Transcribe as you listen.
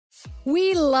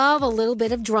We love a little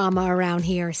bit of drama around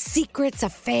here. Secrets,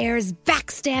 affairs,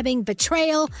 backstabbing,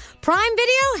 betrayal. Prime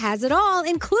Video has it all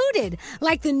included,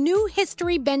 like the new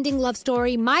history-bending love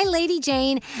story, My Lady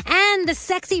Jane, and the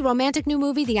sexy romantic new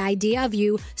movie, The Idea of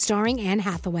You, starring Anne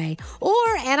Hathaway. Or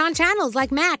add-on channels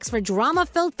like Max for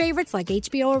drama-filled favorites like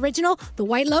HBO original, The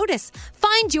White Lotus.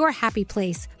 Find your happy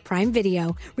place. Prime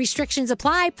Video. Restrictions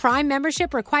apply. Prime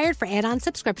membership required for add-on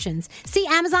subscriptions. See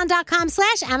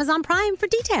Amazon.com/Amazon Prime for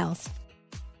details.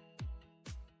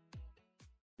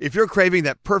 If you're craving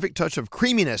that perfect touch of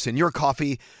creaminess in your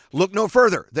coffee, look no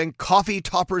further than Coffee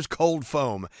Topper's Cold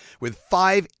Foam with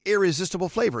 5 irresistible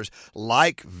flavors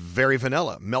like very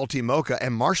vanilla, melty mocha,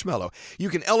 and marshmallow. You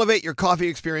can elevate your coffee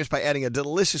experience by adding a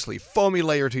deliciously foamy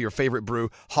layer to your favorite brew,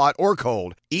 hot or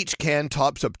cold. Each can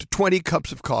tops up to 20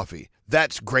 cups of coffee.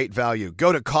 That's great value.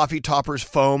 Go to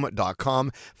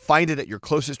coffeetoppersfoam.com, find it at your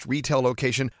closest retail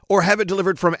location, or have it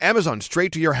delivered from Amazon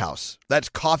straight to your house. That's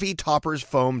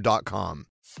coffeetoppersfoam.com.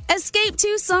 Escape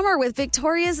to summer with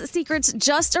Victoria's Secret's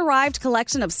just arrived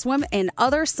collection of swim and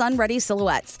other sun-ready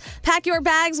silhouettes. Pack your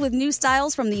bags with new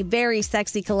styles from the Very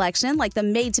Sexy collection, like the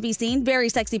made-to-be-seen Very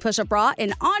Sexy push-up bra,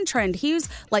 and on-trend hues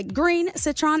like green,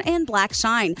 citron, and black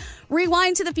shine.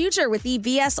 Rewind to the future with the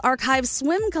VS Archive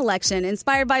swim collection,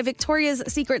 inspired by Victoria's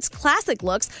Secret's classic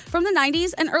looks from the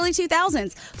 90s and early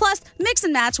 2000s. Plus, mix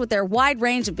and match with their wide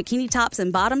range of bikini tops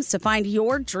and bottoms to find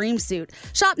your dream suit.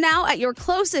 Shop now at your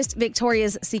closest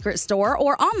Victoria's Secret store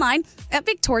or online at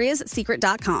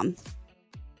victoriassecret.com.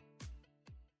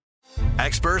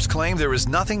 Experts claim there is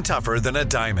nothing tougher than a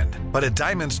diamond. But at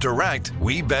Diamonds Direct,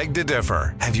 we beg to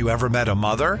differ. Have you ever met a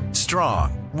mother?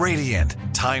 Strong, radiant,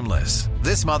 timeless.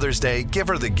 This Mother's Day, give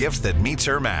her the gift that meets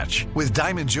her match. With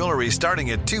diamond jewelry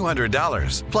starting at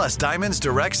 $200. Plus Diamonds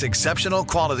Direct's exceptional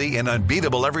quality and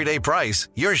unbeatable everyday price,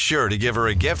 you're sure to give her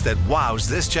a gift that wows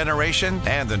this generation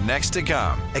and the next to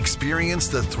come. Experience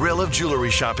the thrill of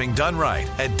jewelry shopping done right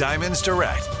at Diamonds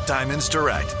Direct. Diamonds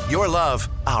Direct. Your love,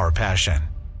 our passion.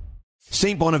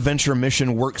 St. Bonaventure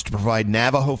Mission works to provide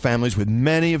Navajo families with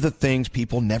many of the things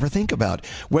people never think about.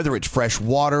 Whether it's fresh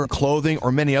water, clothing,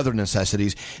 or many other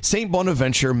necessities, St.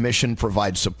 Bonaventure Mission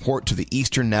provides support to the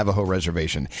Eastern Navajo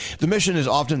Reservation. The mission is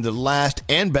often the last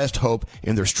and best hope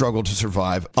in their struggle to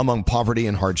survive among poverty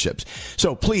and hardships.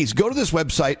 So please go to this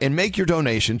website and make your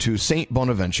donation to St.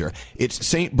 Bonaventure. It's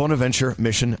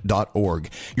stbonaventuremission.org.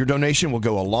 Your donation will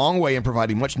go a long way in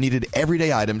providing much needed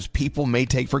everyday items people may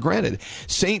take for granted.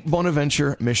 St. Bonaventuremission.org.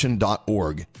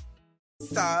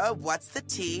 So, what's the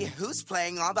tea? Who's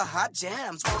playing all the hot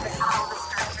jams? I'm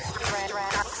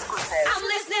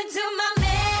listening to my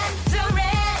man,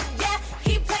 Durant. Yeah,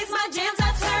 he plays my jams.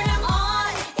 I turn him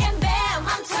on, and bam,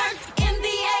 I'm turned in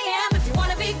the AM. If you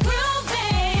want to be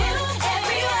grooving,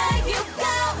 everywhere you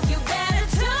go, you better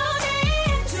tune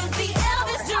in to the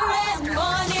Elvis Duran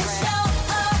Morning Show.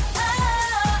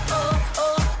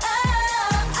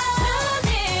 Tune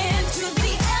in to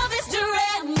the Elvis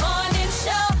Duran Morning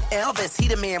Show. Elvis, he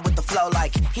the man with the flow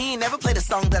like he ain't never played a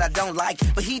song that I don't like,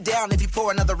 but he down if you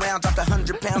pour another round, dropped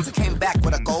 100 pounds and came back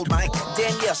with a gold mic.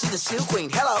 Danielle, she's the shoe queen.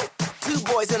 Hello. 2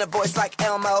 boys and a voice like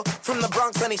Elmo. From the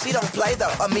Bronx, honey, she don't play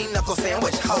though. A mean knuckle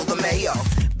sandwich, hold the mayo.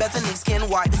 Bethany, skin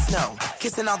white as snow.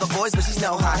 Kissing all the boys, but she's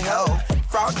no hi-ho.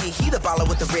 Froggy, he the baller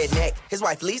with the red neck. His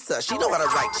wife Lisa, she know how to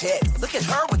write checks. Look at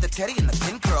her with the teddy and the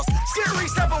pin curls. Scary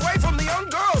step away from the young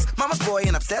girls. Mama's boy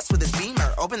and obsessed with his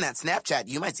Beamer. Open that Snapchat,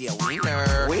 you might see a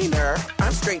wiener. Wiener,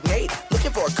 I'm straight Nate.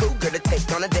 Looking for a cougar to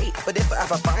take on a date. But if I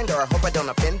ever find her, I hope I don't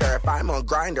offend her. If I'm on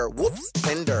Grindr, whoops,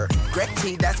 Tinder. Greg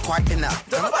T, that's quite enough.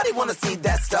 Don't nobody want to see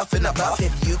that stuff in the buff.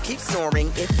 If you keep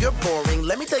snoring, if you're boring,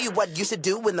 let me tell you what you should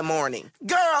do in the morning.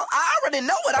 Girl, I already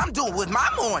know what I'm doing with my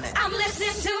morning. I'm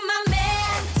listening to my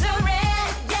man,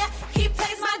 Durant. Yeah, he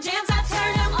plays my jams. I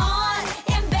turn him on,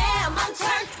 and bam, I'm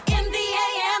turned in the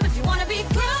AM. If you want to be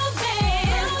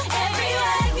grooving,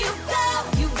 everywhere you go,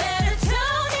 you better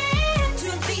tune in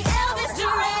to the Elvis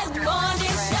Duran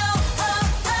Morning Show.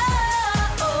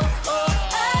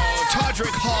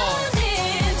 Todrick Hall. Tune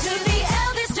in to the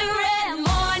Elvis Duran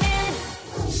Morning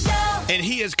Show. And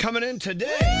he is coming in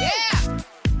today. Yeah!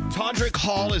 Todrick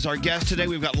Hall is our guest today.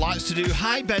 We've got lots to do.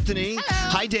 Hi, Bethany. Hello.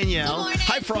 Hi, Danielle.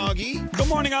 Hi, Froggy. Good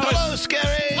morning, Elvis. Hello,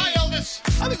 Scary. Hi, Elvis.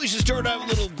 I think we should start out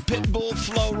with a little Pitbull,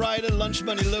 Flo Rida, Lunch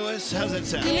Money Lewis. How's that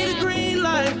sound? Give me the green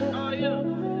light,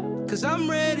 cause I'm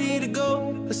ready to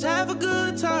go. Let's have a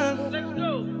good time. Let's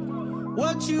go.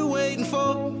 What you waiting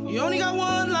for? You only got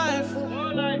one life.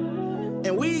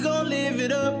 And we gon' live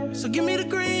it up. So give me the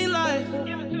green light,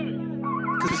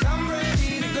 cause I'm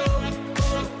ready to go.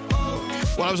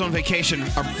 When I was on vacation,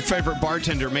 our favorite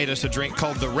bartender made us a drink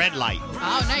called the Red Light.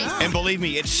 Oh, nice. And believe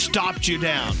me, it stopped you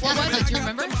down. What was it? Do you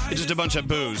remember? It's just a bunch of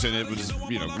booze, and it was,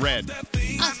 red.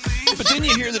 But then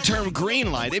you hear the term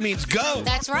green light. It means go.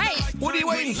 That's right. What are you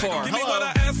waiting for?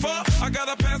 Hello. I got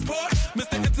a passport.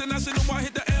 Mr. International, I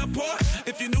hit the airport.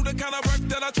 If you knew the kind of work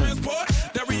that I transport,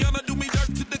 that Rihanna do me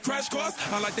dirt to the crash course.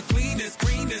 I like the cleanest,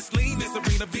 greenest, leanest,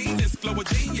 Serena Venus, flow of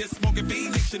genius, smoking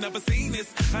Phoenix, you never seen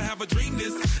this. I have a dream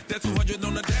this. That 200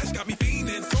 on the dash got me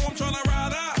fiending. So I'm trying to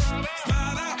ride out,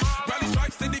 slide out, rally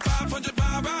stripes, 500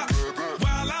 vibe out,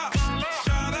 wild out,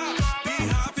 shout out,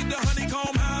 beehive, hit the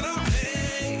honeycomb, hide out.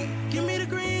 Hey, Give me the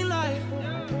green light,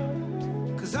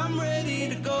 cause I'm ready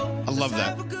to go. I love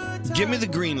that. Give me the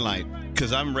green light,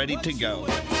 because I'm ready to go.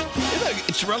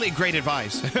 It's really great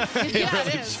advice.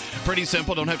 It is. Pretty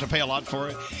simple. Don't have to pay a lot for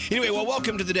it. Anyway, well,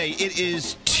 welcome to the day. It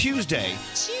is Tuesday,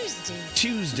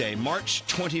 March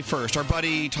 21st. Our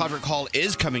buddy Todrick Hall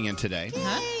is coming in today.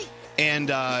 And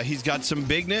he's got some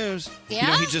big news. Yeah? You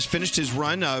know, he just finished his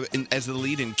run as the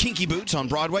lead in Kinky Boots on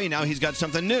Broadway. Now he's got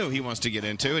something new he wants to get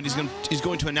into, and he's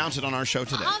going to announce it on our show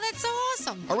today. Oh, that's so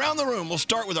awesome. Around the room, we'll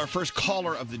start with our first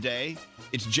caller of the day.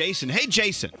 It's Jason. Hey,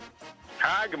 Jason.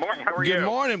 Hi, good morning. How are you? Good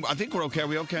morning. I think we're okay. Are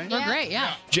we okay? We're great,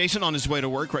 yeah. Jason on his way to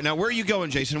work right now. Where are you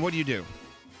going, Jason? What do you do?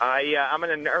 I'm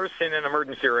a nurse in an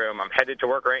emergency room. I'm headed to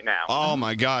work right now. Oh,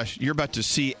 my gosh. You're about to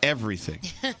see everything.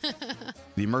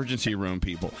 The emergency room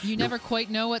people. You never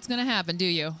quite know what's going to happen, do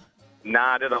you?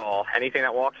 Not at all. Anything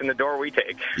that walks in the door, we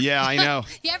take. Yeah, I know.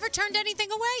 You ever turned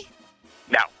anything away?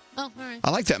 No. Oh, all right.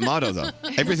 I like that motto, though.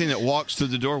 Everything that walks through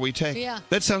the door, we take. Yeah.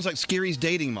 That sounds like Scary's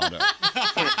dating motto.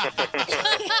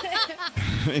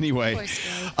 Anyway,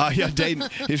 Dayton,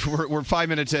 we're 5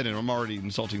 minutes in, and I'm already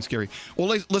insulting Scary.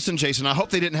 Well, listen, Jason, I hope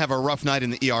they didn't have a rough night in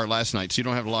the ER last night, so you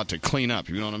don't have a lot to clean up.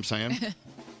 You know what I'm saying?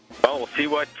 Well, we'll see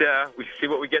what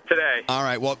we get today. All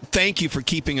right. Well, thank you for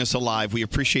keeping us alive. We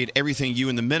appreciate everything you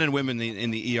and the men and women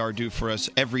in the ER do for us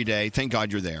every day. Thank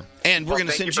God you're there. And we're going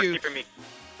to send you.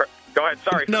 Go ahead.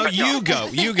 Sorry. No, you go.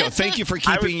 You go. Thank you for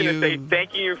keeping I was you. going to say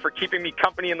thank you for keeping me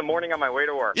company in the morning on my way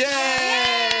to work. Yay!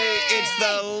 It's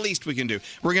the least we can do.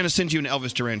 We're going to send you an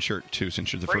Elvis Duran shirt, too,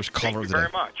 since you're the first caller of the day. Thank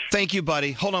you very much. Thank you,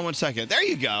 buddy. Hold on one second. There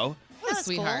you go. What a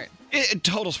sweetheart.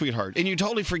 Total sweetheart. And you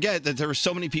totally forget that there are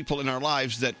so many people in our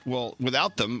lives that, well,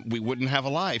 without them, we wouldn't have a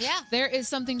life. Yeah. There is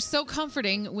something so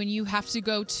comforting when you have to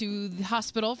go to the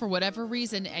hospital for whatever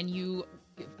reason and you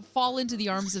fall into the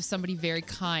arms of somebody very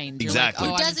kind. You're Exactly.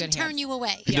 Like, Who I'm in doesn't good turn hands. you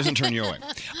away. It doesn't turn you away.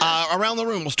 Around the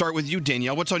room, we'll start with you,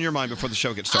 Danielle. What's on your mind before the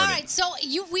show gets started? All right, so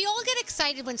we all get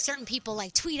excited when certain people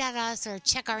like tweet at us or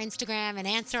check our Instagram and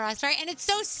answer us, right? And it's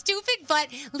so stupid, but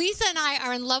Lisa and I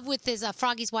are in love with this,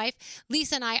 Froggy's wife.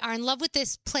 Lisa and I are in love with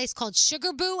this place called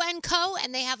Sugar Boo & Co.,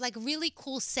 and they have like really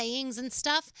cool sayings and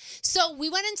stuff. So we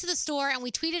went into the store and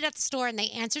we tweeted at the store and they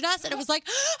answered us, and it was like,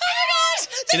 oh my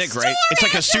gosh, Isn't it great? It's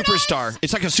like a superstar.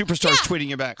 It's like a superstar tweeting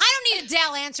you back. I don't need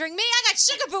Adele answering me. I got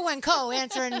Sugar Boo & Co.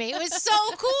 answering me. It was so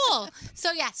cool.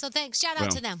 So yeah, so thanks. Shout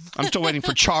out to them. I'm still waiting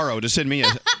for Charo to send me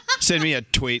a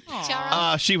tweet.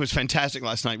 Charo. She was fantastic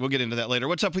last night. We'll get into that later.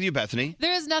 What's up with you, Bethany?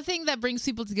 There is nothing that brings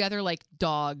people together like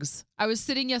dogs. I was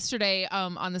sitting yesterday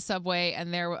on the subway,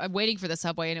 and I'm waiting for the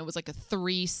subway, and it was like a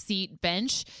 3-seat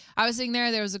bench. I was sitting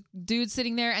there was a dude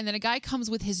sitting there, and then a guy comes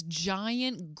with his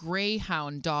giant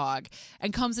greyhound dog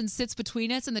and comes and sits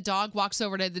between us, and the dog walks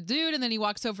over to the dude, and then he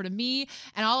walks over to me,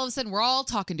 and all of a sudden we're all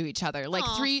talking to each other like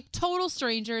 3 total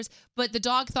strangers, but the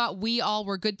dog thought we all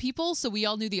were good people, so we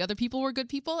all knew the other people were good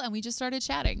people, and we just started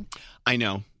chatting. I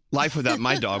know. Life without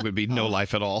my dog would be no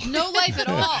life at all. No life at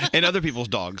all. And other people's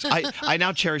dogs. I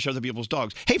now cherish other people's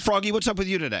dogs. Hey, Froggy, what's up with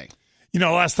you today? You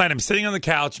know, last night I'm sitting on the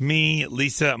couch, me,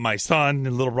 Lisa, my son,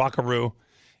 and little Rockaroo,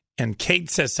 and Kate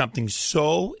says something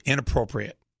so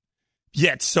inappropriate,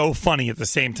 yet so funny at the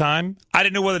same time. I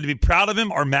didn't know whether to be proud of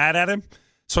him or mad at him,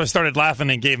 so I started laughing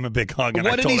and gave him a big hug. And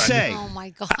What did he say? Oh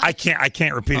my God. I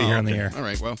can't repeat it here on the air. All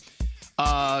right, well.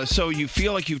 So you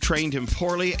feel like you've trained him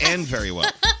poorly and very well.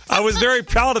 I was very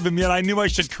proud of him, yet I knew I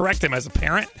should correct him as a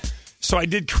parent. So I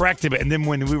did correct him, and then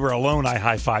when we were alone, I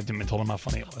high-fived him and told him how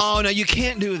funny it was. Oh, no, you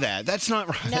can't do that. That's not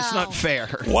right. That's not fair.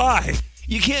 Why?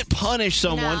 You can't punish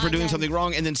someone for doing something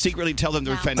wrong and then secretly tell them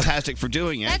they're fantastic for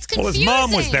doing it. That's Well, his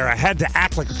mom was there. I had to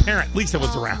act like a parent. Lisa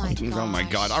was around. Oh, my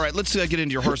God. All right, let's get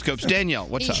into your horoscopes. Danielle,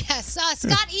 what's up? Yes,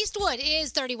 Scott Eastwood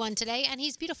is 31 today, and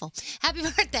he's beautiful. Happy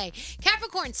birthday.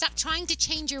 Capricorn, stop trying to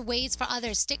change your ways for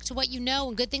others. Stick to what you know,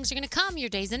 and good things are going to come. Your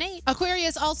day's an 8.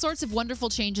 Aquarius, all sorts of wonderful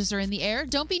changes are in the air.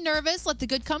 Don't be nervous. Let the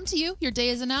good come to you. Your day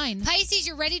is a 9. Pisces,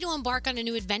 you're ready to embark on a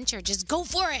new adventure. Just go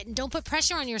for it, and don't put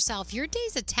pressure on yourself. Your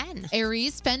day's a 10. Aries,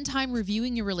 Aries, spend time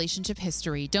reviewing your relationship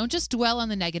history. Don't just dwell on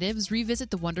the negatives, revisit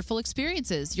the wonderful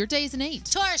experiences. Your day is an 8.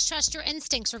 Taurus, trust your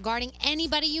instincts regarding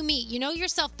anybody you meet. You know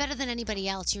yourself better than anybody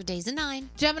else. Your day's a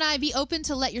 9. Gemini, be open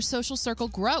to let your social circle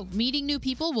grow. Meeting new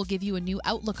people will give you a new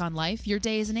outlook on life. Your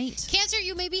day is an 8. Cancer,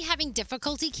 you may be having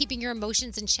difficulty keeping your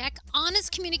emotions in check.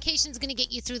 Honest communication is going to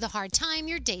get you through the hard time.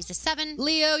 Your day's a 7.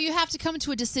 Leo, you have to come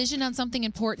to a decision on something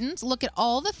important. Look at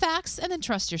all the facts and then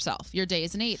trust yourself. Your day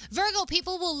is an 8. Virgo,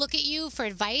 people will look at you for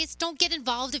advice. Don't get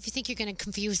involved if you think you're going to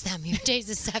confuse them. Your day's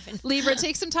a 7. Libra,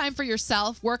 take some time for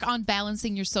yourself. Work on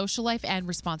balancing your social life and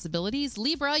responsibilities.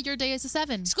 Libra, your day is a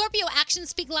 7. Scorpio, actions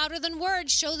speak louder than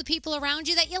words. Show the people around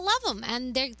you that you love them,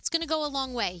 and it's going to go a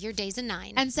long way. Your day's a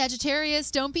 9. And Sagittarius,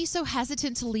 don't be so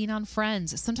hesitant to lean on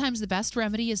friends. Sometimes the best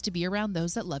remedy is to be around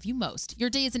those that love you most. Your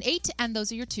day is an 8, and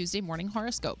those are your Tuesday morning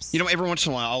horoscopes. You know, every once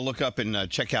in a while, I'll look up and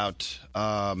check out.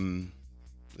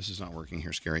 This is not working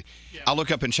here, Scary. Yeah. I'll look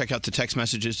up and check out the text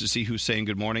messages to see who's saying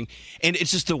good morning. And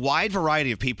it's just the wide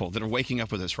variety of people that are waking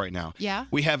up with us right now. Yeah.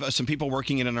 We have some people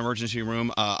working in an emergency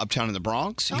room uptown in the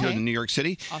Bronx, here in New York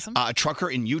City. Awesome. A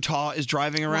trucker in Utah is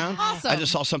driving around. Wow. Awesome. I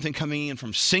just saw something coming in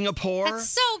from Singapore. That's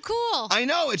so cool. I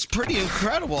know. It's pretty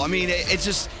incredible. I mean, it's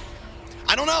just...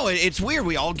 I don't know. It's weird.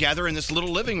 We all gather in this little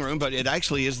living room, but it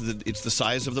actually is it's the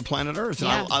size of the planet Earth. And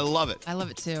Yeah. I love it. I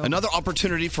love it too. Another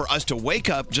opportunity for us to wake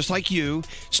up just like you,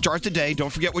 start the day. Don't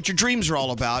forget what your dreams are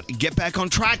all about. Get back on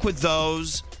track with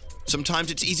those.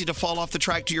 Sometimes it's easy to fall off the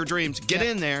track to your dreams. Get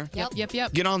in there.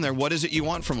 Yep. Get on there. What is it you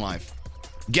want from life?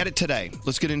 Get it today.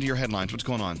 Let's get into your headlines. What's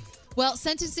going on? Well,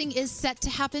 sentencing is set to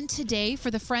happen today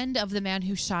for the friend of the man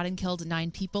who shot and killed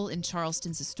 9 people in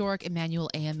Charleston's historic Emmanuel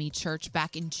AME Church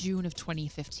back in June of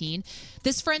 2015.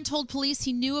 This friend told police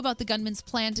he knew about the gunman's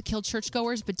plan to kill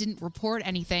churchgoers but didn't report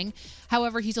anything.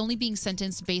 However, he's only being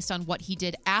sentenced based on what he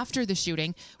did after the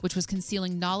shooting, which was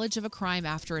concealing knowledge of a crime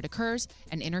after it occurs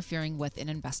and interfering with an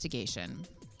investigation.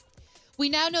 We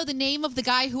now know the name of the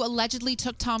guy who allegedly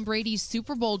took Tom Brady's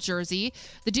Super Bowl jersey.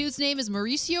 The dude's name is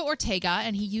Mauricio Ortega,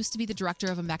 and he used to be the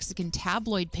director of a Mexican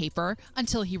tabloid paper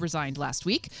until he resigned last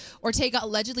week. Ortega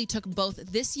allegedly took both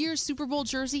this year's Super Bowl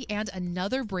jersey and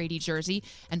another Brady jersey,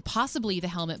 and possibly the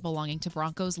helmet belonging to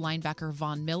Broncos linebacker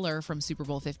Von Miller from Super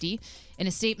Bowl 50. In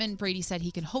a statement, Brady said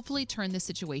he can hopefully turn this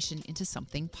situation into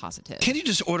something positive. Can you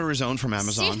just order his own from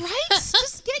Amazon? See, right?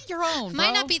 Just get your own,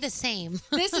 Might bro. not be the same.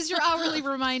 This is your hourly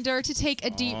reminder to take a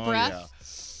deep breath.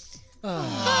 Hello.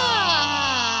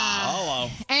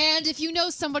 And if you know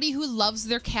somebody who loves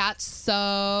their cat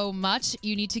so much,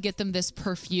 you need to get them this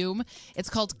perfume. It's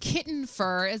called Kitten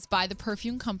Fur. It's by the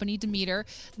perfume company Demeter.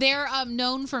 They're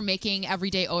known for making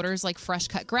everyday odors like fresh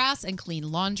cut grass and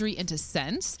clean laundry into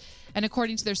scents. And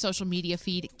according to their social media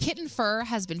feed, Kitten Fur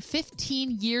has been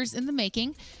 15 years in the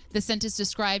making. The scent is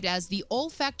described as the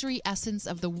olfactory essence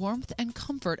of the warmth and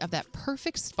comfort of that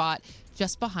perfect spot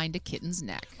just behind a kitten's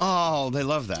neck. Oh, they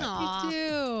love that. They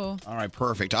do. All right,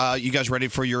 perfect. You guys ready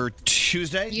for your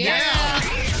Tuesday? Yeah.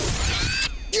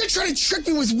 You're trying to trick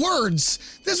me with words.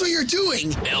 That's what you're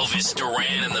doing. Elvis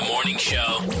Duran in the morning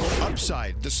show.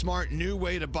 Upside, the smart new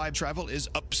way to buy travel is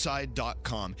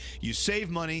Upside.com. You save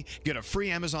money, get a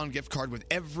free Amazon gift card with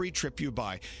every trip you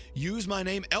buy. Use my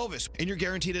name, Elvis, and you're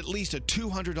guaranteed at least a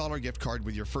 $200 gift card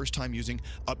with your first time using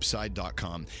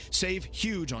Upside.com. Save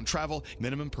huge on travel.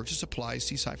 Minimum purchase applies.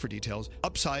 See site for details.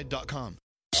 Upside.com.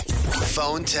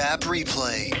 Phone tap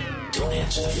replay. Don't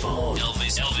answer the phone.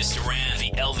 Elvis Duran,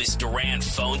 the Elvis Duran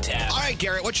phone tap. All right,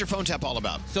 Garrett, what's your phone tap all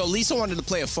about? So Lisa wanted to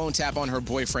play a phone tap on her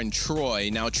boyfriend, Troy.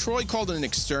 Now, Troy called an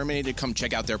exterminator to come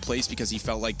check out their place because he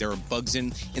felt like there were bugs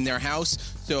in their house.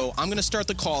 So I'm going to start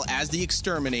the call as the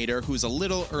exterminator, who's a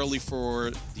little early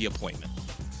for the appointment.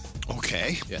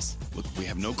 Okay. Yes. Look, we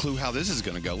have no clue how this is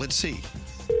going to go. Let's see.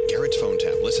 Garrett's phone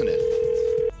tap. Listen in.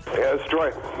 Yeah, it's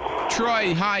Troy.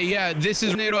 Troy, hi. Yeah, this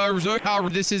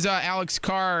is Alex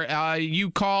Carr.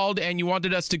 You called and you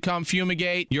wanted us to come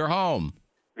fumigate your home.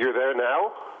 You're there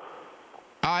now?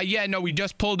 Yeah, no, we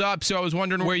just pulled up, so I was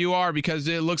wondering where you are because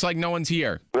it looks like no one's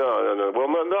here. No. Well,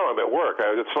 no, I'm at work.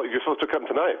 You're supposed to come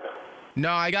tonight.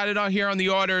 No, I got it out here on the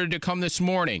order to come this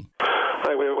morning. Wait.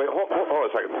 Hold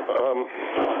a second.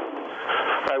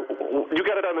 You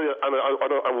got it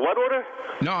on what order?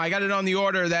 No, I got it on the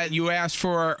order that you asked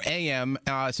for AM,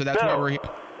 so that's why we're here.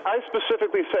 I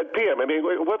specifically said PM. I mean,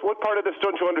 what part of this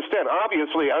don't you understand?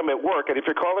 Obviously, I'm at work, and if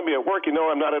you're calling me at work, you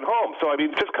know I'm not at home. So, I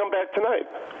mean, just come back tonight.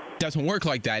 Doesn't work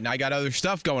like that, and I got other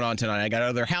stuff going on tonight. I got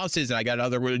other houses, and I got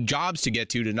other jobs to get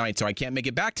to tonight, so I can't make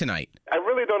it back tonight. I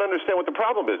really don't understand what the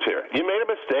problem is here. You made a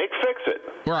mistake, fix it.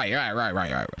 Right.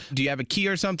 Do you have a key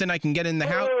or something I can get in the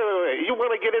house? Wait. You want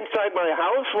really get inside my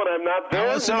house when I'm not there?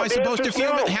 How else am I supposed to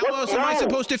fumigate? How else am I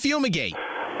supposed to fumigate?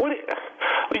 Will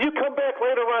you come back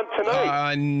later on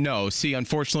tonight? No. See,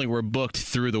 unfortunately, we're booked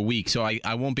through the week, so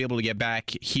I won't be able to get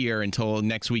back here until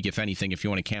next week, if anything, if you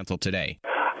want to cancel today.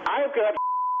 I've got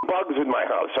bugs in my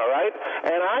house, all right?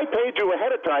 And I paid you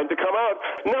ahead of time to come out.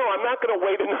 No, I'm not going to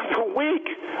wait another week.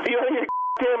 You out of your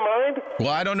damn mind? Well,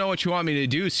 I don't know what you want me to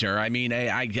do, sir. I mean,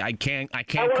 I can't. I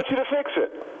want you to fix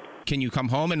it. Can you come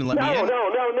home and let me in?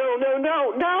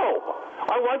 No.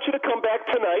 I want you to come back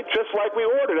tonight just like we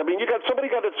ordered. I mean, somebody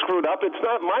got it screwed up. It's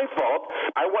not my fault.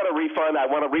 I want a refund. I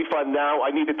want a refund now.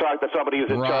 I need to talk to somebody who's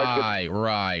in charge.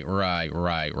 Right.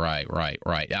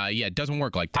 Yeah, it doesn't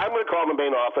work like that. I'm going to call the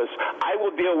main office. I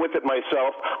will deal with it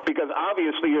myself because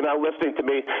obviously you're not listening to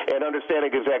me and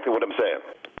understanding exactly what I'm saying.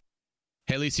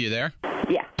 Hey, Lisa, you there?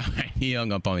 Yeah. He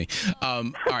hung up on me.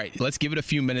 All right, let's give it a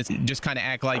few minutes. Just kind of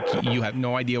act like you have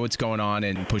no idea what's going on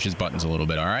and push his buttons a little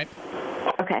bit, all right?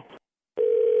 Okay.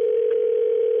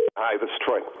 Hi, this is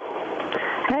Troy.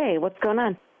 Hey, what's going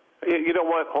on? You know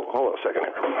what? Hold on a second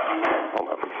here. Hold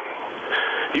on.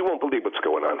 You won't believe what's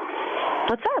going on.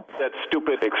 What's up? That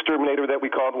stupid exterminator that we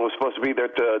called was supposed to be there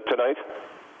tonight?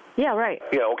 Yeah, right.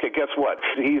 Yeah, okay, guess what?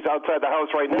 He's outside the house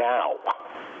right now.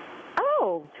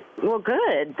 Oh, well,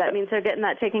 good. That means they're getting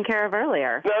that taken care of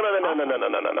earlier. No.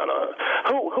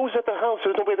 Who's at the house?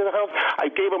 There's nobody at the house. I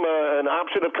gave him an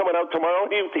option of coming out tomorrow.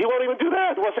 He won't even do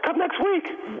that. He wants to come next week.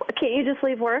 Can't you just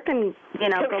leave work and, go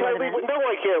let him in? No,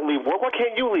 I can't leave work. Why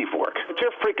can't you leave work? It's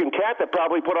your freaking cat that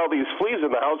probably put all these fleas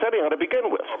in the house anyhow to begin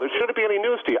with. There shouldn't be any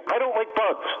news to you. I don't like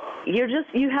bugs.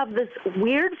 You have this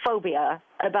weird phobia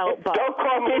about bugs. Don't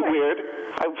call me weird.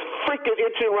 I'm freaking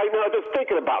itching right now just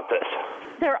thinking about this.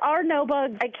 There are no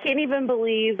bugs. I can't even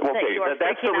believe that you are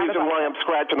that's the freaking out reason about why I'm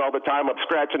scratching all the time. I'm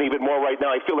scratching even more right now.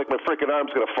 I feel like my freaking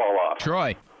arm's going to fall off.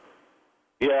 Troy.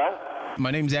 Yeah?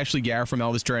 My name's Ashley Garrett from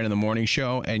Elvis Duran in the Morning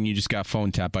Show, and you just got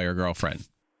phone tapped by your girlfriend.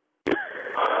 Wait.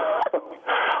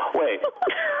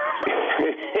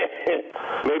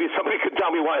 Maybe somebody could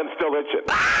tell me why I'm still itching.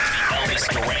 Elvis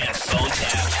Duran phone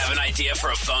tap. Have an idea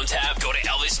for a phone tap? Go to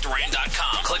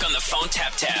ElvisDuran.com. Click on the phone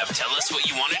tap tab. Tell us what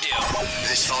you want to do.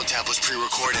 This phone tap was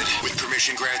pre-recorded with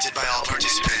permission granted by all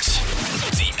participants.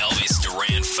 The Elvis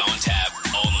Duran phone tap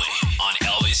only on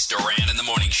Elvis Duran in the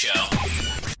Morning Show.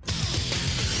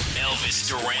 Elvis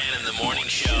Duran in the Morning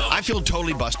Show. I feel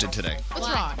totally busted today. What's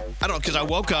wrong? I don't know, because I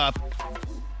woke up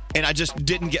and I just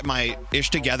didn't get my ish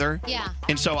together. Yeah.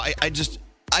 And so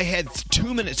I had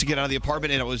 2 minutes to get out of the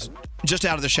apartment, and I was just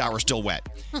out of the shower, still wet.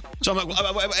 So I'm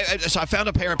like, so I found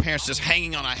a pair of pants just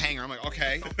hanging on a hanger. I'm like,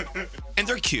 okay, and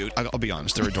they're cute. I'll be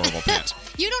honest, they're adorable pants.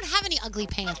 You don't have any ugly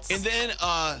pants. And then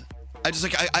I just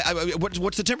like,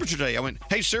 what's the temperature today? I went,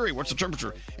 hey Siri, what's the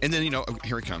temperature? And then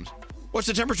here it comes. What's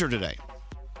the temperature today?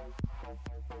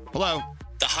 Hello.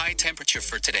 The high temperature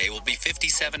for today will be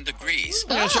 57 degrees.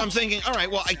 Okay, so I'm thinking, all right,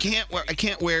 well, I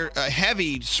can't wear a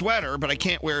heavy sweater, but I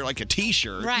can't wear like a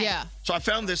t-shirt. Right. Yeah. So I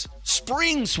found this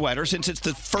spring sweater since it's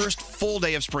the first full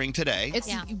day of spring today.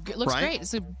 It looks great.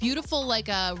 It's a beautiful, like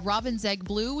a robin's egg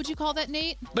blue. Would you call that,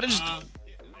 Nate? But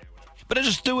I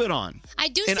just threw it on. I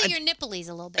do see your nipples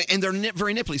a little bit. And they're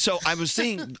very nipply. So I was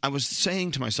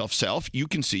saying to myself, Self, you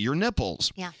can see your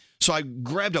nipples. Yeah. So I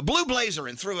grabbed a blue blazer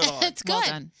and threw it on. It's good.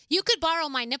 Well, you could borrow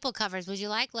my nipple covers. Would you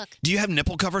like? Look. Do you have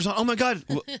nipple covers on? Oh my God.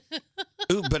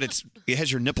 Ooh, but it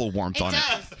has your nipple warmth on it.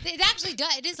 It actually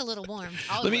does. It is a little warm.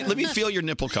 Let me feel your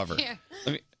nipple cover. Here.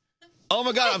 Oh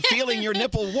my God, I'm feeling your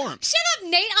nipple warmth. Shut up,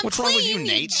 Nate. What's wrong with you,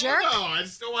 Nate? Jerk. No, I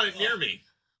just don't want it near me.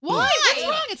 Why? What's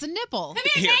wrong? It's a nipple.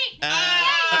 Come here, Nate.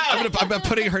 I'm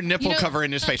putting her nipple cover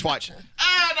in his face. Watch. No,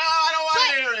 I don't want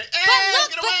to hear it.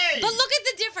 Get away. But look at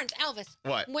the difference, Elvis.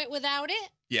 What? Without it.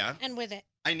 Yeah. And with it.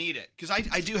 I need it because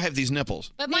I do have these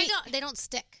nipples. But mine don't. They don't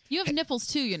stick. You have nipples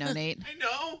too, Nate. I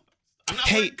know. I'm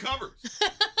not wearing covers.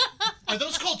 Are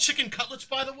those called chicken cutlets,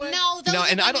 by the way? No, those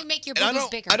are when you make your boobies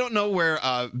bigger. I don't know where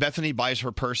Bethany buys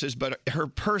her purses, but her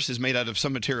purse is made out of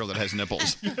some material that has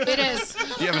nipples. It is.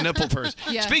 You have a nipple purse.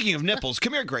 Yeah. Speaking of nipples,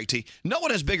 come here, Greg T. No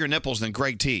one has bigger nipples than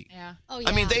Greg T. Yeah. Oh, yeah.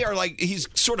 I mean, they are like, he's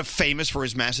sort of famous for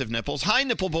his massive nipples. Hi,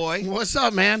 nipple boy. What's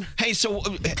up, man? Hey, so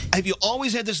have you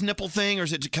always had this nipple thing, or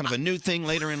is it kind of a new thing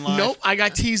later in life? Nope, I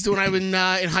got teased when I was in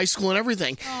high school and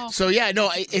everything. Oh. So yeah, no,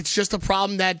 it's just a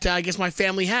problem that I guess my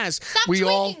family has. Stop we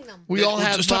all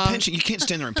have. Just stop pinching. You can't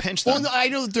stand there and pinch them. Well, no, I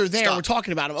know that they're there. Stop. We're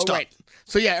talking about them. Oh, Stop. right.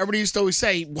 So yeah, everybody used to always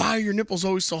say, "Why are your nipples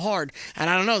always so hard?" And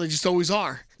I don't know. They just always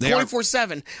are.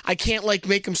 24/7. I can't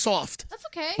make them soft. That's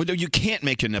okay. Well, no, you can't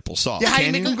make your nipples soft. Yeah, how do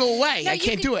you can make them go away? No, I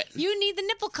can't do it. You need the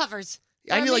nipple covers.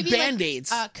 I need Maybe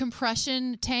Band-Aids.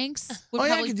 compression tanks. Would Oh,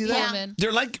 yeah, I probably could do pull that. them in.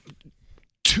 They're like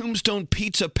Tombstone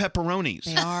Pizza pepperonis.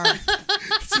 They are.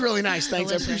 It's really nice.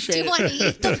 Thanks, Delicious. I appreciate Do you it. want to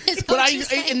eat them? Is But what you're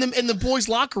saying? in the boys'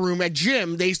 locker room at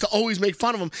gym, they used to always make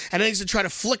fun of them, and I used to try to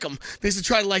flick them. They used to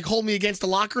try to like hold me against the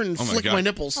locker and Oh my flick God. my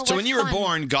nipples. So when you were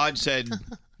born, God said,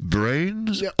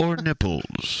 brains or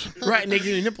nipples? Right, and they give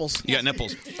you nipples. You got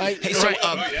nipples. Right. Hey, so, Right.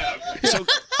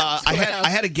 I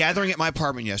had a gathering at my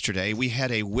apartment yesterday. We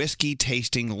had a whiskey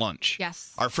tasting lunch.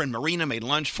 Yes. Our friend Marina made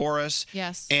lunch for us.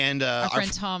 Yes. And Our friend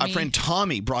our Tommy. friend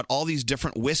Tommy brought all these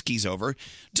different whiskeys over.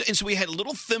 And so we had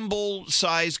little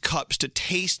thimble-sized cups to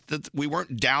taste. We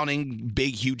weren't downing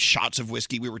big, huge shots of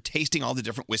whiskey. We were tasting all the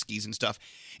different whiskeys and stuff.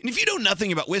 And if you know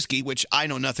nothing about whiskey, which I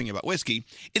know nothing about whiskey,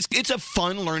 it's a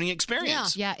fun learning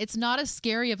experience. Yeah, it's not as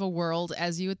scary of a world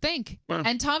as you would think.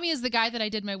 And Tommy is the guy that I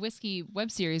did my whiskey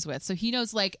web series with, so he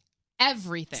knows like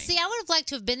everything. See, I would have liked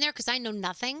to have been there because I know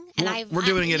nothing, and We're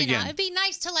doing it you know, again. it'd be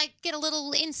nice to like get a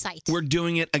little insight. We're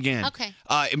doing it again. Okay.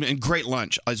 And great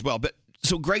lunch as well. But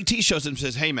so Greg T shows up and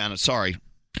says, "Hey man, sorry."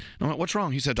 I went, "What's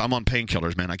wrong?" He said, "I'm on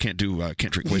painkillers, man. I can't drink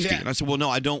whiskey." Yeah. And I said, "Well, no,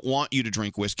 I don't want you to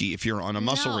drink whiskey if you're on a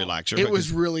muscle relaxer." It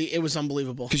was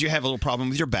unbelievable. because you have a little problem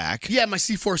with your back. Yeah, my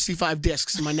C4, C5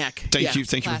 discs in my neck. Thank you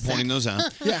for pointing those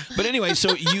out. Yeah. But anyway,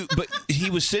 but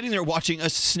he was sitting there watching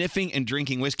us sniffing and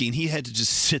drinking whiskey, and he had to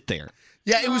just sit there.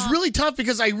 Yeah, it was really tough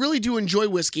because I really do enjoy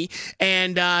whiskey,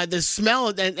 and the smell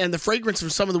and the fragrance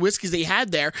of some of the whiskeys they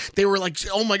had there, they were like,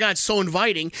 oh my God, so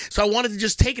inviting. So I wanted to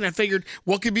just take it. I figured,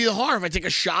 what could be the harm if I take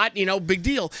a shot? Big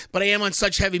deal. But I am on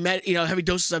such heavy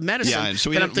doses of medicine. Yeah, and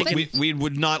so that I'm thinking, we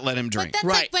would not let him drink. That's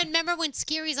like remember when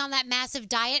Scary's on that massive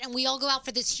diet and we all go out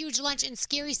for this huge lunch and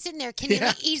Scary's sitting there,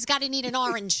 he's got to need an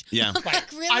orange. Yeah.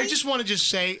 Like, really? I just want to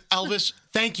say, Elvis,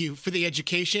 thank you for the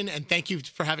education and thank you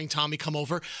for having Tommy come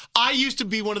over. I used to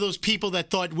be one of those people that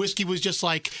thought whiskey was just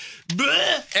like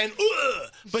bleh and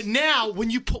but now when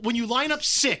you line up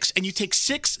 6 and you take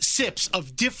 6 sips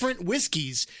of different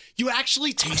whiskeys, you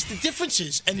actually taste the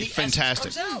differences and the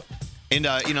Fantastic. essence comes out. And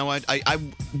you know what?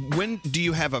 When do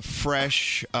you have a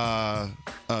fresh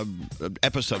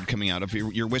episode coming out of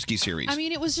your whiskey series? I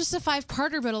mean, it was just a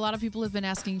 5-parter, but a lot of people have been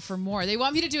asking for more. They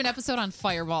want me to do an episode on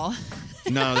Fireball.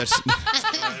 No,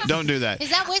 don't do that. Is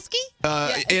that whiskey?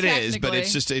 It is, but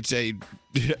technically.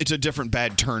 it's a different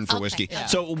bad turn for whiskey. Yeah.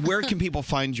 So where can people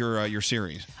find your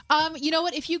series? You know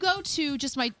what? If you go to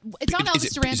just it's on Is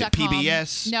it ElvisDuran.com.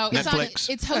 PBS? No, Netflix?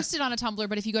 it's hosted on a Tumblr,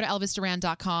 but if you go to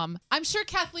ElvisDuran.com, I'm sure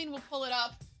Kathleen will pull it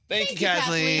up. Thank you,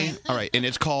 Kathleen. All right, and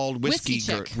it's called Whiskey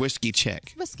Chick. Whiskey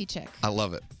Chick. Whiskey Chick. I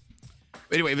love it.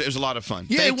 Anyway, it was a lot of fun.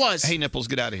 Yeah, it was. Hey, Nipples,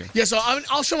 get out of here. Yeah, so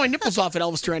I'll show my nipples off at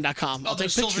ElvisDuran.com. I'll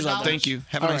take pictures of them. Thank you.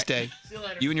 Have a All nice right. day. See you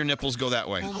later. You and your nipples go that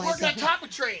way. I'm working on taco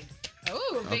train.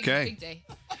 Oh, Okay. big day.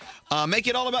 Make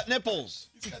it all about nipples.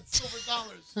 He's got silver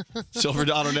dollars. Silver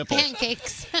dollar nipples.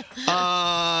 Pancakes.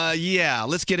 Yeah,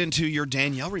 let's get into your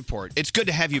Danielle report. It's good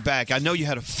to have you back. I know you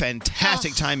had a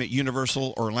fantastic time at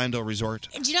Universal Orlando Resort.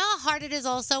 Do you know how hard it is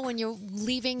also when you're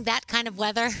leaving that kind of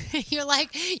weather? You're like,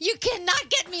 you cannot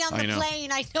get me on I the know.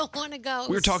 plane. I don't want to go.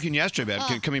 We were talking yesterday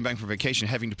about Oh. coming back from vacation,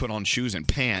 having to put on shoes and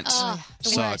pants. The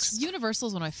Sucks. Universal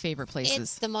is one of my favorite places.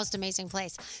 It's the most amazing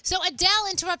place. So Adele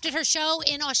interrupted her show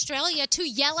in Australia to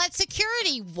yell at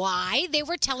security. Why? They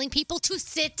were telling people to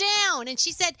sit down. And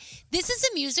she said, this is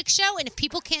a music show, and if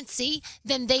people can't see,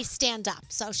 then they stand up.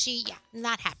 So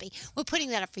not happy. We're putting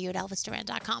that up for you at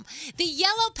ElvisDuran.com. The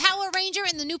yellow Power Ranger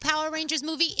in the new Power Rangers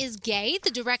movie is gay. The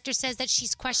director says that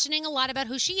she's questioning a lot about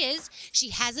who she is. She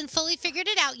hasn't fully figured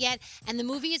it out yet. And the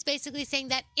movie is basically saying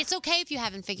that it's okay if you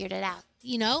haven't figured it out.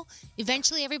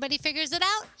 Eventually everybody figures it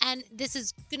out, and this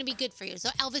is going to be good for you. So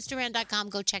ElvisDuran.com,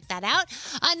 go check that out.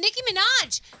 Nicki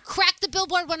Minaj cracked the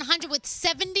Billboard 100 with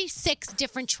 76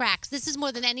 different tracks. This is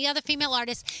more than any other female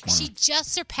artist. She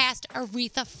just surpassed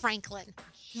Aretha Franklin.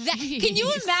 Can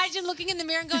you imagine looking in the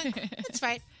mirror and going, that's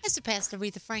right, I surpassed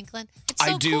Aretha Franklin. It's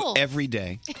so I do cool. every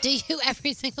day. Do you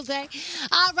every single day?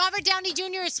 Robert Downey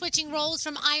Jr. is switching roles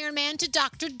from Iron Man to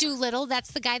Dr. Dolittle.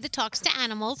 That's the guy that talks to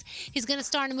animals. He's going to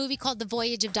star in a movie called The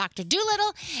Voyage of Dr.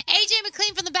 Dolittle. AJ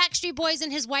McLean from the Backstreet Boys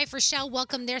and his wife Rochelle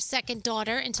welcomed their second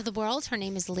daughter into the world. Her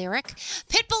name is Lyric.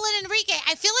 Pitbull and Enrique.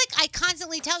 I feel like I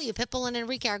constantly tell you Pitbull and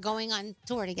Enrique are going on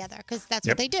tour together because that's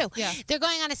what they do. Yeah. They're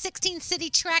going on a 16-city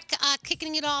trek,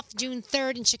 kicking it off June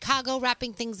 3rd in Chicago,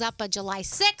 wrapping things up July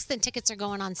 6th, and tickets are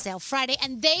going on sale Friday,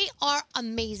 and they are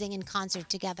amazing in concert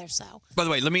together. So, By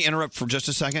the way, let me interrupt for just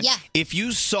a second. Yeah. If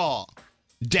you saw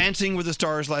Dancing with the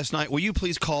Stars last night, will you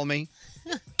please call me?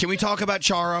 Can we talk about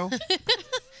Charo?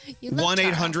 you love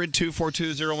Charo.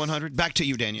 1-800-242-0100. Back to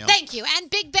you, Danielle. Thank you. And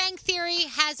Big Bang Theory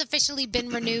has officially been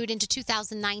renewed into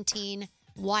 2019.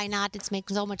 Why not? It's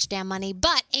making so much damn money.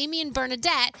 But Amy and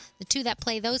Bernadette, the two that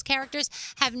play those characters,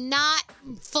 have not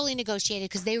fully negotiated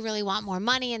because they really want more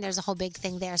money, and there's a whole big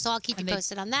thing there. So I'll keep you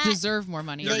posted on that. Deserve more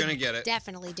money. They're gonna get it.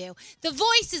 Definitely do. The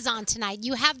Voice is on tonight.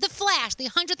 You have The Flash, the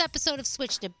 100th episode of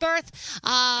Switched at Birth.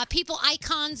 People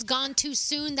Icons Gone Too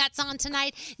Soon. That's on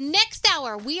tonight. Next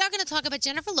hour, we are going to talk about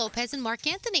Jennifer Lopez and Mark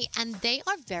Anthony, and they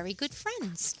are very good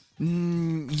friends.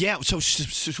 Yeah. So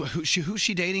who's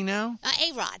she dating now?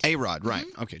 A-Rod. A-Rod, right.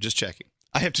 Okay, just checking.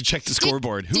 I have to check the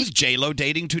scoreboard. Who's J-Lo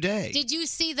dating today? Did you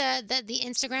see the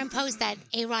Instagram post that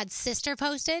A-Rod's sister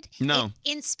posted? No.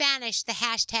 In Spanish, the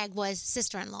hashtag was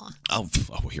sister-in-law. Oh,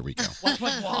 here we go.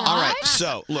 All right.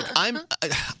 So, look,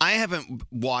 I haven't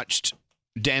watched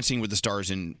Dancing with the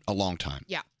Stars in a long time.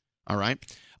 Yeah. All right.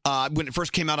 When it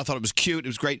first came out, I thought it was cute. It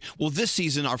was great. Well, this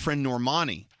season, our friend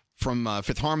Normani from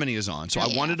Fifth Harmony is on. So I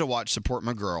wanted to watch Support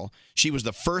My Girl. She was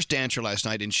the first dancer last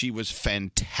night, and she was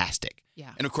fantastic.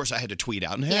 Yeah. And, of course, I had to tweet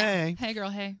out, and hey. Hey, girl,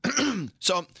 hey.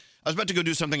 So I was about to go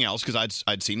do something else because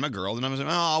I'd seen my girl, and I was like,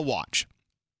 I'll watch.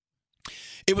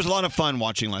 It was a lot of fun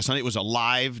watching last night. It was a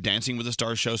live Dancing with the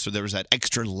Stars show, so there was that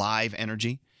extra live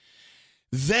energy.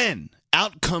 Then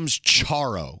out comes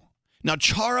Charo. Now,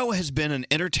 Charo has been an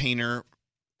entertainer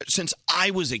since I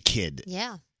was a kid.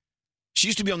 Yeah. She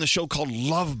used to be on the show called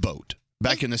Love Boat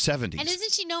back in the 70s. And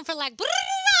isn't she known for like...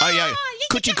 Oh, yeah.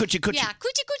 Coochie, coochie, coochie. Yeah,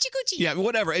 coochie, coochie, coochie. Yeah,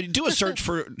 whatever. Do a search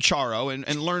for Charo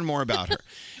and learn more about her.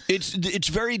 It's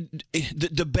very... The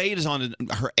debate is on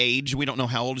her age. We don't know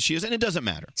how old she is, and it doesn't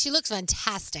matter. She looks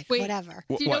fantastic. Wait, whatever.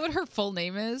 Do you know what her full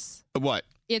name is? What?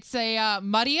 It's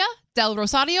Maria del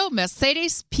Rosario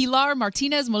Mercedes Pilar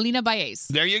Martinez Molina Baez.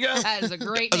 There you go. That is a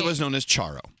great name. Otherwise known as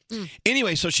Charo.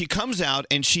 Anyway, so she comes out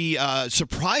and she,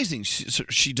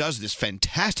 she does this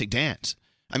fantastic dance.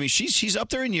 I mean, she's up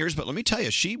there in years, but let me tell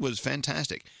you, she was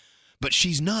fantastic. But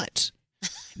she's nuts.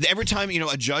 Every time,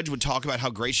 a judge would talk about how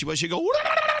great she was, she'd go,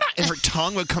 and her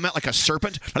tongue would come out like a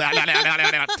serpent.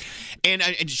 And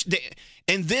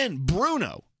then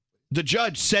Bruno, the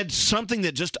judge, said something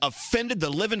that just offended the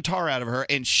living tar out of her,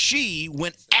 and she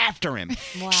went after him.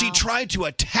 Wow. She tried to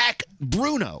attack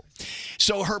Bruno.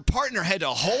 So her partner had to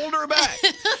hold her back.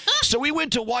 So we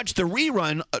went to watch the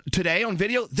rerun today on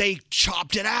video. They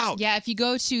chopped it out. Yeah, if you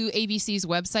go to ABC's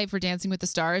website for Dancing with the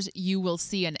Stars, you will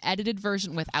see an edited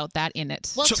version without that in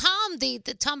it. Well, Tom, the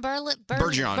Tom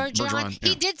Bergeron,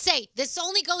 he did say, this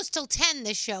only goes till 10,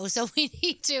 this show, so we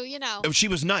need to, She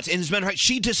was nuts. And as a matter of fact,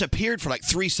 she disappeared for like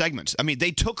 3 segments. I mean, they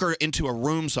took her into a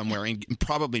room somewhere and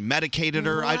probably medicated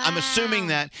her. I'm assuming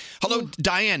that. Hello,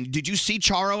 Diane, did you see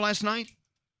Charo last night?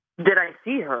 Did I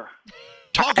see her?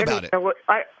 Talk about it.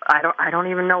 I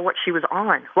don't even know what she was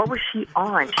on. What was she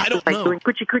on? She was like doing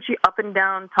coochie coochie up and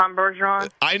down Tom Bergeron.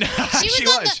 I know. She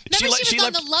was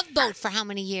on the Love Boat for how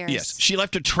many years? Yes, she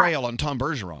left a trail on Tom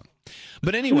Bergeron.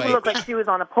 But anyway, she looked like she was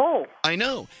on a pole. I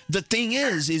know. The thing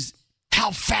is how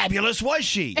fabulous was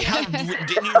she?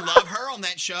 Didn't you love her on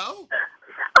that show?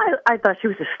 I thought she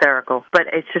was hysterical, but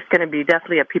it's just going to be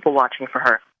definitely a people watching for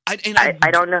her.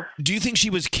 I don't know. Do you think she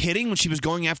was kidding when she was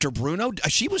going after Bruno?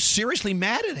 She was seriously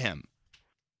mad at him.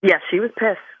 Yes, she was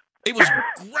pissed. It was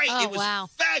great. Oh, it was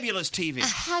fabulous TV.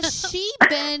 Has she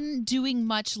been doing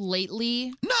much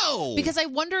lately? No. Because I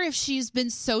wonder if she's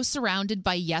been so surrounded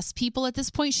by yes people at this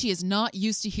point, she is not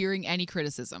used to hearing any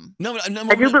criticism. No,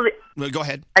 I do believe. Go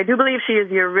ahead. I do believe she is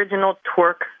the original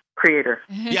twerk creator.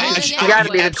 Yeah, you got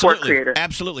to be the twerk creator.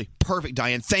 Absolutely. Perfect,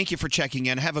 Diane. Thank you for checking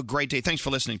in. Have a great day. Thanks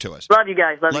for listening to us. Love you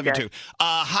guys. Love you guys. Too.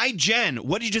 Hi, Jen.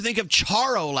 What did you think of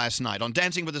Charo last night on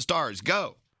Dancing with the Stars?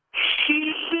 Go.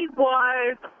 She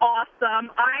was awesome.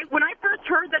 When I first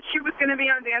heard that she was going to be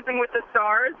on Dancing with the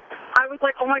Stars, I was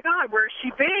like, oh my God, where's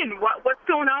she been? What's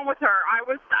going on with her?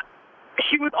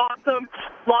 She was awesome.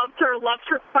 Loved her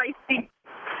feisty.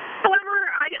 However,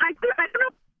 I don't know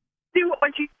do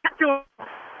when she's doing.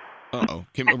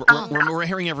 We're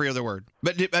hearing every other word.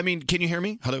 But, I mean, can you hear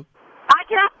me? Hello? I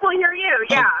can absolutely hear you,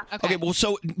 yeah. Okay, well,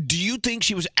 so do you think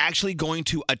she was actually going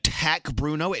to attack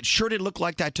Bruno? It sure did look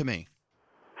like that to me.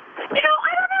 I don't know.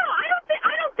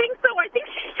 I don't think so. I think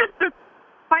she's just a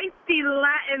feisty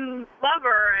Latin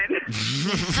lover, and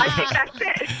I think that's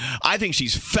it. I think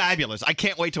she's fabulous. I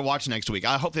can't wait to watch next week.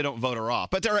 I hope they don't vote her off.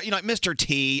 But there are, Mr.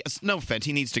 T, no offense,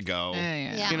 he needs to go.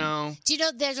 Yeah. Do you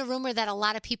know there's a rumor that a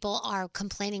lot of people are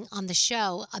complaining on the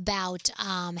show about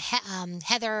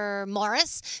Heather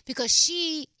Morris because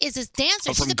she is a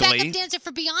dancer. She's a backup dancer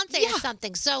for Beyonce or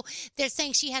something. So they're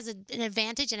saying she has an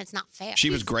advantage and it's not fair. She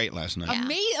was great last night.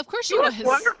 Amazing. Of course she was.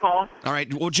 Wonderful. All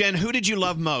right. Well, Jen, who did you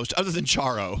love most other than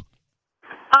Charo?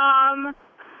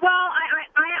 Well,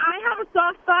 I have a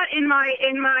soft spot in my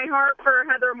heart for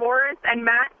Heather Morris and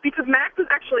Max, because Max was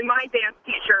actually my dance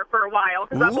teacher for a while,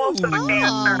 because I'm also a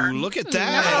dancer. Ooh, look at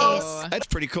that. Nice. That's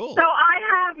pretty cool. So I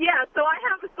have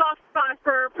a soft spot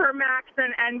for Max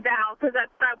and Val, because at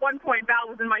one point Val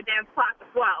was in my dance class as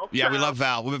well. Yeah, we so. love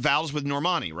Val. Val's with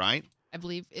Normani, right? I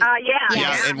believe. Yeah.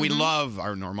 Yeah, and we Mhm. love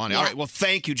our Normani. Yeah. All right, well,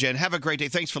 thank you, Jen. Have a great day.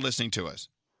 Thanks for listening to us.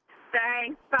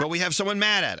 Thanks. But we have someone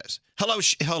mad at us. Hello,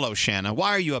 Shanna. Why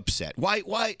are you upset? Why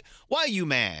are you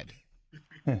mad?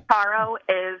 Taro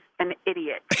is an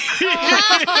idiot.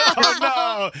 Oh,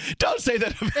 no. Don't say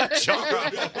that about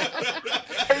Charo.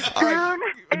 As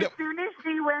soon as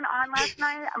she went on last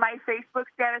night, my Facebook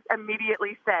status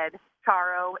immediately said,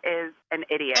 Charo is an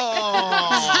idiot.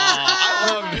 I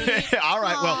love it. All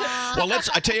right. Well,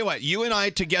 I tell you what, you and I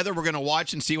together, we're going to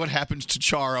watch and see what happens to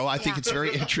Charo. I think it's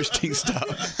very interesting stuff.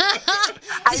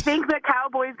 I think the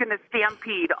cowboy's going to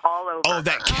stampede all over. Oh,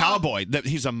 that cowboy.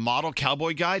 He's a model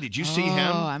cowboy guy. Did you see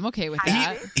him? Oh, I'm okay with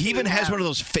that. He even has one of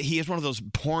those. He has one of those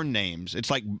porn names. It's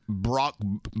like Brock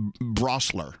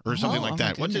Brosler or something like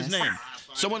that. What's his name?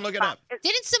 Someone look it up.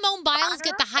 Didn't Simone Biles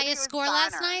get the highest score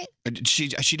last night? She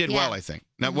did well, I think.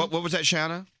 Now, what was that,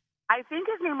 Shanna? I think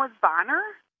his name was Bonner.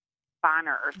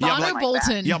 Bonner. Or something Bonner like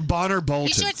Bolton. that. Yeah, Bonner Bolton.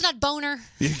 You sure it's not Boner?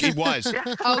 He was.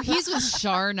 Oh, he's with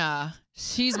Sharna.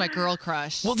 She's my girl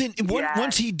crush. Well, then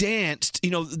once he danced,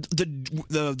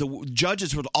 the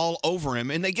judges were all over him,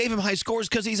 and they gave him high scores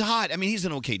because he's hot. I mean, he's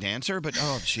an okay dancer, but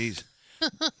oh, jeez,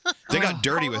 they got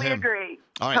dirty with him. Agree.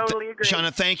 All right, Totally agree.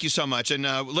 Shauna, thank you so much, and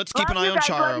let's keep an eye on guys,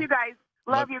 Charo. Love you guys.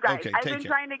 Love you guys. Okay, I've take been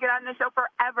care. trying to get on the show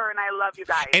forever, and I love you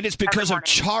guys. And it's because of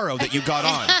Charo that you got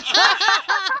on.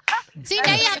 See,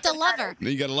 now you have to love her.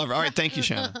 You got to love her. All right, thank you,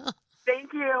 Shanna.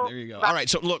 Thank you. There you go. All right,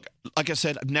 so look, like I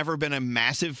said, I've never been a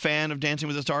massive fan of Dancing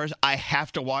with the Stars. I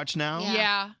have to watch now.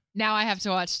 Yeah. Now I have to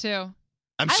watch too.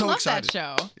 I'm I so love excited.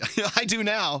 that show. I do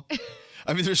now.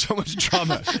 I mean, there's so much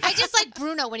drama. I just like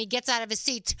Bruno when he gets out of his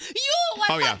seat. You are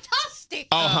Oh, yeah. fantastic.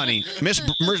 Oh, honey, Miss,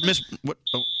 what?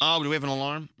 Oh, do we have an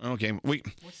alarm? Okay,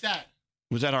 What's that?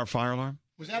 Was that our fire alarm?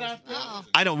 Was that out there?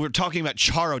 I don't. We're talking about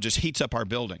Charo just heats up our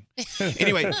building.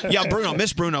 Anyway, yeah,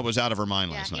 Miss Bruno was out of her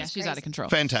mind last night. Yeah, she's out of control.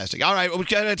 Fantastic. All right, we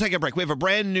got to take a break. We have a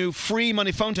brand new free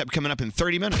money phone tap coming up in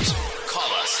 30 minutes.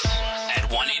 Call us at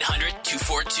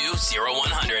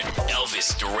 1-800-242-0100.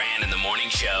 Elvis Duran in the Morning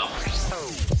Show.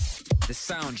 The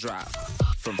sound drop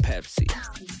from Pepsi.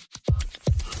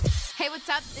 Hey, what's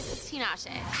up? This is Tinashe.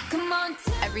 Come on.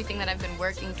 Everything that I've been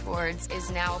working towards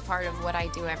is now a part of what I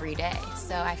do every day.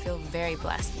 So I feel very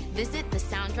blessed. Visit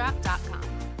thesounddrop.com.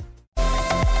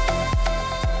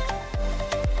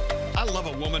 I love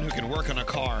a woman who can work on a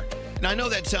car. Now, I know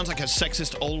that sounds like a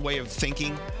sexist old way of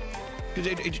thinking.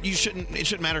 It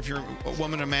shouldn't matter if you're a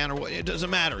woman or a man, or what. It doesn't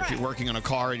matter if you're working on a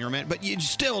car and you're a man. But you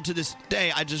still, to this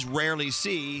day, I just rarely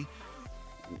see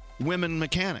women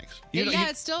mechanics.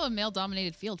 It's still a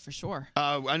male-dominated field for sure.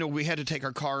 I know we had to take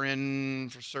our car in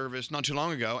for service not too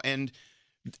long ago, and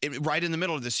right in the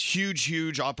middle of this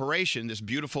huge operation, this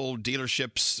beautiful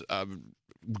dealership's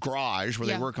garage where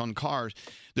they work on cars,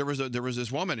 there was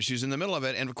this woman, and she's in the middle of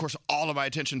it, and of course all of my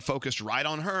attention focused right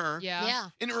on her. Yeah.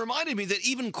 And it reminded me that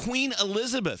even Queen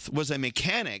Elizabeth was a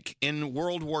mechanic in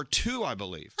World War II, I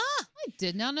believe. I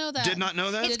did not know that. Did not know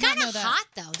that? It's kind of hot,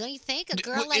 though, don't you think? A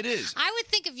girl well, like it is. I would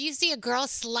think if you see a girl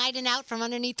sliding out from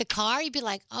underneath the car, you'd be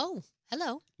like, "Oh,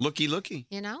 hello." Looky.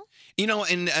 You know?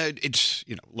 And it's,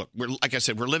 look, like I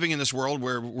said, we're living in this world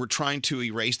where we're trying to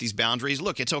erase these boundaries.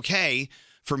 Look, it's okay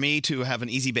for me to have an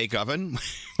easy bake oven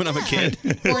when I'm a kid.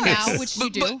 Or now, which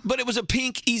you do. But it was a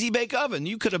pink easy bake oven.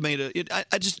 You could have made it.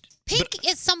 I just. Pink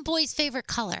is some boy's favorite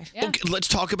color. Okay, let's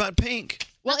talk about pink.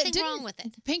 Well, Nothing wrong with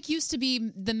it. Pink used to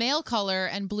be the male color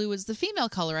and blue is the female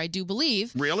color, I do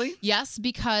believe. Really? Yes,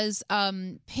 because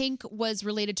pink was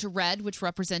related to red, which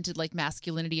represented like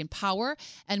masculinity and power,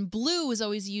 and blue was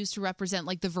always used to represent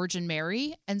like the Virgin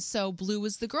Mary, and so blue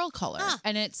was the girl color,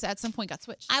 and it's at some point got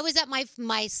switched. I was at my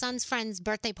son's friend's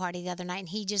birthday party the other night, and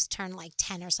he just turned like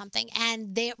 10 or something,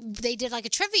 and they did like a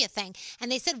trivia thing,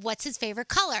 and they said, "What's his favorite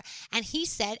color?" And he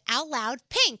said out loud,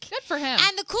 "Pink." Good for him.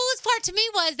 And the coolest part to me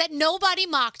was that nobody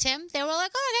mocked him. They were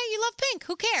like, "Oh, okay, you love pink.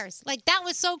 Who cares?" Like, that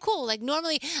was so cool. Like,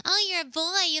 normally, "Oh, you're a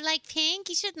boy. You like pink.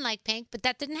 You shouldn't like pink." But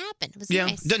that didn't happen. It was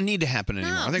nice. It doesn't need to happen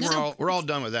anymore. No, I think no. we're all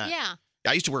done with that. Yeah.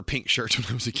 I used to wear pink shirts when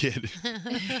I was a kid.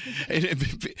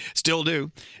 Still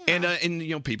do. And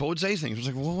people would say things. I was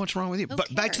like, "Well, what's wrong with you?"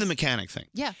 But back to the mechanic thing.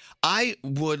 Yeah. I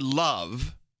would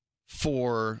love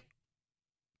for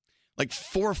like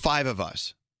 4 or 5 of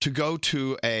us to go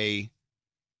to a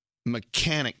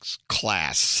mechanics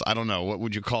class. I don't know. What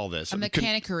would you call this? A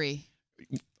mechanicery.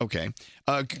 Okay.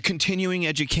 Continuing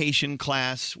education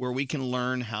class where we can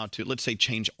learn how to, let's say,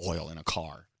 change oil in a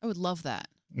car. I would love that.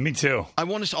 Me too. I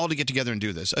want us all to get together and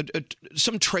do this.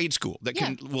 Some trade school that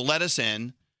will let us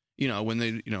in, when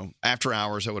they, after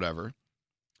hours or whatever.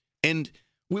 And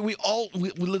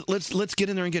let's get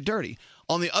in there and get dirty.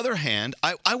 On the other hand,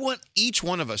 I want each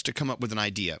one of us to come up with an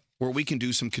idea where we can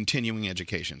do some continuing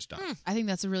education stuff. I think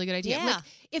that's a really good idea. Yeah. Like,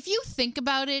 if you think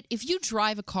about it, if you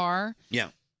drive a car, Yeah.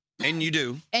 And you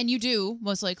do. and you do,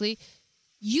 most likely,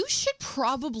 you should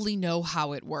probably know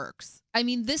how it works. I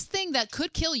mean, this thing that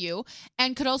could kill you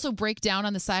and could also break down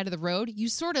on the side of the road, you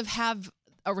sort of have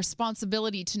a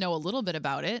responsibility to know a little bit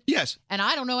about it. Yes. And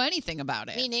I don't know anything about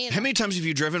it. Me neither. How many times have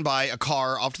you driven by a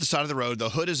car off to the side of the road, the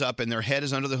hood is up and their head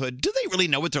is under the hood? Do they really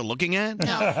know what they're looking at?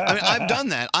 No. I mean, I've done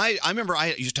that. I remember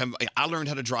I learned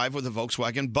how to drive with a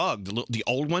Volkswagen Bug, the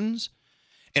old ones.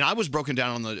 And I was broken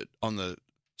down on the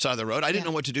side of the road. I didn't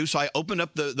know what to do, so I opened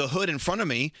up the hood in front of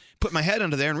me, put my head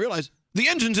under there, and realized the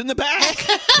engine's in the back.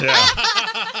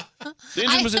 The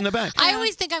engine was in the back. I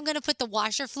always think I'm going to put the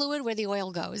washer fluid where the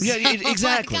oil goes. Yeah,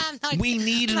 exactly. I'm not- We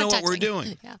need to I'm know not what we're touching.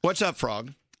 doing. Yeah. What's up,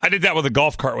 Frog? I did that with a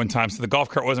golf cart one time. So the golf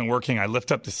cart wasn't working. I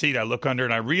lift up the seat. I look under,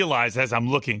 and I realize as I'm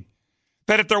looking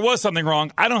that if there was something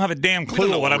wrong, I don't have a damn don't clue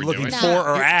know what what I'm we're looking doing. for No.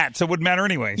 or at. So it wouldn't matter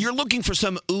anyways. You're looking for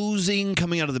some oozing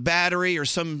coming out of the battery or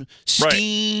some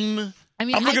steam. I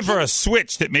mean, I'm looking for a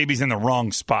switch that maybe's in the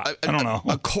wrong spot. I don't know.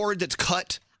 A cord that's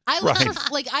cut. I look Right.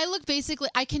 for, I look basically,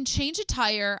 I can change a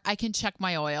tire, I can check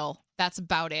my oil. That's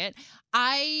about it.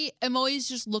 I am always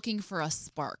just looking for a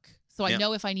spark. So I Yeah.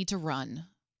 know if I need to run.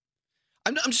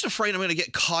 I'm just afraid I'm going to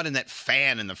get caught in that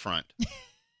fan in the front.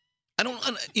 I don't,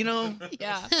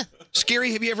 Yeah.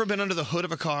 Scary, have you ever been under the hood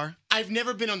of a car? I've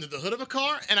never been under the hood of a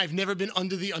car, and I've never been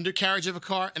under the undercarriage of a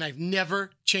car, and I've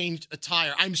never changed a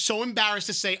tire. I'm so embarrassed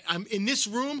to say I'm in this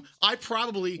room. I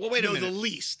probably wait a know the minute.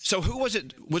 least. So who was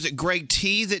it? Was it Greg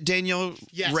T that Danielle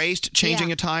Yes. raced changing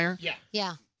Yeah. a tire? Yeah.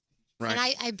 Yeah. Right.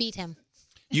 And I beat him.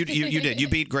 You did. You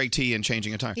beat Greg T in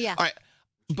changing a tire. Yeah. All right.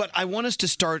 But I want us to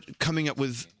start coming up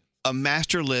with a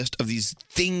master list of these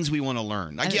things we want to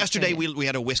learn. Like That's yesterday, great. we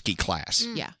had a whiskey class.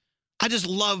 Yeah. I just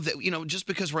love that, just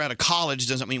because we're out of college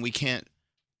doesn't mean we can't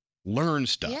learn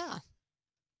stuff. Yeah.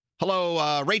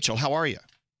 Hello, Rachel. How are you?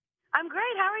 I'm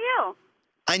great. How are you?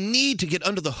 I need to get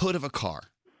under the hood of a car.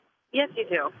 Yes, you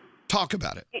do. Talk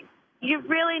about it. You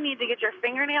really need to get your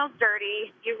fingernails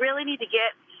dirty. You really need to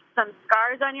get some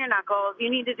scars on your knuckles. You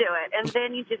need to do it. And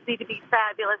then you just need to be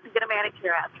fabulous and get a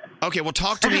manicure after. Okay, well,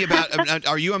 talk to me about,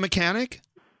 are you a mechanic?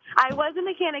 I was a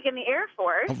mechanic in the Air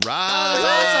Force. All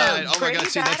right. Oh, my Pretty God.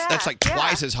 See, that's like badass,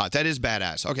 twice yeah. as hot. That is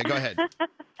badass. Okay, go ahead.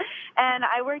 And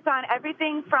I worked on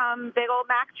everything from big old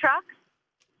Mack trucks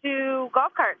to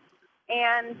golf carts.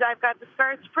 And I've got the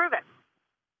scars to prove it.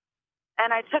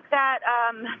 And I took that,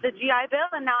 the GI Bill,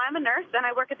 and now I'm a nurse, and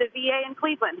I work at the VA in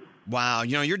Cleveland. Wow,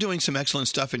 you're doing some excellent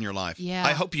stuff in your life. Yeah.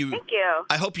 I hope you. Thank you.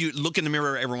 I hope you look in the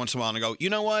mirror every once in a while and go, you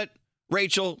know what,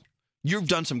 Rachel, you've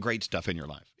done some great stuff in your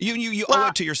life. You owe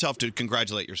it to yourself to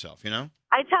congratulate yourself.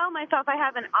 I tell myself I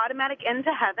have an automatic into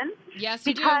heaven. Yes,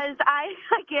 you do. Because I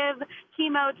give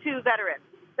chemo to veterans.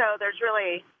 So there's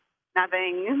really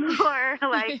nothing more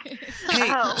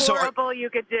so horrible you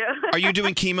could do. Are you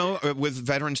doing chemo with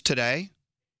veterans today?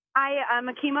 I am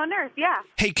a chemo nurse, yeah.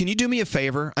 Hey, can you do me a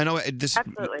favor? I know this.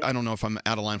 Absolutely. I don't know if I'm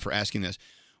out of line for asking this.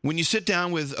 When you sit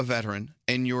down with a veteran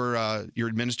and you're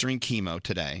administering chemo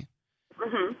today,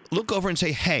 Mm-hmm. look over and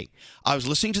say, "Hey, I was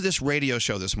listening to this radio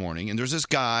show this morning, and there's this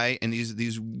guy and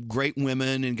these great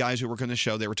women and guys who work on the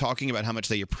show. They were talking about how much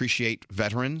they appreciate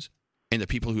veterans and the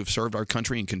people who have served our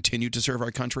country and continue to serve our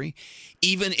country.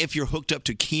 Even if you're hooked up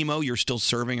to chemo, you're still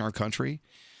serving our country.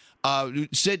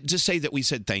 Just say that we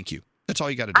said thank you. That's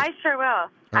all you got to do." I sure will. I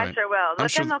right. sure will. I'm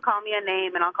Look, sure- and they'll call me a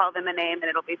name, and I'll call them a name, and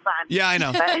it'll be fun. Yeah, I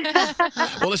know. But-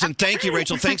 Well, listen, thank you,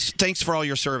 Rachel. Thanks for all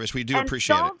your service. We do and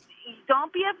appreciate it.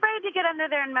 Don't be afraid to get under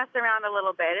there and mess around a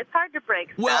little bit. It's hard to break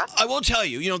stuff. Well, I will tell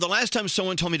you, the last time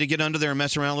someone told me to get under there and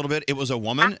mess around a little bit, it was a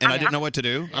woman, and I didn't know what to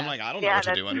do. I'm like, I don't know what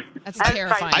to do under. That's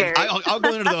terrifying. I'll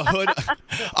go into the hood.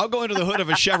 I'll go into the hood of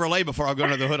a Chevrolet before I'll go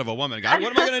into the hood of a woman. God,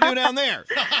 what am I going to do down there?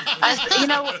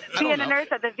 Being a nurse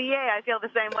at the VA, I feel the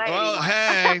same way. Well,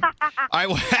 hey,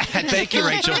 thank you,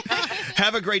 Rachel.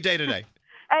 Have a great day today.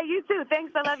 Hey, you too.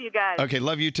 Thanks. I love you guys. Okay,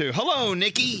 love you too. Hello,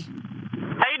 Nikki.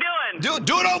 How you doing?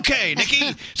 Doing okay,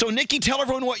 Nikki. So, Nikki, tell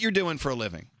everyone what you're doing for a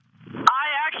living. I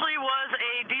actually was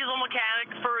a diesel mechanic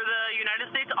for the United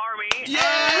States Army.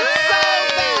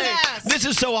 This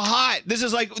is so hot. This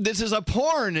is a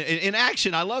porn in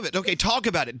action. I love it. Okay, talk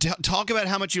about it. Talk about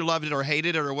how much you loved it or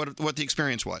hated it or what the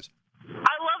experience was. I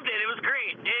loved it. It was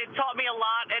great. It taught me a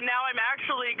lot, and and now I'm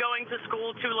actually going to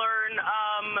school to learn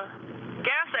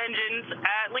gas engines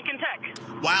at Lincoln Tech.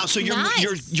 Wow, so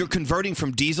you're converting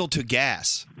from diesel to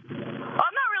gas. I'm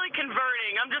not really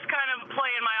converting. I'm just kind of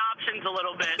playing my options a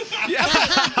little bit.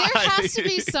 There has to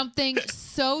be something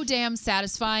so damn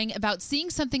satisfying about seeing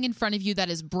something in front of you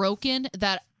that is broken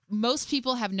that most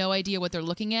people have no idea what they're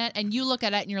looking at, and you look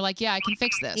at it and you're like, yeah, I can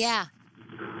fix this. Yeah.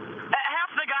 Half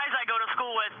the guys I go to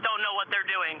school with don't know what they're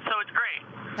doing, so it's great.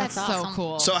 That's so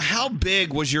cool. So how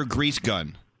big was your grease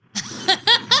gun? Pretty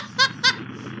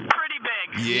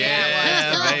big.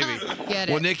 Yeah, baby. Get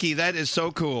Well, it. Nikki, that is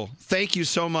so cool. Thank you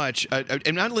so much.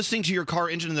 Am I listening to your car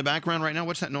engine in the background right now?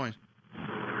 What's that noise? Oh,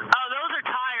 those are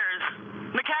tires.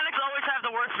 Mechanics always have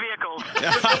the worst vehicles.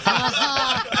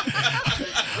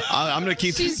 I'm going to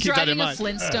keep She's that in driving a mind.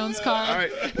 Flintstones car. All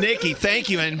right, Nikki, thank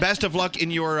you, and best of luck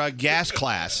in your gas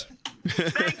class. I've been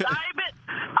trying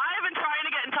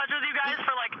to get in touch with you guys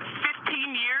for like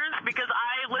 15 years because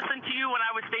I listened to you when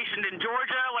I was stationed in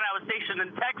Georgia, when I was stationed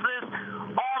in Texas,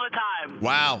 all the time.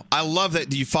 Wow, I love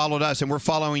that you followed us, and we're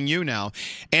following you now.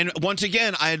 And once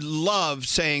again, I love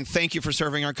saying thank you for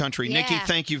serving our country. Yeah. Nikki,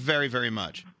 thank you very, very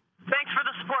much. Thanks for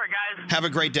the support, guys. Have a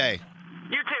great day.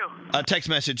 You too. A text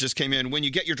message just came in. When you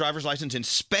get your driver's license in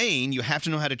Spain, you have to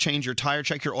know how to change your tire,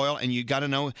 check your oil, and you got to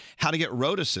know how to get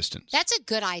road assistance. That's a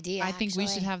good idea. I think we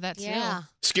should have that too. Yeah.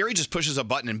 Scary just pushes a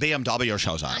button and BMW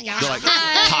shows up. Yeah. They're like,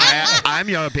 hi, I'm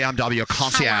your BMW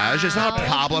concierge. Is there a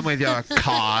problem with your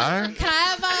car? Can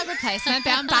I have a replacement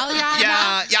BMW?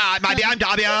 Yeah, my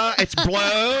BMW, it's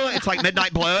blue. It's like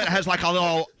midnight blue. It has like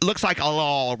looks like a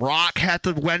little rock at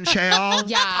the windshield.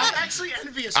 Yeah. I'm actually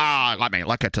envious. Let me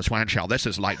look at this windshield. This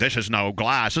is no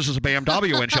glass. This is a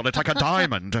BMW windshield. It's like a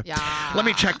diamond. Yeah. Let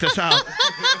me check this out.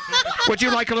 Would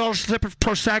you like a little sip of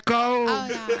Prosecco?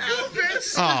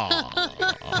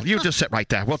 Oh, you just sit right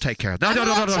there. We'll take care of that. No.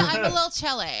 I'm a little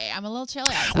chilly.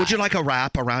 Outside. Would you like a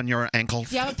wrap around your ankles?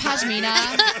 Do you have a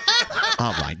pashmina?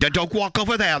 All right. Don't walk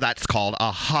over there. That's called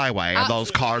a highway, and those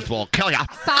cars will kill you.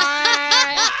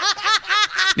 Sorry.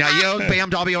 Now, you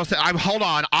BMW, hold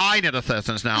on. I need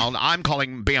assistance now. I'm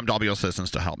calling BMW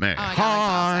assistance to help me.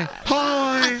 Hi.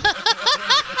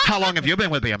 How long have you been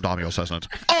with BMW assistance?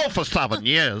 Oh, for 7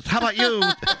 years. How about you?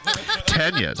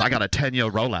 10 years. I got a 10-year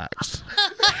Rolex.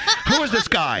 Who is this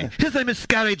guy? His name is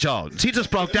Scary Jones. He just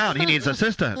broke down. He needs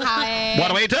assistance. Hi. What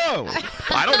do we do?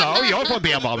 I don't know. You're for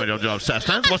BMW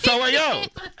assistance. Well, so are you.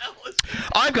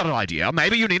 I've got an idea.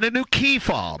 Maybe you need a new key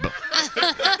fob.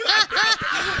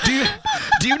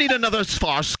 Do you need another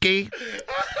Swarovski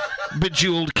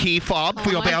bejeweled key fob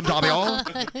for your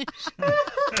BMW?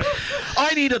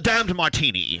 I need a damned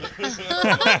martini.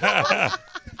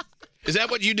 Is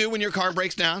that what you do when your car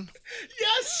breaks down?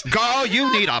 Yes. Girl,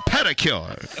 you need a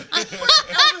pedicure.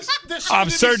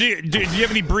 Sir, do you have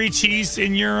any brie cheese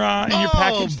in your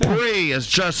package? There? Brie is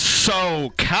just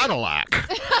so Cadillac.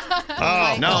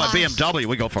 No, at BMW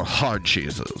we go for hard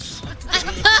cheeses.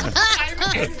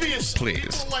 I'm envious.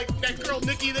 Please. Like that girl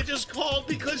Nikki that just called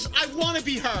because I want to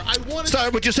be her. I want to.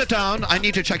 Sir, would you sit down? I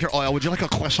need to check your oil. Would you like a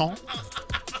croissant?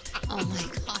 Oh my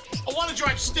God. I want to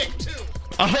drive stick too.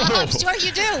 Oh, I'm sure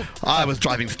you do. I was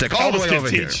driving stick all the way over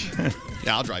here. Teach.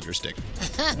 Yeah, I'll drive your stick.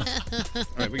 All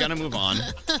right, we got to move on.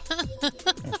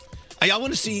 I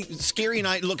want to see Scary and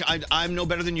I. Look, I'm no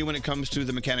better than you when it comes to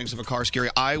the mechanics of a car, Scary.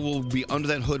 I will be under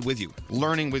that hood with you,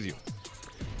 learning with you.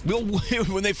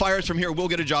 When they fire us from here, we'll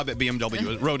get a job at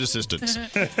BMW as road assistants.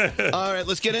 All right,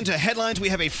 let's get into headlines. We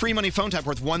have a free money phone tap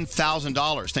worth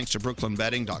 $1,000 thanks to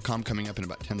BrooklynBetting.com coming up in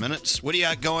about 10 minutes. What do you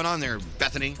got going on there,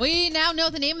 Bethany? We now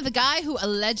know the name of the guy who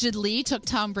allegedly took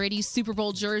Tom Brady's Super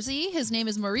Bowl jersey. His name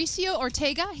is Mauricio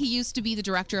Ortega. He used to be the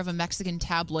director of a Mexican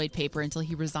tabloid paper until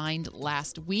he resigned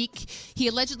last week. He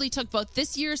allegedly took both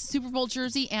this year's Super Bowl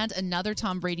jersey and another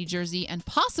Tom Brady jersey and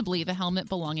possibly the helmet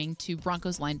belonging to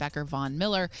Broncos linebacker Von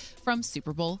Miller from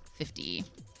Super Bowl 50.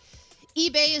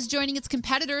 eBay is joining its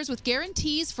competitors with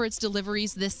guarantees for its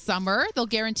deliveries this summer. They'll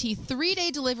guarantee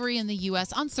 3-day delivery in the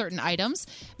U.S. on certain items.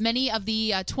 Many of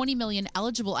the 20 million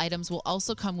eligible items will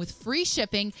also come with free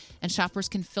shipping, and shoppers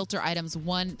can filter items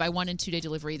 1 and 2-day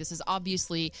delivery. This is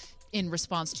obviously in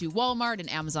response to Walmart and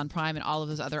Amazon Prime and all of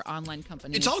those other online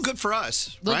companies. It's all good for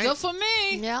us, Look right? good for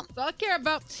me. Yeah. That's all I care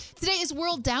about. Today is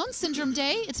World Down Syndrome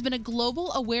Day. It's been a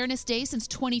global awareness day since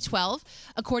 2012.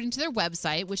 According to their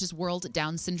website, which is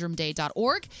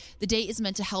worlddownsyndromeday.org, the day is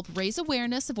meant to help raise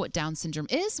awareness of what Down syndrome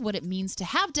is, what it means to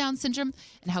have Down syndrome,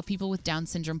 and how people with Down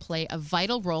syndrome play a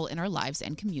vital role in our lives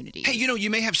and communities. Hey, you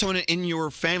may have someone in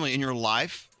your family, in your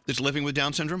life, that's living with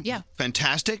Down syndrome. Yeah.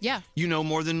 Fantastic. Yeah. You know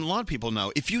more than a lot of people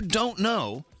know. If you don't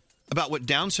know about what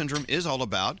Down syndrome is all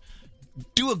about,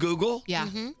 do a Google. Yeah.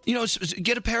 You know,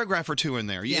 get a paragraph or two in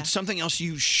there. Yeah. It's something else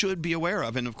you should be aware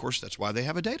of. And, of course, that's why they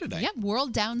have a day today. Yep,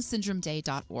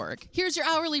 worlddownsyndromeday.org. Here's your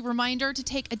hourly reminder to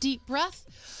take a deep breath.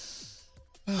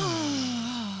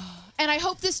 And I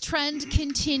hope this trend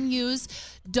continues.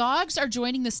 Dogs are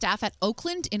joining the staff at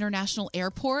Oakland International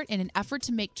Airport in an effort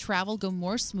to make travel go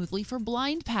more smoothly for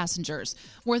blind passengers.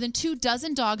 More than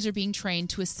 24 dogs are being trained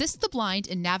to assist the blind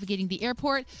in navigating the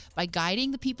airport by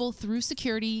guiding the people through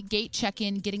security, gate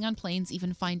check-in, getting on planes,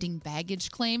 even finding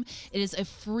baggage claim. It is a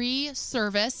free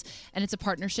service, and it's a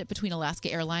partnership between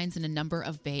Alaska Airlines and a number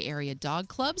of Bay Area dog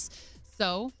clubs.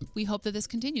 So we hope that this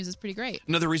continues. It's pretty great.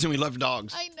 Another reason we love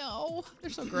dogs. I know. They're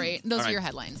so great. Those All are right. your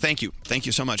headlines. Thank you. Thank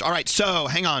you so much. All right, so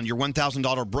hang on. Your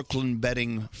 $1,000 Brooklyn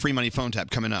betting free money phone tap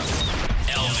coming up.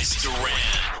 Elvis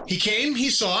Duran. He came,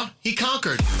 he saw, he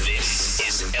conquered. This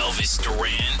is Elvis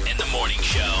Duran and the Morning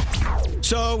Show.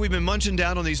 So we've been munching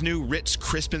down on these new Ritz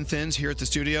Crisp and Thins here at the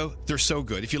studio. They're so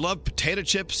good. If you love potato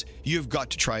chips, you've got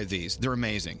to try these. They're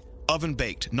amazing. Oven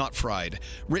baked, not fried.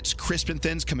 Ritz Crisp and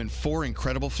Thins come in 4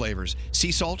 incredible flavors: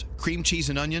 sea salt, cream cheese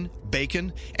and onion,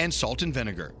 bacon, and salt and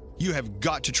vinegar. You have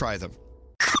got to try them.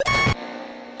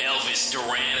 Elvis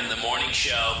Duran and the Morning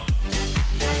Show.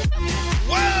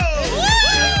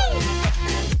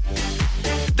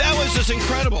 That was just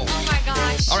incredible. Oh my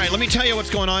gosh. All right, let me tell you what's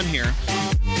going on here.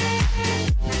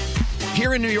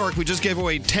 Here in New York, we just gave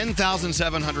away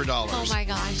 $10,700. Oh my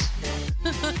gosh.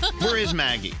 Where is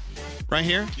Maggie? Right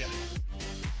here? Yeah.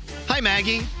 Hi,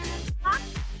 Maggie.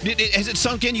 Has it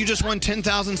sunk in? You just won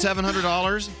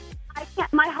 $10,700? I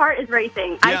can't, my heart is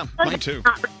racing. Yeah, mine too.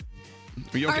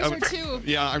 Are you okay? Ours are too.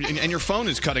 Yeah, and your phone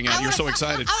is cutting out. You're so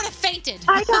excited. I would have fainted.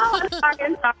 I know.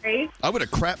 I'm sorry. I would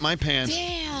have crapped my pants.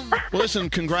 Damn. Well, listen,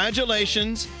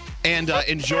 congratulations. And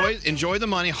enjoy the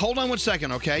money. Hold on one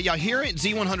second, okay? Yeah, here at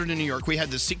Z100 in New York, we had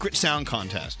the secret sound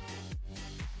contest.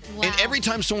 Wow. And every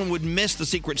time someone would miss the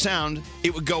secret sound,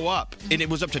 it would go up. And it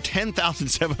was up to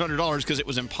 $10,700 because it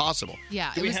was impossible.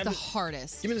 Yeah, Do it we was have the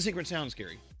hardest. Give me the secret sound,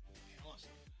 Scary.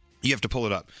 You have to pull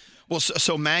it up. Well,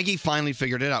 so Maggie finally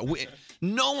figured it out.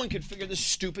 No one could figure this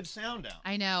stupid sound out.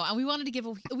 I know. And we wanted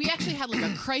to we actually had like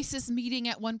a crisis meeting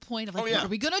at one point of like, what are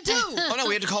we going to do? Oh, no,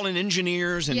 we had to call in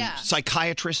engineers and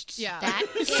psychiatrists. Yeah.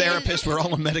 Therapists. We're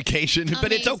all on medication.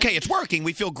 But it's okay. It's working.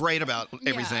 We feel great about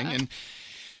everything. Yeah.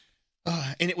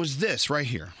 And it was this right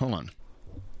here. Hold on.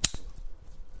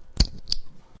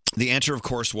 The answer, of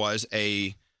course, was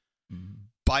a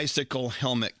bicycle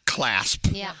helmet clasp.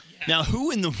 Yeah. Now,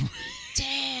 who in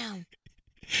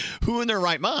their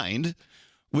right mind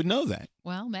would know that?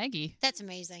 Well, Maggie. That's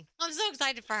amazing. I'm so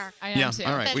excited for her. I am Yeah, too.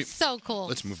 all right. That's so cool.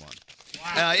 Let's move on.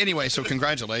 Anyway, so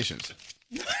congratulations.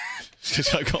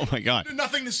 It's like, oh my God.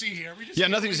 Nothing to see here. We just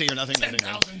Nothing to see here. Nothing.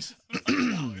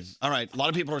 $10,000. All right. A lot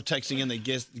of people are texting in. They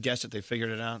guess that they figured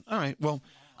it out. All right. Well,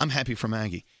 I'm happy for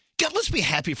Maggie. God, let's be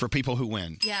happy for people who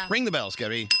win. Yeah. Ring the bell,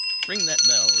 Scary. Ring that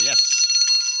bell. Yes.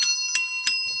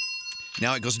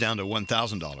 Now it goes down to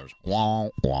 $1,000. Wah,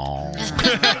 wah.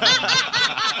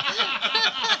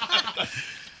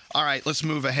 All right, let's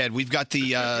move ahead. We've got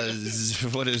the,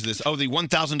 what is this? Oh, the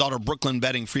 $1,000 Brooklyn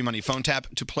betting free money phone tap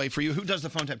to play for you. Who does the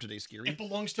phone tap today, Scary? It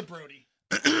belongs to Brody.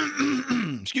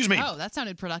 Excuse me. Oh, that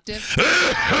sounded productive.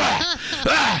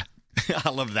 I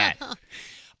love that.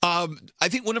 I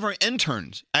think one of our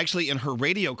interns, actually in her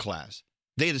radio class,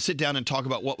 they had to sit down and talk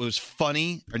about what was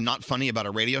funny or not funny about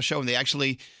a radio show, and they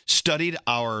actually studied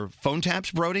our phone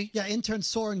taps, Brody. Yeah, intern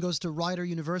Soren goes to Rider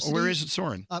University. Where is it,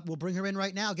 Soren? We'll bring her in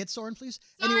right now. Get Soren, please.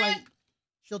 Anyway,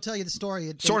 she'll tell you the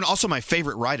story. Soren, also my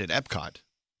favorite ride at Epcot.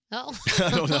 Oh. I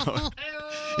don't know.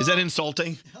 Is that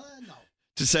insulting? No.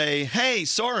 To say, hey,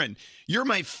 Soren, you're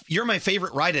my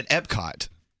favorite ride at Epcot.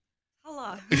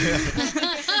 Hello.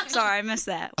 Sorry, I missed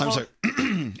that. I'm sorry.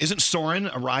 Isn't Soren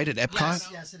a ride at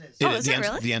Epcot? Yes, it is. Is it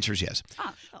really? The answer is yes.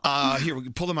 Here, we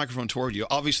pull the microphone toward you.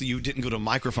 Obviously, you didn't go to a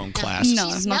microphone class. No,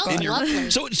 I'm not going.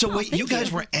 So wait, you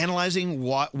guys were analyzing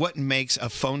what makes a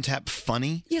phone tap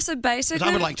funny? Yeah, so basically,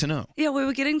 I would like to know. Yeah, we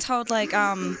were getting told like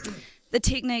the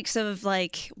techniques of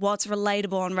like what's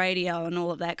relatable on radio and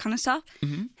all of that kind of stuff.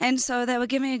 Mm-hmm. And so they were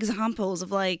giving examples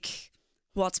of like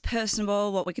what's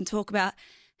personable, what we can talk about.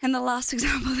 And the last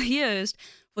example they used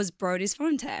was Brody's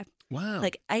phone tap. Wow.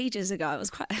 Like ages ago. It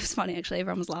was funny actually.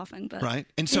 Everyone was laughing. But Right.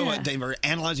 And so yeah. they were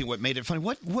analyzing what made it funny.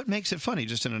 What makes it funny,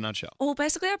 just in a nutshell? Well,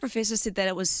 basically our professor said that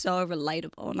it was so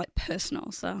relatable and like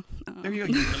personal. So There you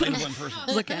go. You're relatable in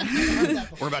person. Look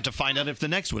at We're about to find out if the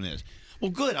next one is. Well,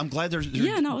 good. I'm glad they're it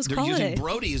was they're quality. using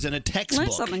Brody's in a textbook.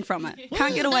 Learn something from it.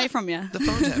 Can't get away from you. The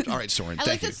phone tap. All right, Soren. I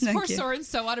Thank like you. that poor Soren's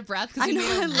so out of breath because I he know, made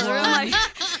I him literally run.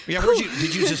 Yeah,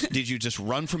 did you just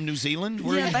run from New Zealand?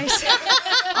 Where Yeah, you- basically.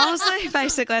 Honestly,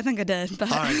 basically, I think I did.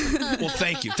 But All right. Well,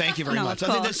 thank you. Thank you very No, much. of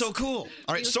I think that's course. so cool.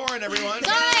 All right, Soren, everyone.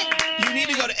 You need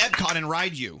to go to Epcot and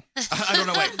ride you. I don't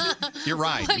know. Wait. Your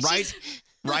ride.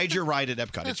 Ride your ride at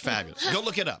Epcot. It's fabulous. Go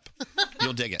look it up.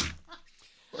 You'll dig it.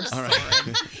 All right.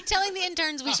 Telling the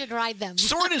interns we should ride them.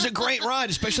 Soren is a great ride,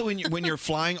 especially when you're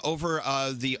flying over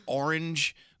the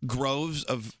orange groves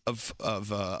of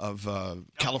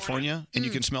California, and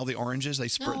you can smell the oranges. They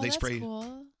spray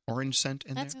orange scent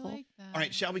in there. Cool. All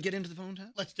right, shall we get into the phone tap?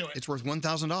 Let's do it. It's worth $1,000.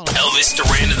 Elvis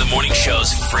Duran in the Morning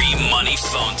Show's free money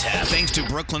phone tap. Thanks to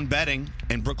Brooklyn Betting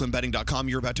and BrooklynBetting.com,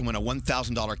 you're about to win a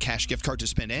 $1,000 cash gift card to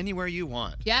spend anywhere you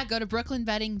want. Yeah, go to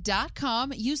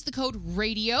brooklynbetting.com. Use the code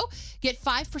RADIO. Get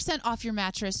 5% off your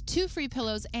mattress, 2 free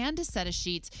pillows, and a set of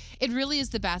sheets. It really is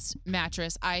the best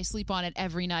mattress. I sleep on it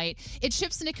every night. It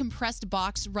ships in a compressed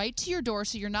box right to your door,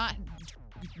 so you're not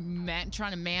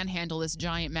trying to manhandle this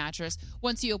giant mattress.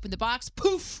 Once you open the box,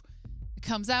 poof! It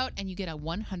comes out, and you get a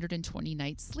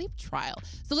 120-night sleep trial.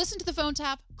 So listen to the phone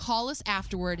tap. Call us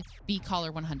afterward. Be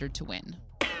caller 100 to win.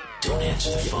 Don't answer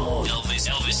the phone.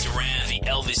 Elvis Duran, the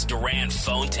Elvis Duran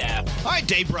phone tap. All right,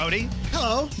 Dave Brody.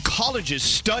 Hello. Colleges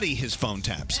study his phone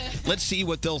taps. Let's see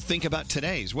what they'll think about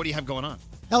today's. What do you have going on?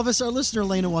 Elvis, our listener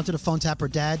Lena wanted to phone tap her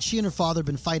dad. She and her father have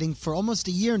been fighting for almost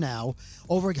a year now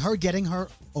over her getting her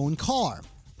own car.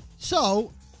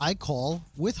 So I call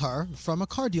with her from a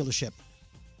car dealership,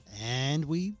 and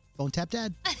we phone tap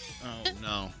Dad. Oh,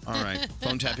 no. All right.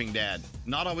 Phone tapping Dad.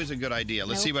 Not always a good idea.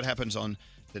 Let's see what happens on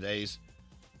today's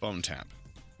phone tap.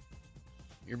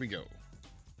 Here we go.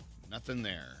 Nothing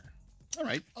there. All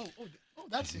right. Oh,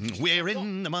 that's interesting. We're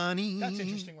in the money. That's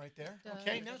interesting right there.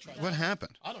 Okay, now try that. What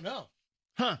happened? I don't know.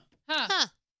 Huh.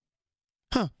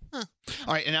 All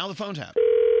right, and now the phone tap.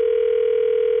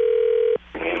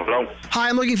 Hello? Hi,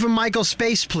 I'm looking for Michael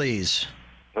Space, please.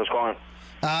 Who's calling?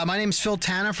 My name's Phil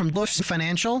Tanner from Bluff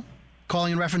Financial,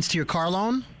 calling in reference to your car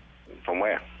loan. From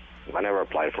where? I never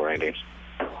applied for anything.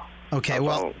 Okay,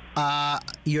 well,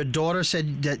 your daughter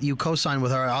said that you co-signed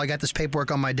with her. I got this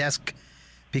paperwork on my desk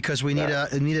because we need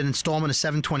an installment of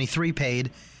 $723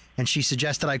 paid, and she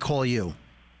suggested I call you.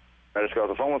 I just got off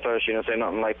the phone with her. She didn't say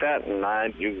nothing like that, and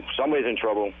somebody's in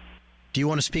trouble. Do you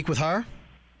want to speak with her?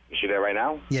 Is she there right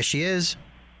now? Yes, she is.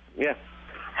 Yeah.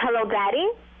 Hello, Daddy.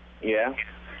 Yeah.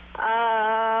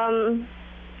 I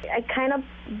kind of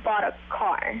bought a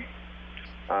car,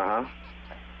 Uh-huh.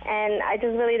 and I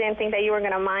just really didn't think that you were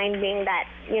going to mind, being that,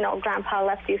 Grandpa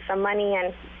left you some money,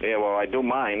 and Yeah, well, I do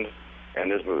mind,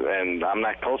 and I'm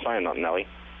not co-signing nothing, Ellie.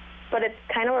 but it's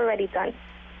kind of already done.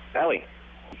 Ellie,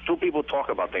 two people talk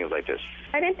about things like this.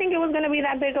 I didn't think it was going to be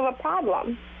that big of a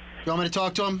problem. You want me to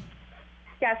talk to him?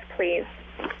 Yes, please.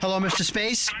 Hello, Mr.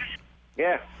 Space?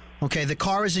 Yeah. Okay, the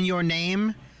car is in your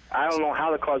name. I don't know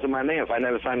how the car's in my name if I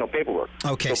never signed no paperwork.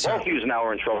 Okay, so both of you now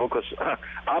are in trouble because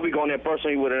I'll be going there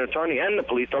personally with an attorney and the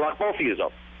police to lock both of you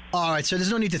up. All right, so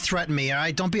there's no need to threaten me, all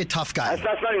right? Don't be a tough guy.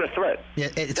 That's not even a threat. Yeah,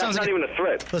 it That's sounds not like even a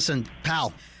threat. Listen,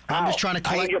 pal, I'm just trying to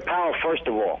I collect... need your pal, first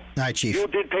of all. All right, Chief. You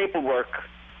did paperwork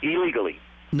illegally.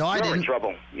 No, I You're didn't. in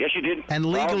trouble. Yes, you did. And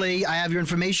legally, I have your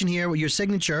information here with your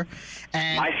signature.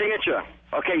 And My signature.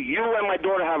 Okay, you and my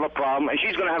daughter have a problem, and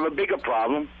she's going to have a bigger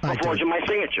problem for forging my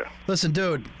signature. Listen,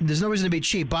 dude, there's no reason to be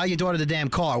cheap. Buy your daughter the damn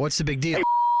car. What's the big deal? Hey,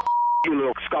 you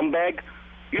little scumbag.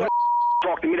 You don't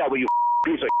talk to me that way, you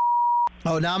piece of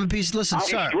Oh, now I'm a piece. Listen, I'll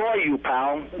sir. destroy you,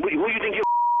 pal. Who do you think you're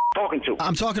talking to?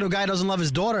 I'm talking to a guy who doesn't love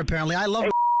his daughter, apparently. I love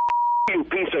you,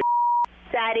 piece of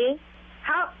Daddy,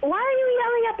 why are you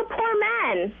yelling at the poor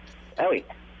man? Ellie,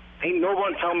 ain't no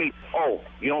one tell me, oh,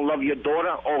 you don't love your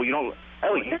daughter? Oh, you don't...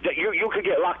 Ellie, you could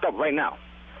get locked up right now.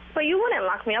 But you wouldn't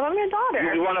lock me up. I'm your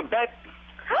daughter. You want to bet?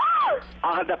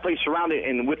 I'll have that place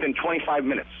surrounded within 25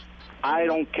 minutes. I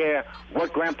don't care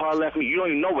what Grandpa left me. You don't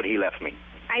even know what he left me.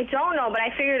 I don't know, but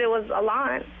I figured it was a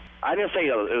lot. I didn't say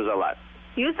it was a lot.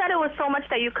 You said it was so much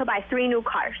that you could buy 3 new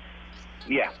cars.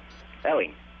 Yeah.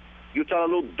 Ellie, you tell a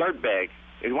little dirtbag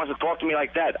if he wants to talk to me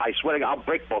like that, I swear to God, I'll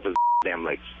break both his damn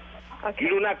legs. Okay. You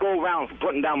do not go around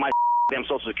putting down my damn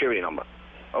Social Security number.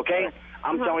 Okay?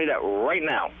 I'm telling you that right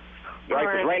now. Right?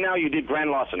 Because right now you did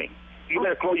grand larceny. You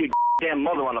better call your damn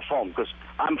mother on the phone because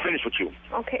I'm finished with you.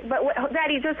 Okay, but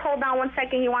Daddy, just hold on 1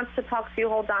 second. He wants to talk to you.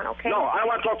 Hold on, okay? No, I don't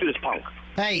want to talk to this punk.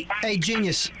 Hey,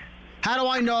 genius. How do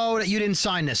I know that you didn't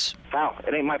sign this? Pal,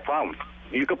 it ain't my problem.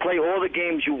 You can play all the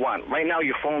games you want. Right now,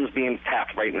 your phone's being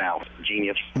tapped right now,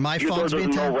 genius. My your phone's daughter being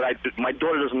doesn't know tapped? what I do. My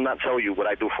daughter does not tell you what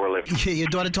I do for a living. Your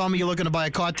daughter told me you're looking to buy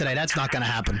a car today. That's not going to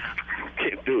happen.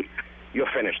 Dude, you're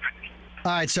finished.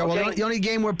 All right, sir. Okay. Well, the only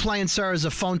game we're playing, sir, is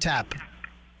a phone tap.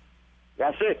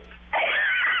 That's it.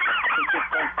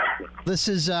 This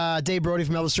is Dave Brody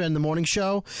from Elvis Duran in the Morning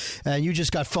Show, and you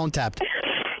just got phone tapped.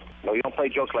 No, you don't play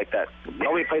jokes like that.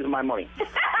 Nobody plays with my money.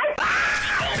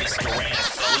 Elvis Duran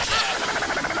phone tap.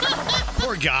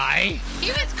 Poor guy.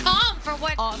 He was calm for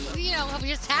what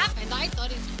just happened. I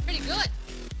thought he was pretty good.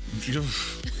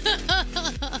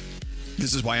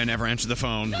 This is why I never answer the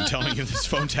phone. I'm telling you, this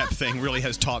phone tap thing really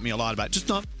has taught me a lot about it. Just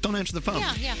don't answer the phone.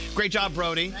 Yeah. Great job,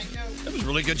 Brody. Thank you. That was a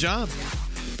really good job.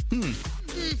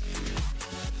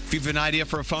 If you have an idea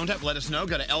for a phone tap, let us know.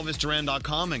 Go to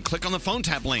ElvisDuran.com and click on the phone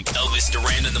tap link. Elvis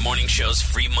Duran in the Morning Show's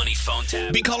free money phone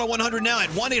tap. Be caller 100 now at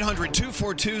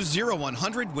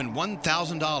 1-800-242-0100. Win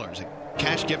 $1,000. A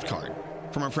cash gift card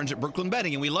from our friends at Brooklyn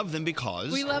Bedding, and we love them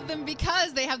because... We love them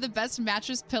because they have the best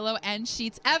mattress, pillow, and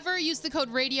sheets ever. Use the code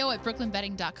RADIO at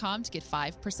BrooklynBedding.com to get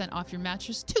 5% off your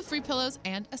mattress, 2 free pillows,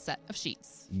 and a set of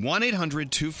sheets.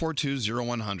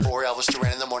 1-800-242-0100. Or Elvis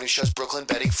Duran in the Morning Show's Brooklyn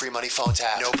Bedding free money phone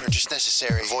tap. No purchase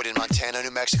necessary. Void in Montana,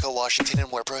 New Mexico, Washington, and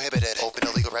where prohibited. Open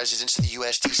to legal residents of the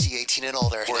U.S. DC 18 and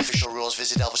older. For official rules,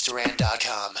 visit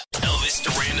ElvisDuran.com. Elvis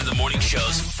Duran in the Morning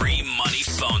Show's free money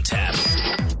phone tap.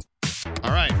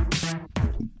 All right.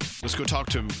 Let's go talk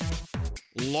to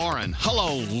Lauren.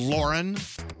 Hello, Lauren.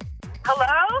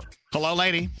 Hello? Hello,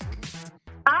 lady.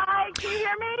 Hi, can you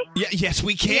hear me? Yes,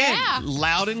 we can. Yeah.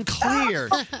 Loud and clear.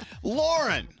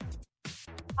 Lauren,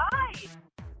 Hi.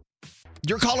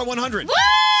 you're caller 100. Woo!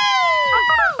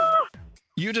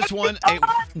 You just won a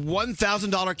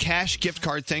 $1,000 cash gift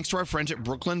card thanks to our friends at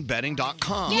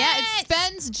BrooklynBedding.com. Yeah, it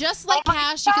spends just like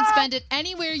cash. You can spend it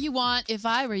anywhere you want. If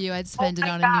I were you, I'd spend it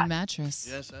on a new mattress.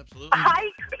 Yes, absolutely.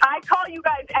 I call you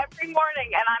guys every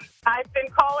morning, and I've been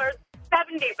caller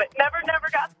 70, but never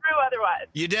got through otherwise.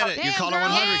 You did it. You're caller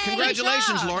 100.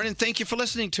 Congratulations, Lauren, and thank you for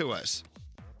listening to us.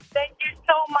 Thank you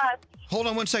so much. Hold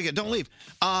on one second. Don't leave.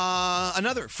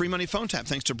 Another free money phone tap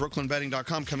thanks to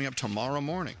BrooklynBedding.com coming up tomorrow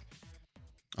morning.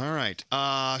 All right.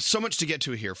 So much to get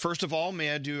to here. First of all,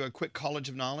 may I do a quick College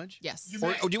of Knowledge? Yes.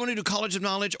 Or do you want to do College of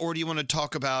Knowledge, or do you want to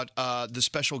talk about the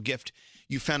special gift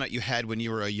you found out you had when you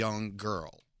were a young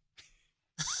girl?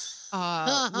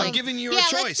 I'm giving you a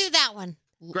choice. Yeah, let's do that one.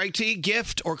 Greg T,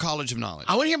 gift or College of Knowledge?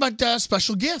 I want to hear about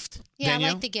special gift. Yeah, Danielle?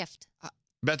 I like the gift.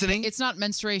 Bethany? It's not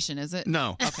menstruation, is it?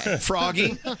 No. Okay.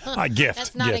 Froggy? A gift.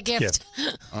 That's not a gift.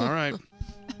 All right.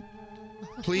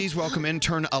 Please welcome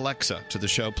intern Alexa to the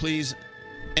show. Please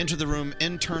enter the room.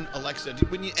 Intern Alexa.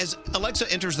 As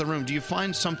Alexa enters the room, do you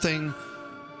find something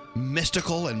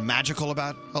mystical and magical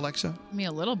about Alexa? I mean,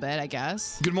 a little bit, I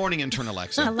guess. Good morning, intern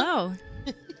Alexa. Hello.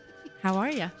 How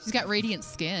are you? She's got radiant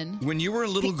skin. When you were a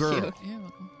little girl,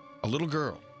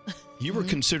 you Mm-hmm. were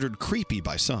considered creepy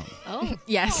by some. Oh,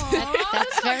 yes.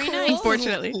 That's very nice.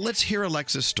 Unfortunately. Let's hear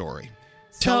Alexa's story.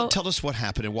 So- Tell us what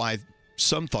happened and why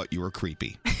some thought you were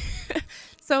creepy.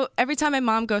 So every time my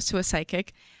mom goes to a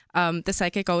psychic, the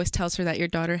psychic always tells her that your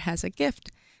daughter has a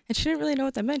gift. And she didn't really know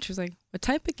what that meant. She was like, what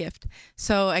type of gift?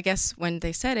 So I guess when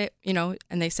they said it,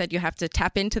 and they said you have to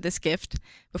tap into this gift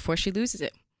before she loses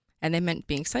it. And they meant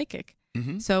being psychic.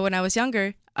 Mm-hmm. So when I was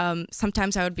younger,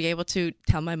 sometimes I would be able to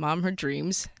tell my mom her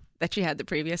dreams that she had the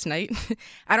previous night.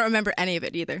 I don't remember any of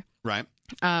it either. Right.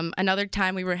 Another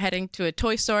time we were heading to a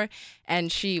toy store,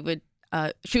 and she was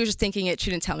just thinking it. She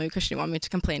didn't tell me because she didn't want me to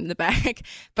complain in the back.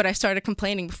 But I started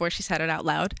complaining before she said it out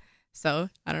loud. So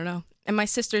I don't know. And my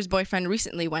sister's boyfriend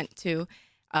recently went to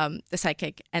the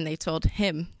psychic, and they told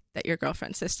him that your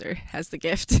girlfriend's sister has the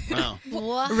gift. Wow.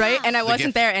 Right? And I The wasn't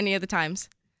gift. there any of the times.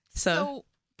 So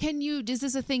is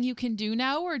this a thing you can do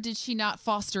now, or did she not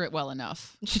foster it well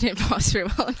enough? She didn't foster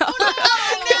it well enough.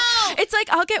 It's like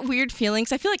I'll get weird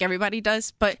feelings. I feel like everybody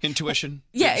does, but Intuition?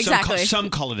 Yeah, exactly. Some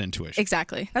call it intuition.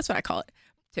 Exactly. That's what I call it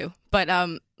too. But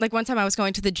like one time I was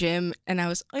going to the gym, and I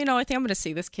was, I think I'm going to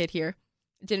see this kid here.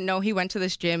 Didn't know he went to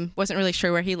this gym. Wasn't really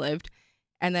sure where he lived.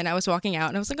 And then I was walking out,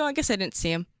 and I was like, oh, I guess I didn't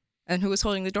see him. And who was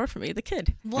holding the door for me? The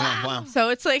kid. Wow. So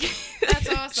it's like that's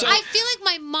awesome. I feel like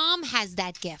my mom has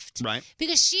that gift. Right.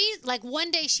 Because she, like,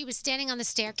 one day she was standing on the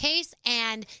staircase,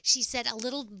 and she said, a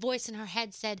little voice in her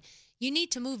head said, you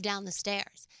need to move down the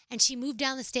stairs. And she moved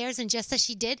down the stairs, and just as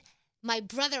she did, my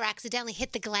brother accidentally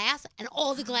hit the glass, and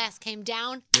all the glass came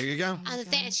down There you go. on the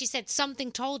thing. And she said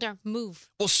something told her, move.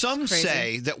 Well, some Crazy.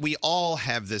 say that we all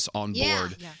have this on Yeah.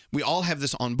 board. Yeah. We all have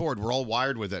this on board. We're all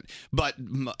wired with it. But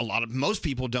most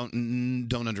people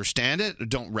don't understand it,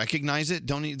 don't recognize it.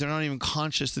 They're not even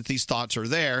conscious that these thoughts are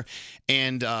there.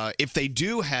 And if they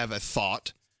do have a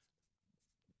thought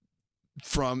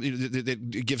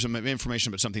that gives them information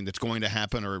about something that's going to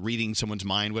happen, or reading someone's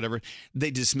mind, whatever,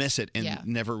 they dismiss it and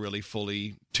never really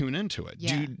fully tune into it.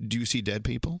 Yeah. Do you see dead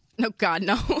people? no, God,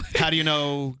 no. How do you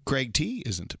know Greg T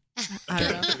isn't? I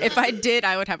don't know. If I did,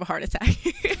 I would have a heart attack.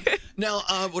 Now,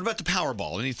 what about the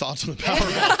Powerball? Any thoughts on the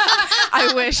Powerball?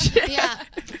 I wish. Yeah.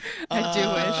 I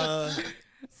do wish.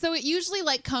 So it usually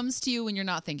like comes to you when you're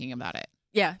not thinking about it.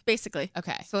 Yeah, basically.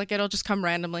 Okay. So like it'll just come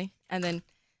randomly, and then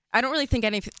I don't really think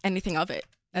anything of it,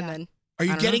 and then. Are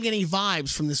you I don't getting know. any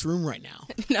vibes from this room right now?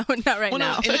 No, not right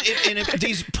now.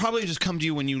 These probably just come to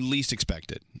you when you least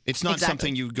expect it. It's not Exactly.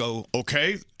 something you go,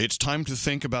 okay, it's time to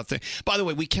think about things. By the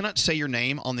way, we cannot say your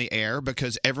name on the air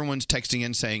because everyone's texting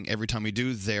in saying every time we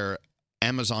do, their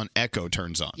Amazon Echo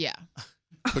turns on. Yeah.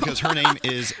 Because her name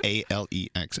is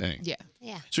Alexa. Yeah.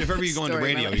 Yeah. So if ever you go into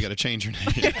Story of my radio, life. you got to change your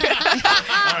name.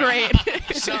 Great.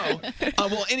 So,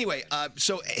 well, anyway,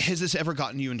 so has this ever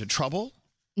gotten you into trouble?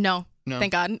 No. No.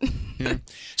 Thank God. Yeah.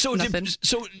 So, Nothing.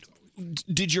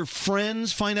 did your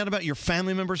friends find out about, your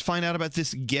family members find out about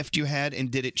this gift you had, and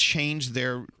did it change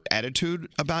their attitude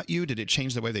about you? Did it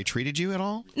change the way they treated you at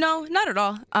all? No, not at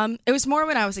all. It was more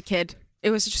when I was a kid.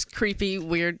 It was just creepy,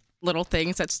 weird little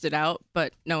things that stood out,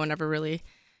 but no one ever really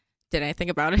did anything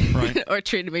about it Right. or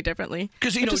treated me differently.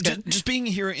 Because which is good. just being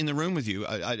here in the room with you,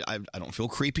 I don't feel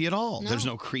creepy at all. No. There's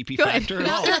no creepy Good. factor at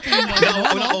all. Nothing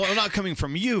more No, not coming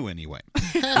from you anyway.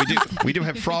 We do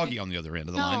have Froggy on the other end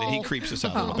of the line, and he creeps us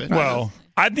out a little bit. Well,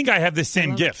 I think I have the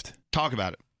same gift. Talk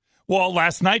about it. Well,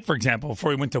 last night, for example, before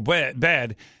we went to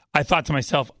bed, I thought to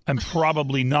myself, I'm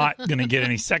probably not going to get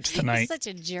any sex tonight. Such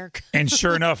a jerk. And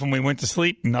sure enough, when we went to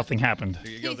sleep, nothing happened.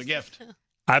 There you go, the gift.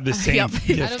 I have the same I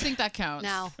gift. don't think that counts.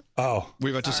 No. Oh, were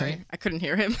you about to Sorry, say? I couldn't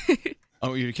hear him.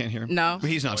 Oh, you can't hear him? No.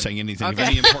 Well, he's not saying anything of Okay.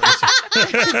 any importance.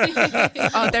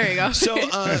 Oh, there you go.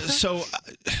 So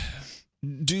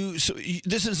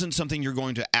this isn't something you're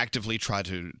going to actively try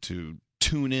to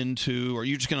tune into, or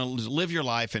you're just going to live your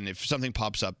life, and if something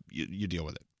pops up, you deal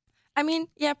with it. I mean,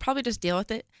 yeah, probably just deal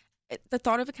with it. The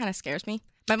thought of it kind of scares me.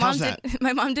 My How's mom that?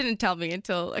 My mom didn't tell me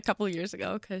until a couple of years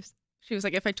ago because she was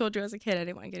like, if I told you as a kid, I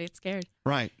didn't want to get scared.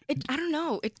 Right. I don't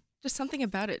know. It just something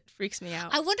about it freaks me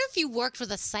out. I wonder if you worked with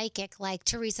a psychic like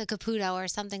Teresa Caputo or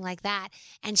something like that,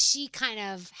 and she kind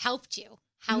of helped you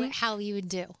how you would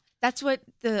do. That's what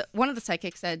one of the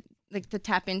psychics said, like to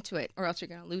tap into it, or else you're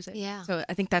going to lose it. Yeah. So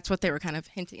I think that's what they were kind of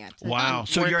hinting at. to Wow.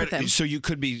 So work you're with them. so you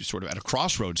could be sort of at a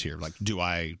crossroads here. Like, do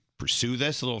I pursue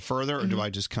this a little further, or do Mhm. I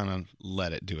just kind of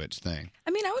let it do its thing?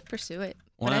 I mean, I would pursue it,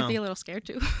 but Wow. I'd be a little scared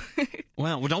too.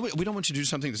 Well, we don't want you to do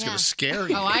something that's going to scare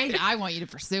you. Oh, I want you to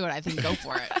pursue it. I think go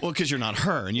for it. Well, because you're not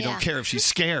her, and you Yeah. don't care if she's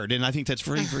scared, and I think that's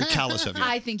very, very callous of you.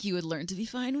 I think you would learn to be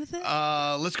fine with it.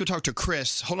 Let's go talk to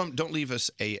Chris. Hold on, don't leave us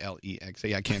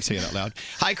Alexa. I can't say it out loud.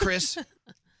 Hi, Chris.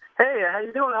 Hey, how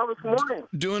you doing, Elvis? Good morning.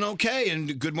 Doing okay,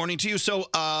 and good morning to you. So,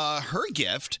 her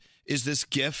gift is this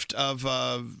gift of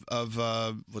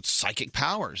what, psychic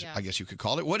powers, I guess you could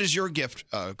call it. What is your gift,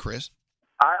 Chris?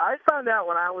 I found out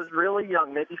when I was really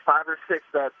young, maybe 5 or 6,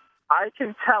 that I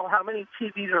can tell how many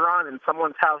TVs are on in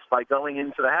someone's house by going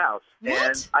into the house.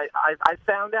 What? And I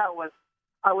found out when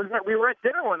we were at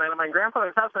dinner one night at my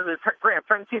grandfather's house, and I said, Graham,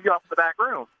 turn the TV off in the back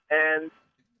room. And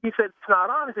he said, it's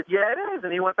not on. I said, yeah, it is.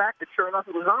 And he went back, and sure enough,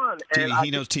 it was on. And He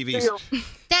knows TVs.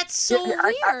 That's so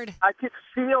weird. I could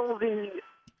feel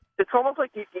it's almost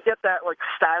like you get that like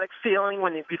static feeling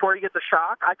before you get the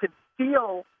shock. I could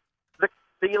feel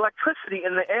the electricity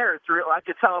in the air. It's real. I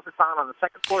could tell if it's on the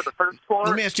second floor, the first floor.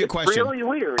 Let me ask you a It's question. really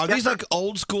weird. Are these Yes, like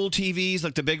old school TVs,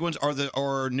 like the big ones,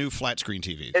 or new flat screen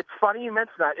TVs? It's funny you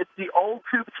mention that. It's the old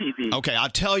tube TV. Okay, I'll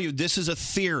tell you, this is a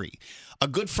theory. A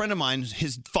good friend of mine,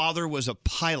 his father was a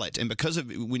pilot, and because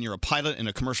of when you're a pilot in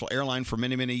a commercial airline for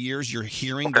many, many years, your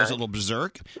hearing goes a little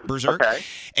berserk, Okay.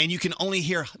 and you can only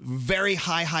hear very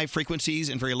high frequencies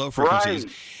and very low frequencies.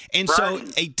 Right. And so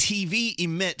a TV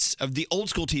emits, of the old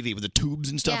school TV with the tubes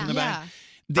and stuff in the back,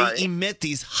 they emit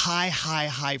these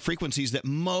high frequencies that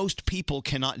most people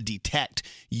cannot detect.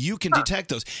 You can detect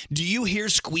those. Do you hear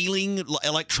squealing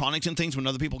electronics and things when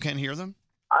other people can't hear them?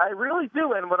 I really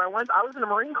do. And when I was in the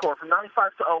Marine Corps from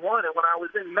 95 to 01, and when I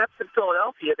was in MEPS in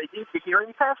Philadelphia, they did the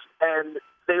hearing test, and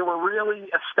they were really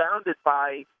astounded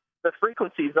by the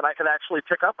frequencies that I could actually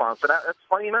pick up on. So that's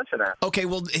funny you mention that. Okay,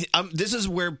 well, this is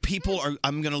where people are.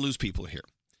 I'm going to lose people here.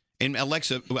 And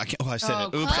Alexa, I said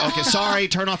it. Oops. Okay, sorry.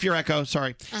 Turn off your echo.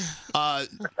 Sorry.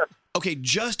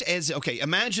 Okay,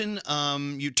 imagine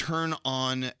you turn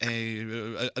on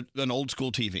an old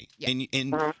school TV,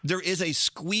 and there is a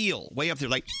squeal way up there,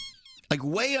 like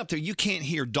way up there. You can't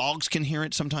hear. Dogs can hear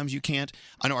it. Sometimes you can't.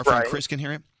 I know our friend Chris can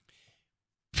hear it.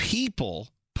 People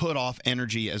put off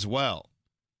energy as well.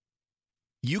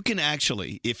 You can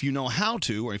actually, if you know how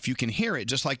to, or if you can hear it,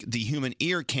 just like the human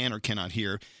ear can or cannot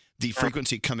hear the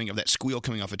frequency coming of that squeal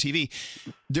coming off a TV,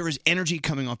 there is energy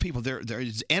coming off people. There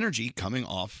is energy coming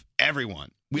off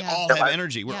everyone. We all have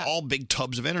energy. We're all big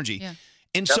tubs of energy. Yeah.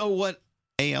 And so what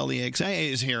ALEXA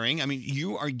is hearing, I mean,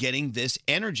 you are getting this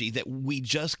energy that we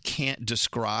just can't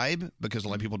describe because a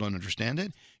lot of people don't understand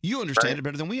it. You understand it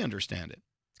better than we understand it.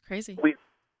 It's crazy.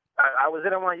 I was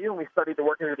at NYU and we studied the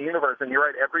workings of the universe, and you're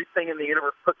right, everything in the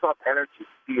universe puts off energy,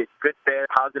 be it good, bad,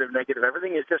 positive, negative.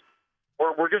 Everything is just,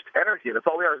 we're just energy. That's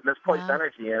all we are, misplaced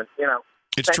energy. And,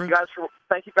 it's thank true.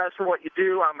 Thank you guys for what you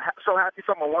do. I'm so happy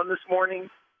someone won this morning.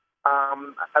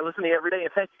 I listen to you every day,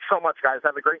 and thank you so much, guys.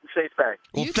 Have a great and safe day.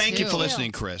 Well, thank you for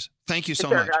listening, Chris. Thank you so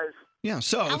Take care, much. guys. Yeah,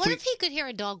 so I wonder if he could hear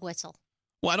a dog whistle.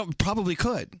 Well, I don't probably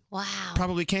could. Wow.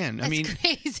 Probably can. I That's mean,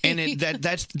 crazy. and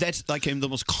that's like the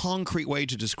most concrete way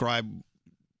to describe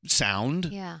sound.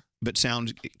 Yeah. But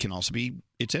sound can also be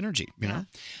its energy, you know.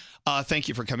 Thank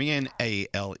you for coming in,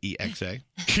 ALEXA.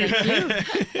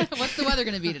 What's the weather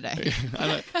going to be today?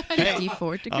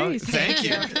 54 degrees. Thank you.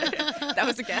 That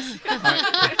was a guess.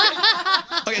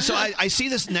 Okay, so I see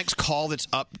this next call that's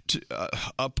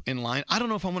up in line. I don't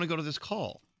know if I want to go to this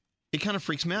call. It kind of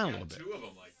freaks me out a little bit. Two of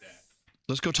them like that.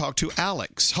 Let's go talk to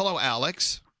Alex. Hello,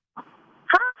 Alex.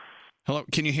 Hello,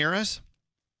 can you hear us?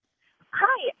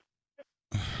 Hi.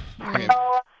 Okay.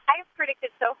 So I've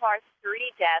predicted so far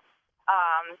 3 deaths.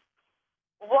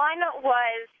 One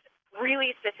was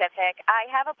really specific. I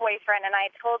have a boyfriend, and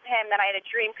I told him that I had a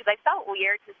dream because I felt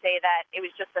weird to say that it was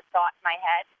just a thought in my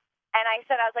head. And I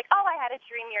said, I was like, oh, I had a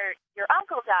dream your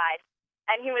uncle died.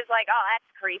 And he was like, oh, that's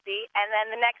creepy. And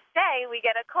then the next day, we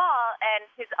get a call, and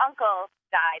his uncle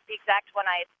died, the exact one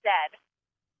I had said.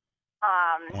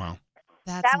 Wow.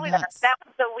 That was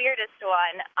the weirdest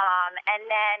one. And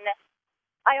then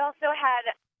I also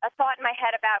had a thought in my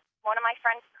head about one of my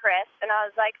friends, Chris, and I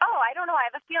was like, oh, I don't know, I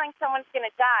have a feeling someone's going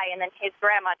to die, and then his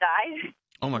grandma died.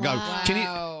 Oh, my God. Can you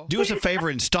do us a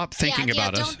favor and stop thinking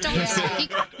about us?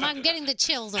 I'm getting the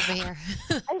chills over here.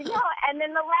 I know, and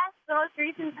then the most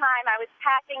recent time, I was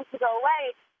packing to go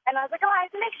away, and I was like, oh, I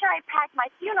have to make sure I pack my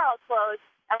funeral clothes,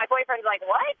 and my boyfriend's like,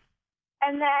 what?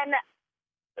 And then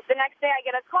the next day, I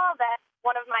get a call that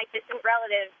one of my distant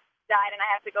relatives died, and I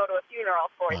have to go to a funeral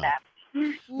for them.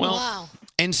 Well,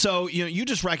 and so, you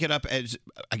just rack it up as,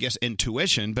 I guess,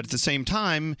 intuition, but at the same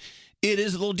time, it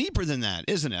is a little deeper than that,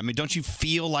 isn't it? I mean, don't you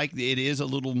feel like it is a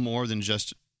little more than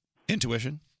just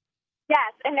intuition?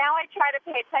 Yes, and now I try to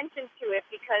pay attention to it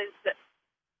because,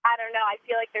 I don't know, I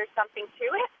feel like there's something to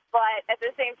it, but at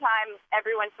the same time,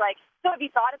 everyone's like, so have you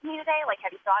thought of me today? Like,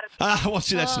 have you thought of me? Well,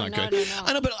 see, that's not good. No.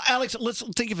 I know, but Alex, let's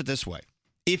think of it this way.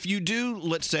 If you do,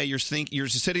 let's say you're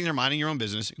sitting there minding your own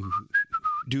business,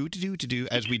 do,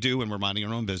 as we do when we're minding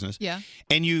our own business. Yeah.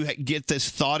 And you get this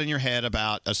thought in your head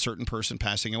about a certain person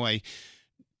passing away.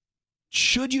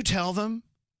 Should you tell them?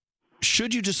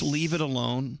 Should you just leave it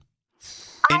alone?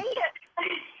 I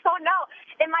don't know.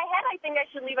 In my head, I think I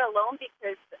should leave it alone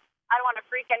because I don't want to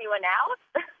freak anyone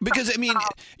out. Because I mean,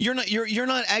 you're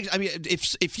not. I mean,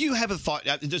 if you have a thought,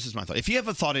 this is my thought. If you have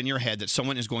a thought in your head that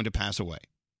someone is going to pass away,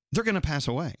 they're going to pass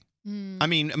away. I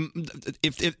mean,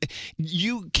 if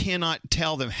you cannot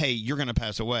tell them, hey, you're going to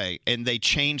pass away, and they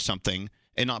change something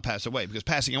and not pass away, because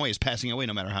passing away is passing away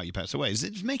no matter how you pass away. Is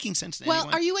it making sense to anyone?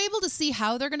 Well, are you able to see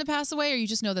how they're going to pass away, or you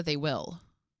just know that they will?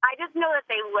 I just know that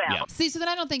they will. Yeah. See, so then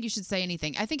I don't think you should say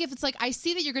anything. I think if it's like, I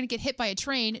see that you're going to get hit by a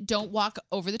train, don't walk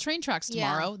over the train tracks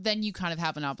tomorrow, then you kind of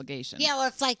have an obligation. Yeah, or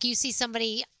if like you see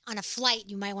somebody on a flight,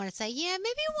 you might want to say, yeah,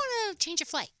 maybe you want to change your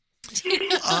flight.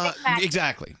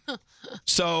 Exactly.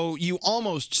 So you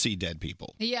almost see dead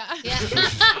people. Yeah.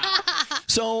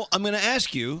 So I'm going to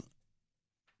ask you,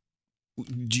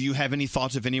 do you have any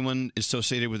thoughts of anyone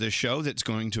associated with this show that's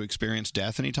going to experience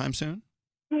death anytime soon?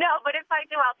 No, but if I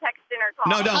do, I'll text in or call.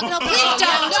 No, don't. No, please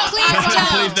don't.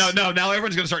 Please don't. Please, no. Now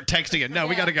everyone's going to start texting it. No,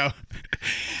 we got to go.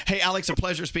 Hey, Alex, a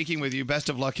pleasure speaking with you. Best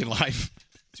of luck in life.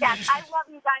 Yes, I love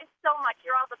you guys so much.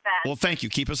 You're all the best. Well, thank you.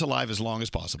 Keep us alive as long as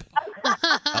possible.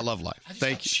 I love life.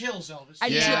 Thank you. Chills, Elvis.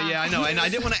 Yeah, I know. And I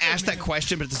didn't want to ask that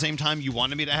question, but at the same time, you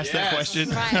wanted me to ask that question.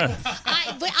 Right.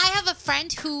 But I have a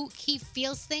friend who he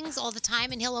feels things all the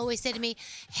time, and he'll always say to me,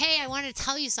 hey, I want to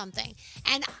tell you something.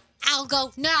 And I'll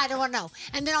go, no, I don't want to know.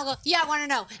 And then I'll go, yeah, I want to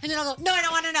know. And then I'll go, no, I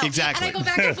don't want to know. Exactly. And I go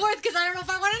back and forth because I don't know if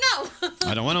I want to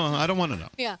know. I don't want to know.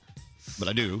 Yeah. But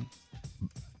I do.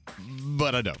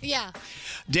 But I don't. Yeah.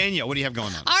 Danielle, what do you have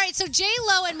going on? All right, so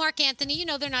J-Lo and Mark Anthony,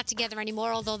 they're not together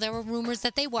anymore, although there were rumors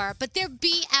that they were, but they're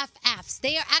BFFs.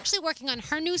 They are actually working on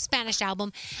her new Spanish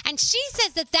album, and she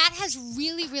says that has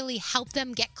really, really helped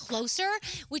them get closer,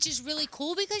 which is really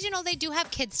cool because, they do have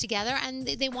kids together, and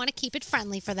they want to keep it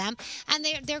friendly for them, and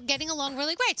they're getting along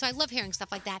really great, so I love hearing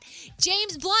stuff like that.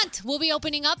 James Blunt will be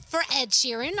opening up for Ed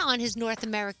Sheeran on his North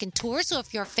American tour, so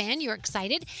if you're a fan, you're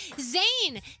excited.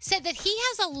 Zayn said that he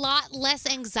has a lot lot less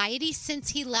anxiety since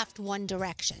he left One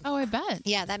Direction. Oh, I bet.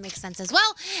 Yeah, that makes sense as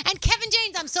well. And Kevin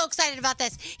James, I'm so excited about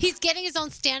this. He's getting his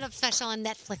own stand-up special on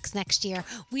Netflix next year.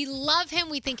 We love him.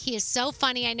 We think he is so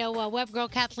funny. I know web girl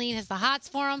Kathleen has the hots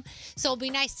for him, so it'll be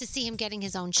nice to see him getting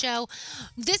his own show.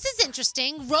 This is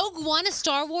interesting. Rogue One, a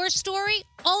Star Wars story,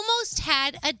 almost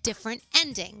had a different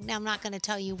ending. Now, I'm not going to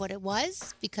tell you what it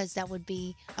was because that would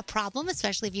be a problem,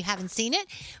 especially if you haven't seen it.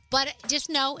 But just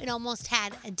know it almost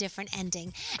had a different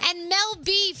ending. And Mel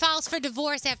B files for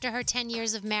divorce after her 10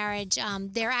 years of marriage.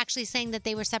 They're actually saying that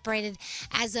they were separated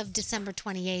as of December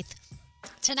 28th.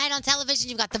 Tonight on television,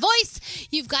 you've got The Voice,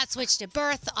 you've got Switched at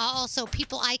Birth, also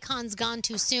People Icons Gone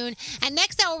Too Soon. And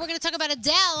next hour, we're going to talk about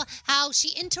Adele, how she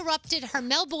interrupted her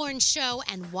Melbourne show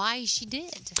and why she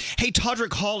did. Hey,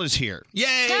 Todrick Hall is here. Yay,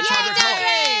 Yay, Todrick Hall.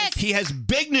 Todrick! He has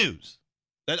big news.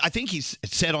 I think he's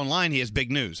said online he has big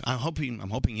news. I'm hoping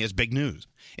he has big news.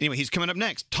 Anyway, he's coming up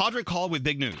next. Todrick Hall with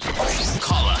big news.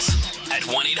 Call us at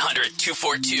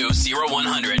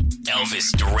 1-800-242-0100.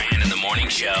 Elvis Duran in the Morning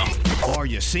Show. Are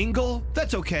you single?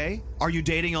 That's okay. Are you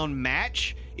dating on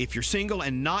Match? If you're single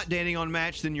and not dating on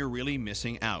Match, then you're really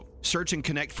missing out. Search and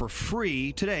connect for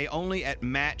free today only at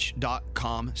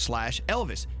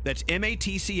match.com/Elvis. That's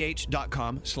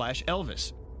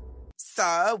match.com/Elvis.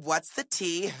 So, what's the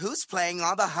tea? Who's playing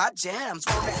all the hot jams?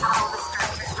 I'm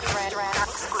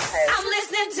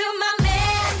listening to my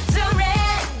man,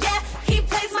 Duran. Yeah, he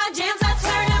plays my jams. I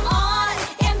turn him on,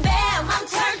 and bam, I'm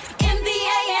turned in the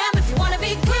AM. If you want to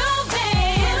be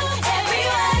grooving,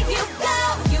 everywhere you go,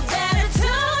 you better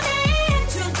tune in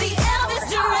to the Elvis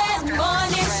Duran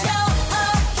Morning Show.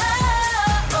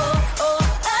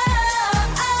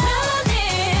 Tune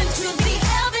in to the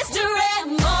Elvis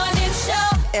Duran Morning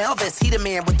Show. Elvis, he the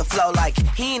man with the flow like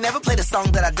he ain't never played a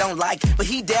song that I don't like, but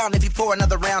he down if you pour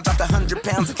another round, dropped 100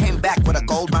 pounds and came back with a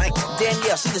gold mic.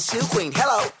 Danielle, she the shoe queen,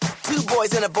 hello. 2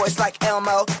 boys in a voice like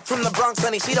Elmo. From the Bronx,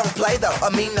 honey, she don't play though.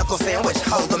 A mean knuckle sandwich,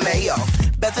 hold the mayo.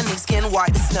 Bethany skin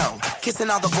white as snow, kissing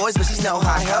all the boys but she's no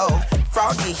hi-ho.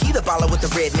 Froggy, he the baller with the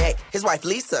red neck. His wife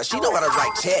Lisa, she know how to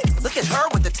write checks. Look at her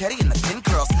with the teddy and the thin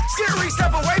curls. Scary,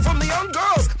 step away from the young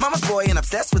girls. Mama's boy and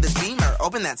obsessed with his beamer.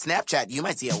 Open that Snapchat, you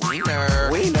might see a wiener.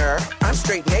 Wiener, I'm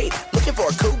straight Nate, looking for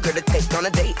a cougar to take on a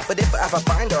date. But if I ever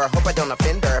find her, I hope I don't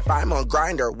offend her. If I'm on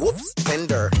Grindr, whoops,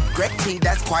 Tinder. Greg T,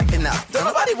 that's quite enough. Don't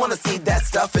nobody wanna see that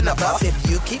stuff in the buff. If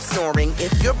you keep snoring,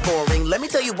 if you're boring, let me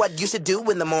tell you what you should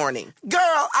do in the morning.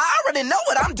 Girl, I already know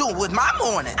what I'm doing with my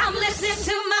morning. I'm listening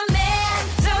to my man,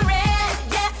 Duran.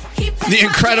 Yeah, he plays The my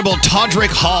incredible jams.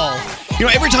 Todrick Hall. You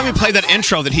know, every time we play that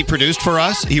intro that he produced for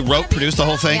us, he produced the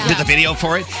whole thing, did the video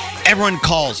for it, everyone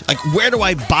calls, like, where do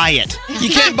I buy it? You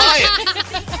can't buy it.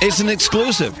 It's an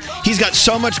exclusive. He's got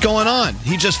so much going on.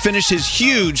 He just finished his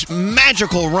huge,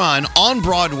 magical run on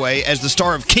Broadway as the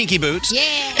star of Kinky Boots. Yeah.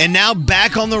 And now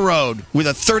back on the road with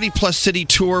a 30-plus city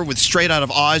tour with Straight Out of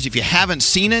Oz. If you haven't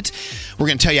seen it, we're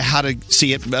going to tell you how to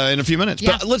see it in a few minutes.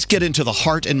 Yeah. But let's get into the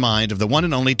heart and mind of the one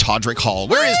and only Todrick Hall.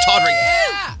 Where is Todrick?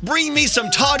 Bring me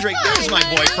some Todrick. There's my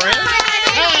boyfriend.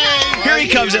 Hey. Here he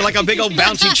comes in like a big old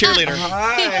bouncy cheerleader.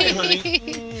 Hi,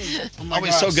 honey. Oh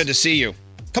Always so good to see you.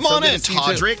 Come on in,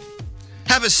 Todrick.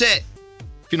 Have a sit.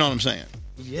 If you know what I'm saying.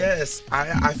 Yes,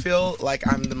 I feel like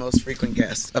I'm the most frequent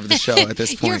guest of the show at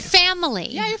this point. Your family.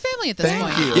 Yeah, your family at this Thank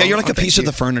point. you. Yeah, you're like a thank piece of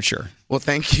you. the furniture. Well,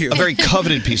 thank you. A very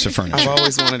coveted piece of furniture. I've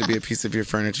always wanted to be a piece of your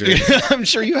furniture. I'm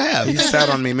sure you have. You sat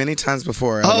on me many times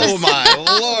before. Oh, my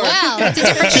Lord. Well, it's a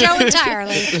different show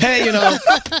entirely. Hey, you know,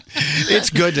 it's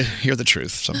good to hear the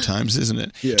truth sometimes, isn't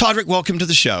it? Yes. Todrick, welcome to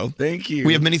the show. Thank you.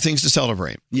 We have many things to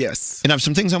celebrate. Yes. And I have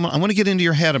some things I want to get into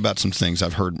your head about some things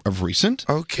I've heard of recent.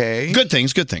 Okay. Good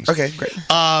things, good things. Okay, great.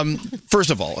 First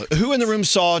of all, who in the room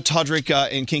saw Todrick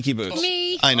in Kinky Boots?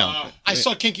 Me. I know. I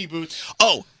saw Kinky Boots.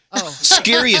 Oh,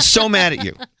 Scary is so mad at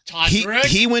you. Todrick?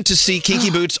 He went to see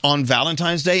Kinky Boots on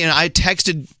Valentine's Day, and I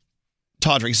texted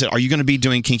Todrick and said, "Are you going to be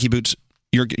doing Kinky Boots?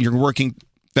 You're working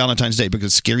Valentine's Day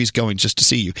because Scary's going just to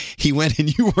see you." He went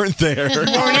and you weren't there.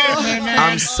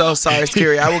 I'm so sorry,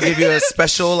 Scary. I will give you a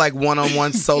special, like,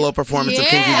 one-on-one solo performance of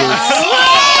Kinky Boots.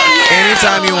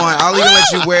 Anytime you want. I'll even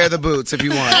let you wear the boots if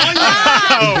you want.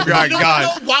 Oh, my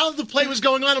God. While the play was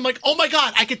going on, I'm like, oh my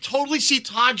God, I could totally see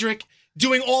Todrick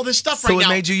doing all this stuff So right it now.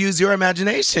 made you use your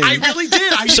imagination. I really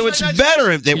did. So it's better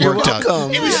if it worked out.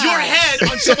 welcome. It was your head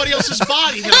on somebody else's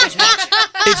body that I was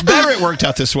watching. It's better it worked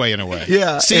out this way in a way.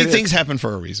 Yeah, See, it is. things happen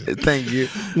for a reason. Thank you.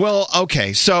 Well,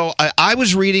 okay. So I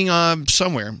was reading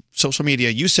somewhere social media,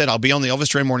 you said, I'll be on the Elvis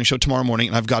Duran Morning Show tomorrow morning,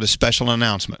 and I've got a special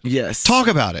announcement. Yes. Talk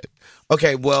about it.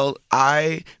 Okay, well,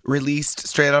 I released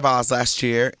Straight Out of Oz last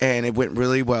year, and it went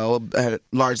really well,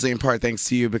 largely in part thanks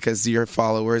to you, because your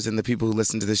followers and the people who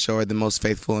listen to the show are the most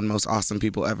faithful and most awesome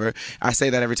people ever. I say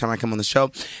that every time I come on the show.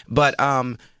 But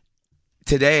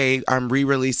today, I'm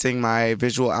re-releasing my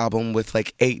visual album with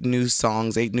like 8 new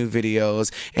songs, 8 new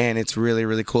videos, and it's really,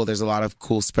 really cool. There's a lot of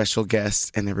cool special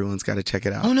guests, and everyone's got to check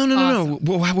it out. Oh, no.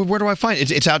 Where do I find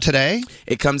it? It's out today?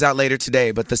 It comes out later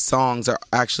today, but the songs are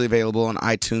actually available on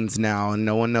iTunes now, and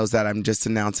no one knows that. I'm just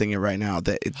announcing it right now,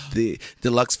 the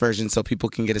deluxe version, so people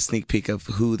can get a sneak peek of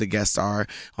who the guests are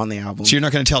on the album. So you're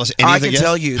not going to tell us any of the I guests? can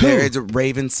tell you. There's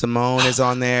Raven Simone is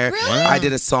on there. Really? I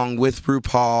did a song with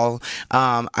RuPaul.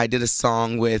 I did a song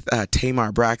with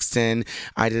Tamar Braxton.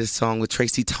 I did a song with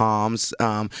Tracy Toms,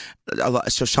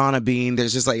 Shoshana Bean.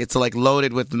 There's just it's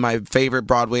loaded with my favorite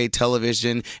Broadway,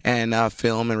 television, and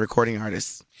film and recording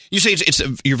artists. You say it's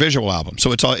your visual album,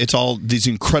 so it's all these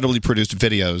incredibly produced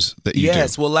videos that you do.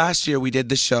 Yes, well, last year we did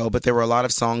the show, but there were a lot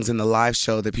of songs in the live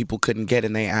show that people couldn't get,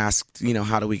 and they asked,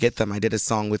 how do we get them? I did a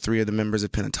song with 3 of the members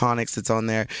of Pentatonics that's on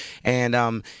there,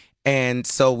 and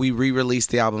so we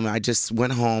re-released the album. I just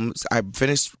went home. I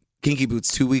finished Kinky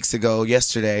Boots 2 weeks ago,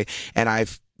 yesterday, and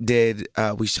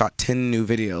we shot 10 new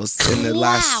videos in the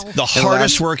last... The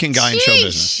hardest working guy in show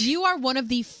business. You are one of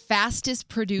the fastest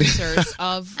producers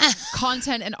of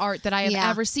content and art that I have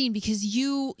ever seen, because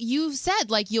you've said,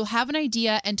 you'll have an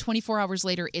idea and 24 hours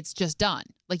later, it's just done.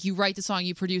 You write the song,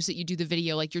 you produce it, you do the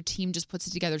video, your team just puts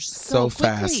it together so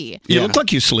fast. quickly. You look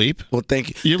like you sleep. Well,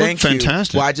 thank you. You look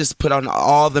fantastic. Well, I just put on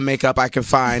all the makeup I can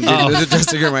find in the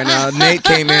dressing room right now. Nate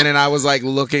came in and I was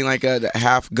looking like a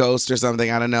half ghost or something.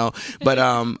 I don't know.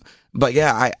 But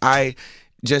yeah, I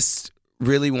just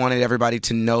really wanted everybody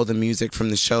to know the music from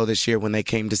the show this year when they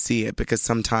came to see it, because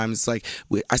sometimes I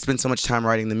spend so much time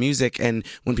writing the music, and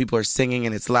when people are singing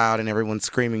and it's loud and everyone's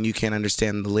screaming, you can't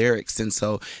understand the lyrics. And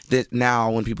so that now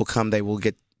when people come, they will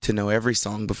get to know every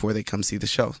song before they come see the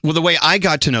show. Well, the way I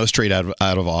got to know Straight Out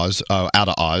of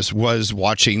Oz was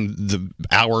watching the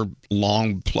hour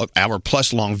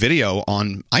plus long video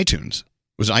on iTunes.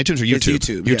 Was it iTunes or YouTube? It's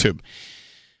YouTube. YouTube.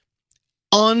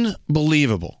 Yeah.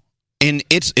 Unbelievable. And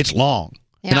it's long.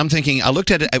 Yeah. And I'm thinking, I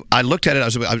looked at it. I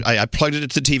plugged it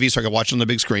into the TV so I could watch it on the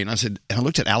big screen. And I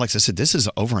looked at Alex. I said, this is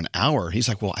over an hour. He's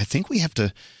like, well, I think we have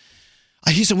to.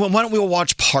 He said, well, why don't we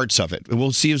watch parts of it?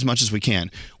 We'll see as much as we can.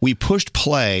 We pushed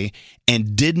play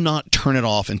and did not turn it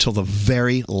off until the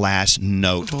very last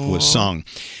note was sung.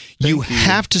 You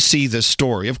have to see this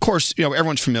story. Of course,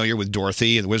 everyone's familiar with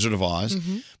Dorothy and the Wizard of Oz.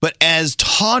 Mm-hmm. But as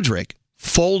Todrick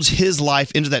folds his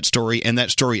life into that story and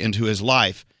that story into his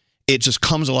life, it just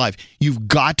comes alive. You've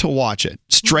got to watch it.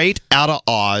 Straight Out of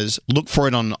Oz. Look for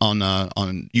it on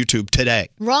YouTube today.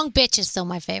 Wrong Bitch is still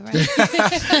my favorite.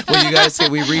 Well, you got to say,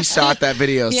 we reshot that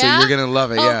video, so you're going to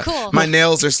love it. Oh, cool. My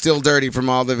nails are still dirty from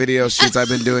all the video shoots I've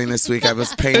been doing this week. I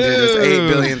was painted as 8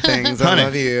 billion things. I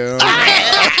love you.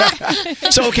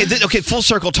 So, okay, full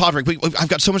circle, Todrick. I've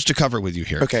got so much to cover with you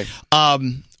here. Okay.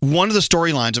 One of the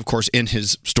storylines, of course, in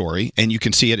his story, and you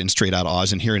can see it in Straight Out of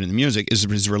Oz and hear it in the music, is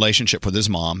his relationship with his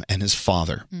mom and his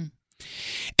father. Mm.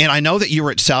 And I know that you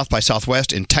were at South by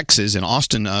Southwest in Texas, in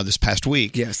Austin, this past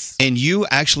week. Yes. And you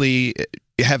actually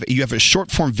have a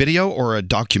short form video or a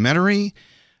documentary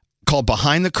called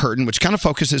Behind the Curtain, which kind of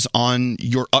focuses on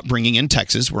your upbringing in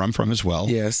Texas, where I'm from as well.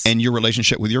 Yes. And your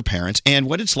relationship with your parents and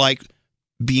what it's like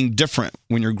being different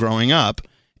when you're growing up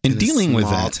and dealing with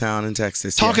that. Small town in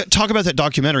Texas. Talk about that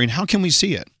documentary and how can we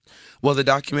see it? Well, the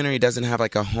documentary doesn't have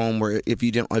a home where if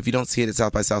you don't see it at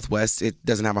South by Southwest, it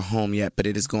doesn't have a home yet, but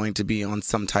it is going to be on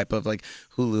some type of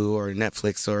Hulu or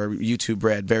Netflix or YouTube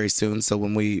Red very soon. So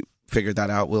when we figure that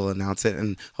out, we'll announce it,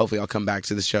 and hopefully I'll come back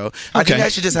to the show. Okay. I think I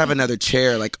should just have another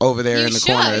chair over there in the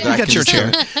corner. You got your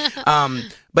chair.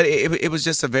 But it was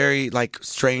just a very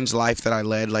strange life that I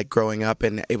led growing up,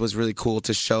 and it was really cool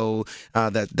to show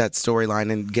that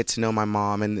storyline and get to know my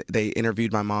mom. And they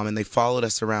interviewed my mom and they followed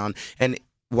us around. And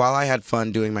while I had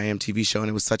fun doing my MTV show and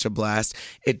it was such a blast,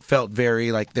 it felt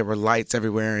very there were lights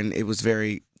everywhere and it was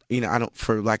very,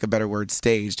 for lack of a better word,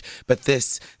 staged. But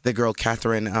the girl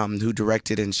Catherine, who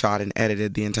directed and shot and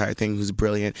edited the entire thing, who's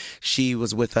brilliant, she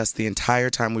was with us the entire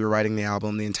time we were writing the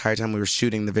album, the entire time we were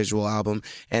shooting the visual album,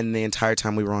 and the entire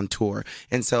time we were on tour.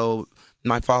 And so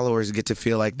my followers get to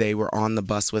feel like they were on the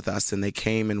bus with us and they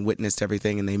came and witnessed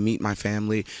everything, and they meet my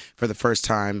family for the first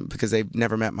time because they've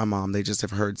never met my mom. They just have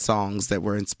heard songs that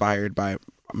were inspired by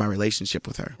my relationship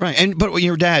with her. Right. But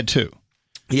your dad too.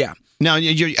 Yeah. Now,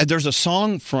 there's a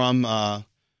song from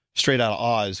Straight Out of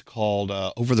Oz called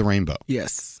Over the Rainbow.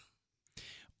 Yes.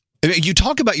 I mean, you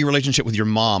talk about your relationship with your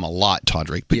mom a lot,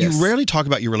 Todrick, but Yes. you rarely talk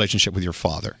about your relationship with your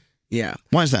father. Yeah.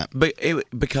 Why is that?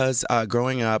 Because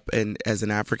growing up and as an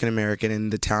African American in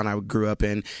the town I grew up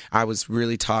in, I was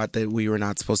really taught that we were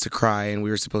not supposed to cry and we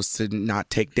were supposed to not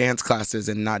take dance classes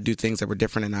and not do things that were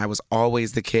different. And I was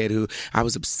always the kid who I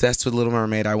was obsessed with Little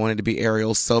Mermaid. I wanted to be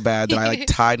Ariel so bad that I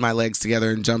tied my legs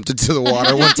together and jumped into the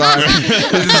water one time.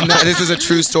 This is a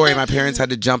true story. My parents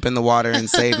had to jump in the water and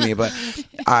save me, but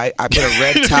I put a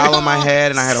red towel on my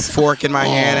head and I had a fork in my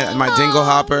hand and my dingle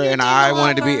hopper, and I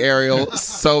wanted to be Ariel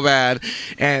so bad.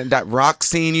 And that rock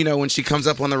scene, when she comes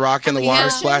up on the rock and the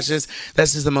water splashes,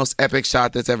 that's just the most epic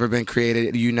shot that's ever been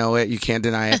created. You know it, you can't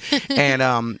deny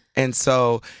it. And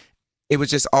so it was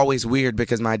just always weird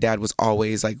because my dad was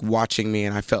always like watching me,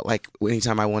 and I felt like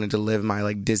anytime I wanted to live my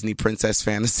like Disney princess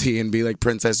fantasy and be like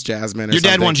Princess Jasmine or Your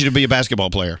dad something. wanted you to be a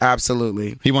basketball player.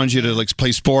 Absolutely. He wanted you to like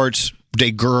play sports,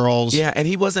 date girls. Yeah, and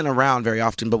he wasn't around very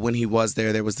often, but when he was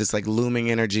there was this like looming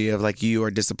energy of like, you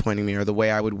are disappointing me, or the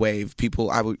way I would wave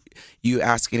people. You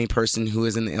ask any person who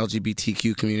is in the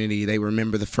LGBTQ community, they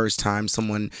remember the first time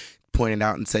someone pointed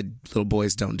out and said, little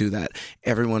boys don't do that.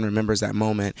 Everyone remembers that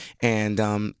moment. And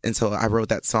so I wrote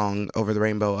that song, Over the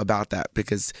Rainbow, about that,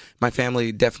 because my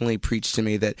family definitely preached to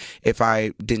me that if I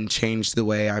didn't change the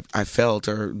way I felt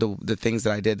or the things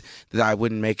that I did, that I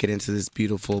wouldn't make it into this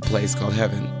beautiful place called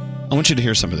heaven. I want you to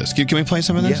hear some of this. Can we play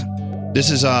some of this? Yeah. This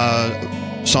is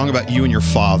a song about you and your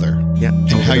father. Yeah. And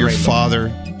how your father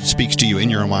speaks to you in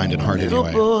your mind and heart Little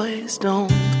anyway. boys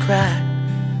don't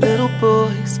cry. Little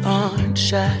boys aren't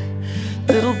shy.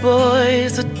 Little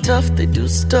boys are tough. They do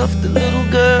stuff that little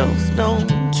girls don't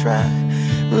try.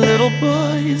 Little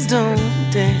boys don't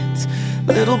dance.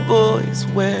 Little boys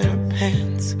wear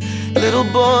pants. Little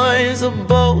boys are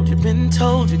bold. You've been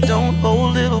told you don't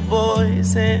hold little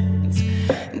boys' hands.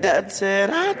 Dad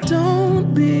said, I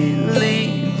don't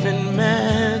believe in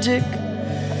magic,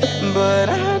 but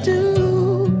I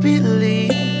do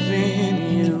believe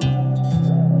in you.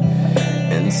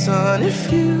 And son,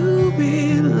 if you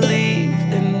believe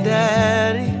in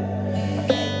Daddy,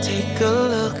 take a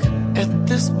look at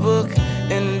this book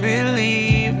and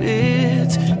believe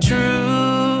it's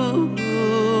true.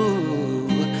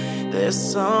 There's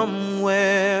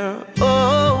somewhere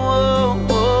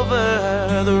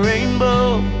over the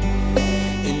rainbow,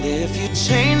 and if you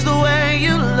change the way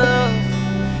you love,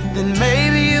 then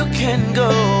maybe you can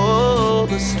go.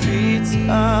 The streets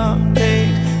are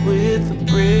paved with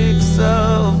bricks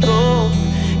of gold,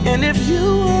 and if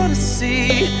you want to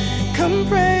see, come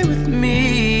pray with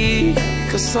me,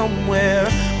 'cause somewhere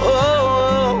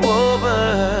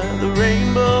over the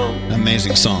rainbow.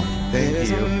 Amazing song. Thank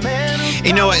you.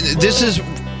 You know, this is...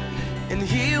 And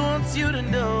he wants you to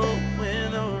know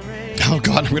when the rain. Oh,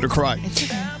 God, I'm going to cry.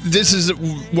 This is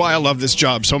why I love this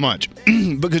job so much.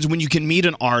 Because when you can meet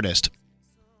an artist,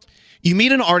 you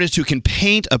meet an artist who can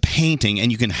paint a painting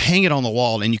and you can hang it on the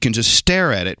wall and you can just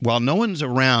stare at it while no one's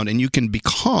around, and you can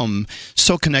become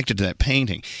so connected to that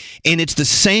painting. And it's the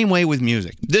same way with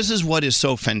music. This is what is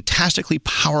so fantastically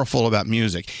powerful about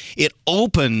music. It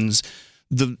opens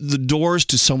the doors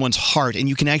to someone's heart, and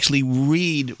you can actually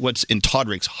read what's in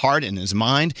Todrick's heart and his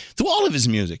mind through all of his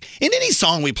music. In any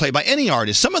song we play by any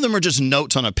artist, some of them are just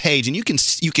notes on a page, and you can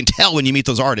tell when you meet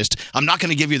those artists. I'm not going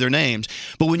to give you their names,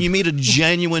 but when you meet a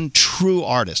genuine, true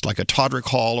artist like a Todrick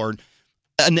Hall, or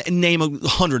name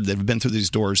 100 that have been through these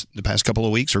doors the past couple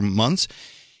of weeks or months,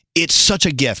 it's such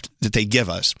a gift that they give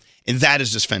us, and that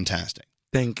is just fantastic.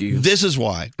 Thank you. This is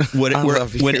why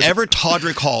whenever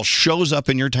Todrick Hall shows up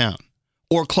in your town,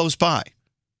 or close by,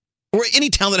 or any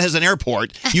town that has an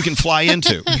airport you can fly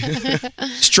into.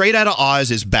 Straight Outta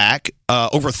Oz is back.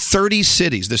 Over 30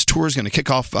 cities. This tour is going to kick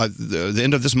off the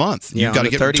end of this month. Yeah, You've got to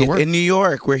get to work. in New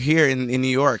York. We're here in New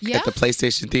York Yeah? at the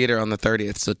PlayStation Theater on the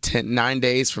 30th. So 9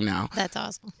 days from now. That's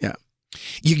awesome. Yeah.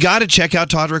 You got to check out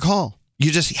Todrick Hall.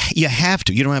 You have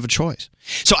to. You don't have a choice.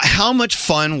 So how much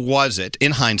fun was it,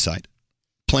 in hindsight,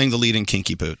 playing the lead in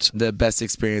Kinky Boots? The best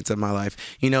experience of my life.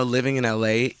 Living in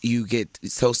LA, you get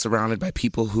so surrounded by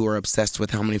people who are obsessed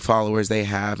with how many followers they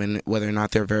have and whether or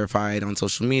not they're verified on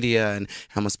social media and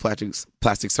how much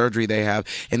plastic surgery they have.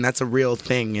 And that's a real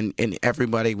thing. And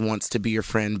everybody wants to be your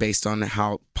friend based on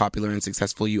how popular and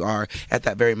successful you are at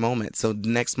that very moment. So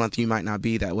next month you might not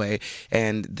be that way.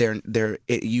 And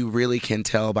you really can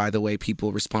tell by the way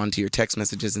people respond to your text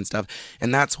messages and stuff.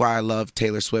 And that's why I love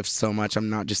Taylor Swift so much. I'm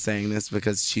not just saying this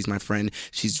because she's my friend.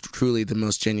 She's truly the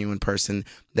most genuine person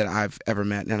that I've ever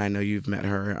met, and I know you've met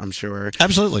her, I'm sure.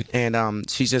 Absolutely. And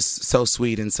she's just so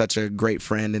sweet and such a great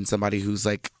friend, and somebody who's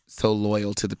like so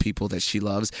loyal to the people that she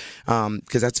loves,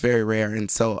 because that's very rare.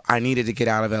 And so I needed to get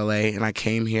out of LA, and I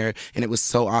came here, and it was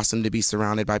so awesome to be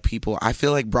surrounded by people. I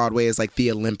feel like Broadway is like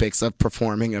the Olympics of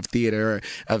performing, of theater, or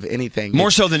of anything.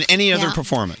 More so than any other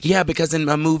performance. Yeah, because in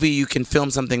a movie you can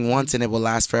film something once and it will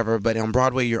last forever, but on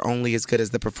Broadway you're only as good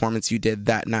as the performance you did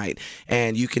that night.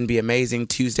 And you can be amazing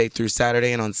Tuesday through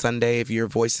Saturday, and on Sunday, if your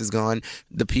voice is gone,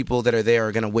 the people that are there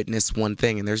are going to witness one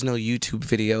thing, and there's no YouTube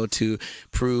video to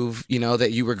prove,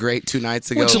 that you were great 2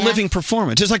 nights ago. Well, it's a living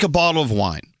performance. It's like a bottle of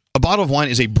wine. A bottle of wine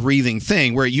is a breathing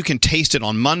thing where you can taste it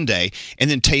on Monday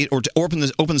and then open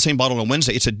the same bottle on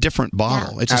Wednesday. It's a different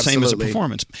bottle. It's the same as a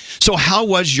performance. So how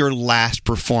was your last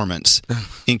performance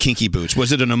in Kinky Boots?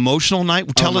 Was it an emotional night?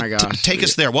 Take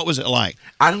us there. What was it like?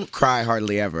 I don't cry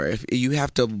hardly ever. If you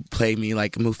have to play me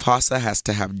like Mufasa has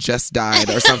to have just died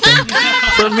or something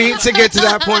for me to get to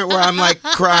that point where I'm like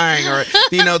crying, or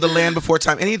The Land Before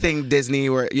Time, anything Disney,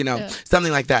 or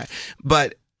something like that.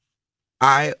 But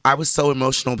I was so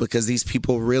emotional because these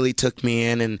people really took me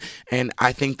in, and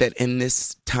I think that in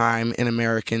this time in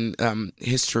American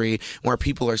history where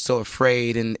people are so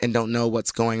afraid and don't know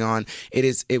what's going on,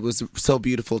 it was so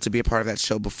beautiful to be a part of that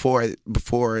show before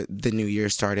the new year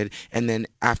started, and then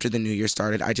after the new year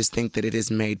started. I just think that it has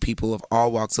made people of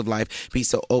all walks of life be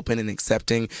so open and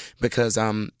accepting, because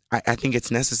I think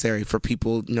it's necessary for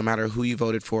people, no matter who you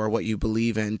voted for or what you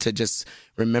believe in, to just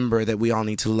remember that we all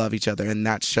need to love each other. And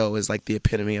that show is like the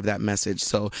epitome of that message.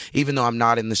 So even though I'm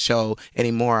not in the show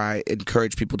anymore, I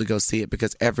encourage people to go see it,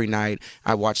 because every night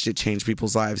I watched it change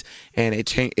people's lives. And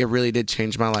it really did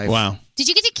change my life. Wow. Did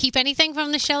you get to keep anything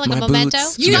from the show, like My a memento?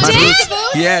 boots. You My did? boots.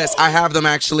 Boots? Yes, I have them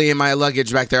actually in my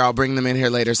luggage back there. I'll bring them in here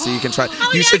later so you can try.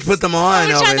 You should put them on,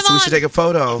 Elvis. We should take a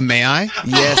photo. May I?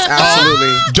 Yes,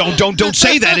 absolutely. Don't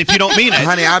say that if you don't mean it.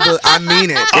 Honey, I mean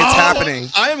it. It's happening.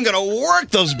 I am going to work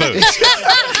those boots.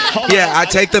 Yeah, I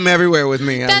take them everywhere with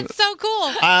me. That's so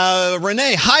cool.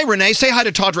 Renee. Hi, Renee. Say hi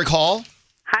to Todrick Hall.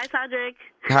 Hi, Todrick.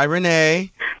 Hi,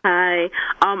 Renee. Hi.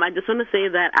 I just want to say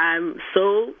that I'm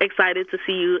so excited to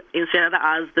see you in Straight Outta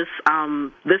Oz this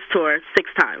tour 6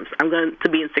 times. I'm going to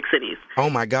be in 6 cities. Oh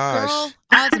my gosh. Girl,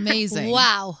 that's amazing.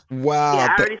 Wow. Wow. Yeah,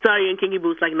 I already saw you in Kinky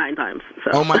Boots like 9 times.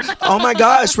 So. Oh my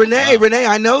gosh, Renee,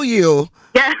 I know you.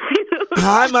 Yes.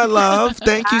 Hi, my love.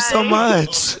 Thank you so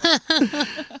much.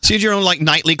 She had your own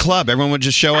nightly club. Everyone would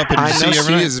just show up and see you every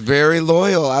she night. is very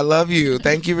loyal. I love you.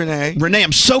 Thank you, Renee. Renee,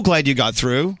 I'm so glad you got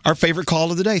through. Our favorite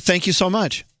call of the day. Thank you so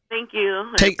much. Thank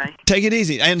you. Take it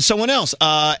easy. And someone else.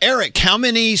 Eric, how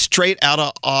many Straight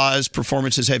Outta Oz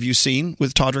performances have you seen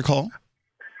with Todrick Hall?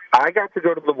 I got to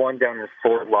go to the one down in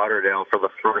Fort Lauderdale for the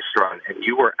first run, and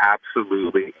you were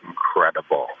absolutely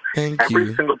incredible.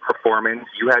 Every single performance,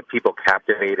 you had people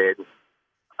captivated,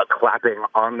 clapping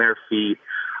on their feet.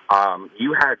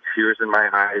 You had tears in my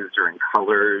eyes during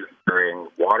Colors, during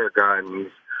Water Guns.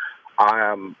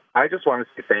 I just want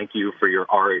to say thank you for your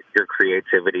art, your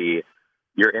creativity,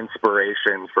 your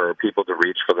inspiration for people to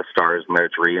reach for the stars in their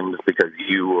dreams, because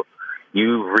you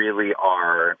really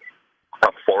are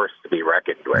a force to be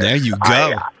reckoned with. There you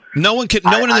go. No one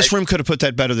in this room could have put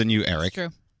that better than you, Eric. True.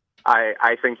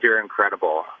 I think you're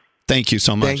incredible. Thank you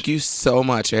so much. Thank you so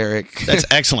much, Eric. That's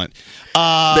excellent. They're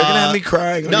gonna have me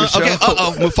crying on your show. Okay.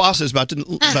 Mufasa's about to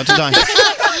die.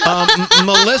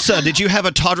 Melissa, did you have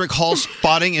a Todrick Hall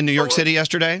spotting in New York City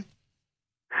yesterday?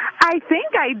 I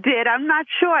think I did. I'm not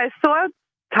sure. I saw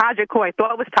Todrick, who I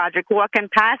thought was Todrick, walking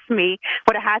past me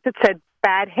with a hat that said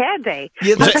Bad Hair Day.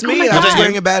 Yeah, that's me. I was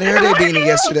wearing a Bad Hair Day beanie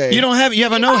yesterday. You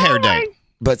have a no hair day.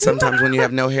 But sometimes when you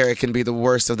have no hair, it can be the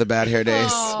worst of the bad hair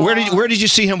days. Where did you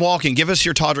see him walking? Give us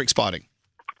your Todrick spotting.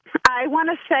 I want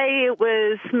to say it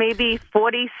was maybe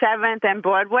 47th and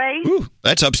Broadway. Ooh,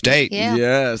 that's upstate. Yeah.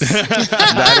 Yes.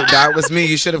 that was me.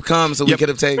 You should have come so we could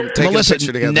have taken Melissa, a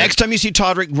picture together. Next time you see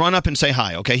Todrick, run up and say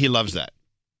hi, okay? He loves that.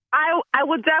 I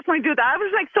would definitely do that. I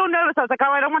was so nervous. I was like, oh,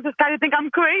 I don't want this guy to think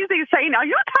I'm crazy saying, are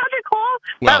you Todrick Hall?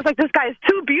 But I was like, this guy is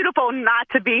too beautiful not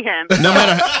to be him. No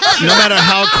matter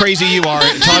how crazy you are,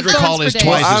 Todrick Hall is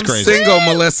twice as crazy. I'm single,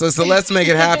 Melissa, so let's make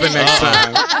it happen next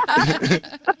time.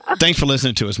 Thanks for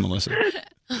listening to us, Melissa.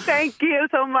 Thank you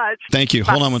so much. Thank you.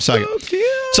 Hold on one second.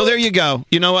 So there you go.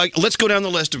 You know, let's go down the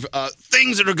list of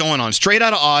things that are going on. Straight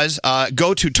Outta Oz,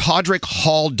 go to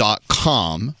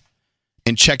TodrickHall.com.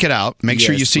 and check it out. Make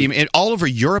sure you see him all over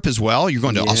Europe as well. You're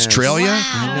going to Australia,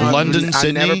 London,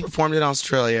 Sydney. I never performed in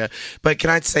Australia. But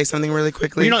can I say something really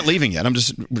quickly? Well, you're not leaving yet. We're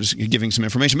just giving some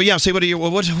information. But yeah, say what's I on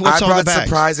the brought bag?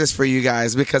 surprises for you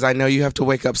guys because I know you have to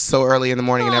wake up so early in the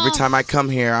morning, and every time I come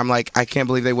here, I'm like, I can't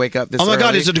believe they wake up this early. Oh my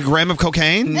God, is it a gram of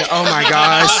cocaine? No, oh my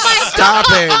gosh, stop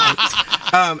it.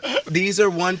 These are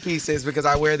one pieces because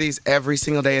I wear these every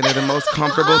single day and they're the most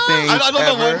comfortable things I love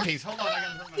ever. the one piece. Hold on.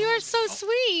 You are so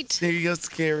sweet. There you go,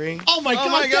 Scary. Oh my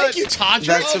God! Thank you, Todrick.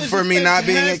 That's for me not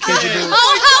being a kid.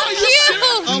 Oh, how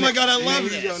cute! Oh my God, I love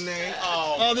this.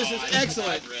 Oh, this is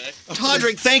excellent.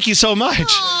 Todrick, thank you so much.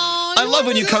 I love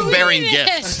when you come bearing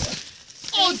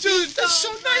gifts. Oh, dude, that's so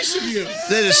nice of you.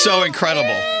 That is so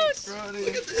incredible.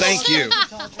 Thank you.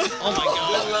 Oh my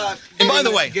God. And by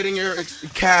the way, getting your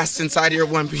cast inside your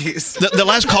one piece. The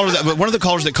last caller, one of the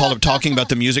callers that called up talking about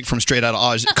the music from Straight Outta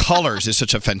Oz, Colors is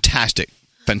such a fantastic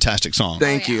song.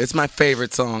 Thank you. It's my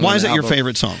favorite song. Why on is the it your album.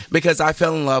 favorite song? Because I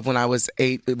fell in love when I was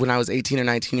 18 or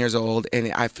 19 years old,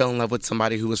 and I fell in love with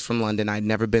somebody who was from London. I'd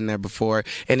never been there before,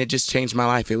 and it just changed my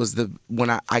life. It was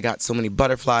when I got so many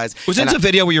butterflies. Was it the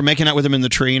video where you're making out with him in the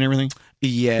tree and everything?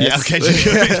 Yes. Yeah, okay.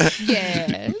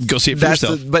 Yes. Go see it for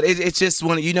yourself. But it's just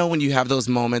when you have those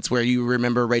moments where you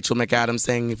remember Rachel McAdams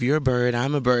saying, "If you're a bird,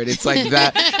 I'm a bird." It's like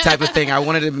that type of thing. I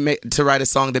wanted to write a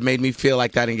song that made me feel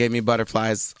like that and gave me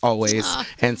butterflies always.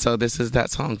 And so this is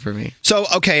that song for me. So,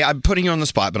 okay, I'm putting you on the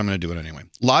spot, but I'm going to do it anyway.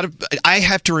 I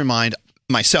have to remind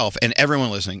myself and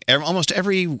everyone listening, almost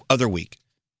every other week,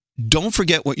 don't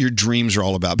forget what your dreams are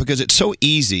all about, because it's so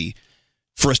easy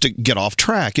for us to get off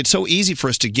track. It's so easy for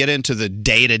us to get into the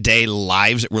day-to-day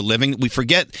lives that we're living. We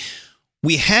forget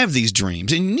we have these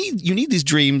dreams, and you need these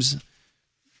dreams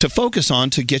to focus on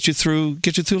to get you through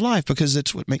life, because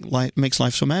that's what makes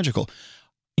life so magical.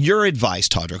 Your advice,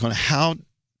 Todrick, on how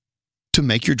to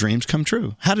make your dreams come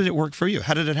true. How did it work for you?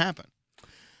 How did it happen?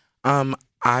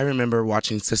 I remember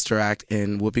watching Sister Act,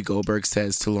 and Whoopi Goldberg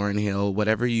says to Lauryn Hill,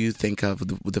 whatever you think of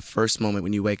the first moment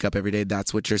when you wake up every day,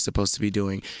 that's what you're supposed to be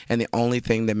doing. And the only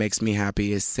thing that makes me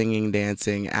happy is singing,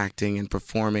 dancing, acting, and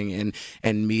performing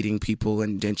and meeting people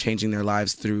and changing their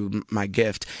lives through my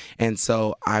gift. And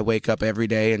so I wake up every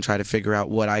day and try to figure out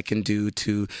what I can do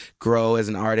to grow as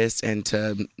an artist and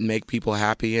to make people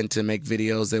happy and to make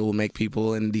videos that will make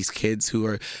people and these kids who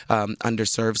are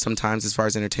underserved sometimes as far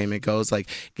as entertainment goes, like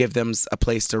give them a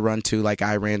place to run to. Like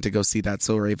I ran to go see That's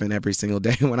So Raven every single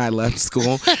day when I left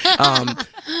school.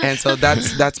 And so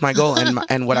that's my goal.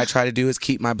 And what I try to do is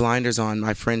keep my blinders on.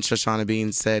 My friend Shoshana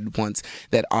Bean said once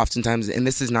that oftentimes, and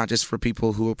this is not just for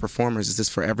people who are performers, this is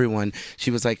for everyone.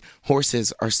 She was like,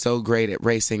 horses are so great at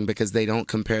racing because they don't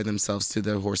compare themselves to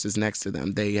the horses next to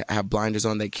them. They have blinders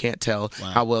on. They can't tell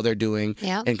how well they're doing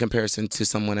in comparison to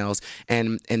someone else.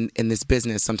 And in this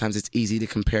business, sometimes it's easy to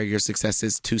compare your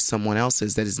successes to someone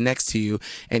else's that is next to you.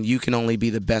 And you can only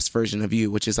be the best version of you,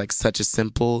 which is like such a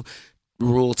simple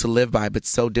rule to live by, but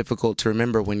so difficult to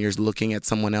remember when you're looking at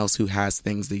someone else who has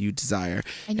things that you desire.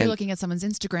 And you're looking at someone's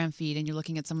Instagram feed, and you're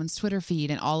looking at someone's Twitter feed,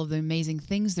 and all of the amazing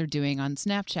things they're doing on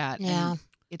Snapchat. Yeah.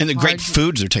 And the great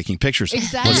foods they're taking pictures of.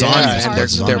 Exactly.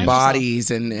 Lasagnas and their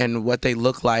bodies and what they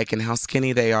look like and how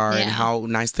skinny they are and how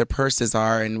nice their purses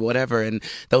are and whatever. And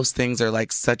those things are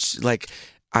like such, like,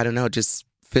 I don't know, just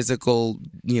physical,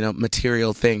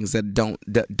 material things that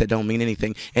don't mean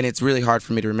anything. And it's really hard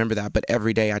for me to remember that, but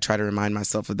every day I try to remind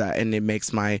myself of that, and it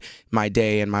makes my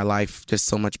day and my life just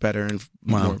so much better and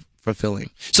more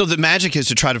fulfilling. So the magic is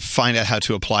to try to find out how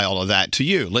to apply all of that to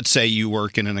you. Let's say you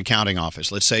work in an accounting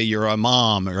office. Let's say you're a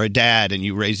mom or a dad and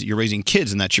you're raising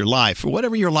kids and that's your life. Or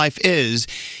whatever your life is,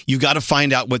 you've got to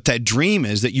find out what that dream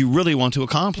is that you really want to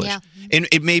accomplish. Yeah. And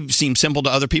it may seem simple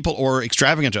to other people or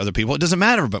extravagant to other people. It doesn't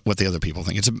matter about what the other people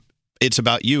think. It's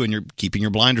about you, and you're keeping your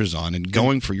blinders on and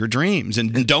going for your dreams.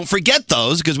 And don't forget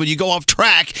those, because when you go off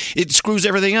track, it screws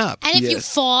everything up. And if you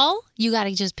fall, you got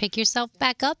to just pick yourself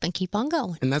back up and keep on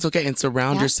going. And that's okay. And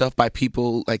surround yourself by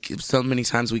people. Like so many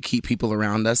times we keep people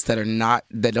around us that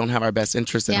don't have our best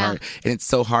interests at heart. And it's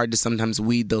so hard to sometimes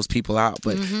weed those people out.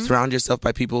 But surround yourself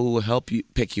by people who will help you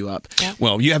pick you up. Yep.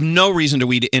 Well, you have no reason to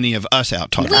weed any of us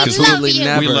out, Todd. Absolutely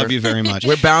never. We love you very much.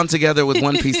 We're bound together with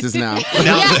one pieces now.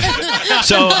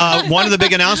 So one of the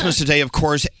big announcements today, of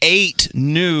course, 8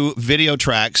 new video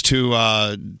tracks to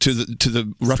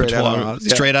the repertoire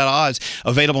Straight Outta Oz,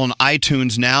 available on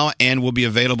iTunes now and will be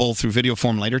available through video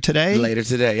form later today. Later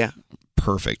today, yeah.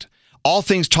 Perfect. All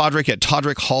things Todrick at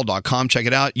TodrickHall.com. Check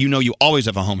it out. You know you always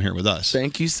have a home here with us.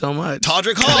 Thank you so much.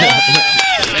 Todrick Hall.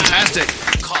 Fantastic.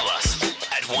 Call us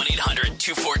at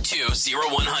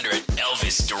 1-800-242-0100.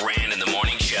 Elvis Duran in the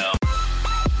Morning Show.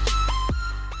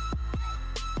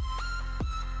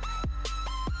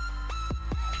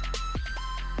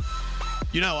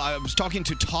 I was talking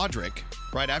to Todrick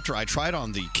right after I tried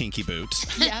on the kinky boots.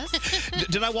 Yes.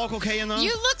 Did I walk okay in those?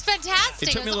 You looked fantastic.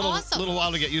 It took me a little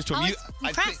while to get used to them. I was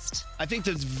impressed. I think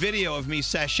this video of me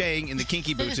sashaying in the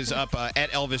kinky boots is up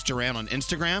at Elvis Duran on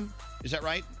Instagram. Is that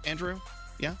right, Andrew?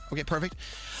 Yeah? Okay, perfect.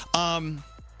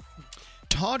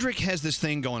 Todrick has this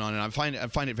thing going on, and I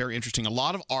find it very interesting. A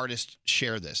lot of artists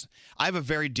share this. I have a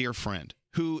very dear friend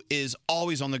who is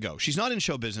always on the go. She's not in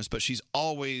show business, but she's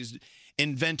always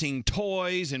inventing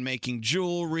toys and making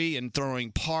jewelry and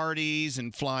throwing parties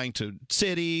and flying to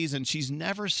cities, and she's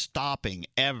never stopping,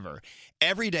 ever.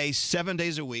 Every day, 7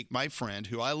 days a week, my friend,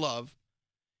 who I love,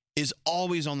 is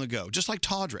always on the go, just like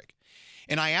Todrick.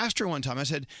 And I asked her one time, I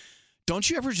said, don't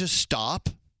you ever just stop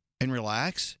and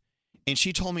relax? And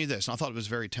she told me this, and I thought it was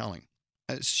very telling.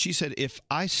 She said, if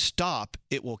I stop,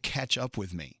 it will catch up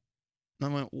with me.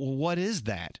 And I went, well, what is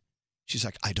that? She's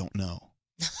like, I don't know.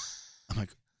 I'm like,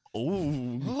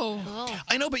 oh.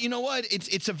 I know, but you know what?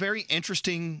 It's a very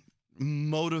interesting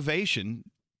motivation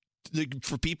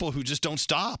for people who just don't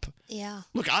stop. Yeah.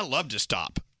 Look, I love to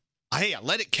stop. Hey,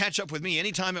 let it catch up with me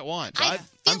anytime it wants.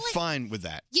 I'm fine with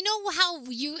that. You know how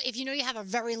if you know you have a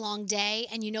very long day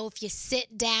and you know if you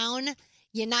sit down,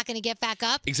 you're not going to get back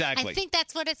up? Exactly. I think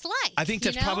that's what it's like. I think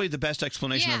that's probably the best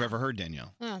explanation Yeah. I've ever heard,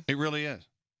 Danielle. Oh. It really is.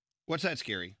 What's that,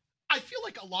 Scary? I feel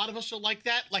like a lot of us are like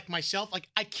that, like myself. Like,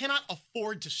 I cannot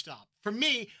afford to stop. For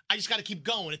me, I just got to keep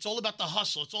going. It's all about the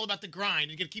hustle. It's all about the grind.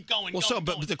 You got to keep going. Well,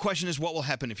 but the question is, what will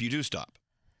happen if you do stop?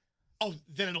 Oh,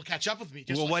 then it'll catch up with me.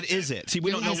 Well, what is it? See,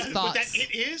 we don't know what that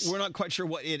it is. We're not quite sure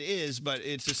what it is, but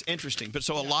it's just interesting. But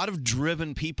so a lot of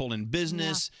driven people in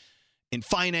business, in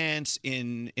finance,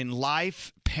 in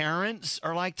life, parents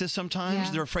are like this sometimes.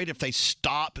 Yeah. They're afraid if they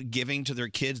stop giving to their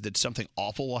kids that something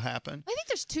awful will happen. I think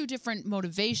there's two different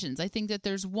motivations. I think that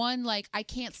there's one, like, I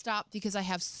can't stop because I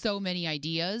have so many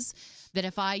ideas that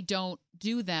if I don't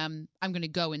do them, I'm going to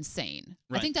go insane.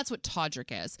 Right. I think that's what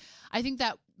Todrick is. I think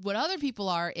that what other people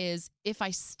are is if I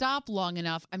stop long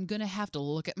enough, I'm going to have to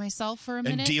look at myself for a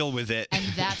minute. And deal with it. And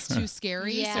that's too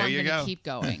scary, Yeah. so There I'm you going to go. keep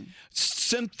going.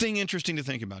 Something interesting to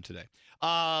think about today.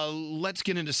 Let's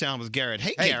get into sound with Garrett.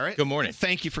 Hey, Hey, Garrett. good morning.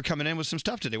 Thank you for coming in with some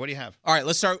stuff today. What do you have? All right,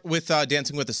 let's start with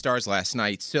Dancing with the Stars last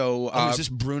night. So, is this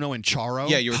Bruno and Charo?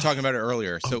 Yeah, you were talking about it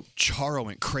earlier. So Charo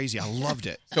went crazy. I loved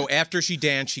it. So after she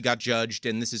danced, she got judged,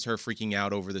 and this is her freaking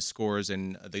out over the scores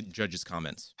and the judges'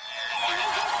 comments.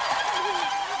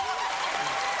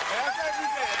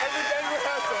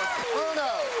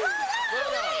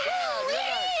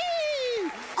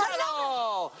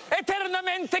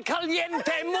 Eternamente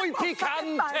caliente, muy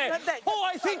picante. Oh,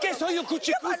 I think I saw you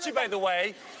coochie coochie, by the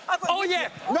way. Oh, yeah.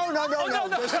 No.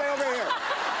 Just stay over here.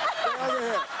 Stay over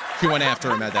here. She went after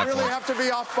him at that You really point. have to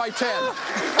be off by 10.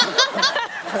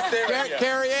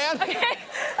 Carrie Ann?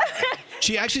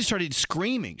 She actually started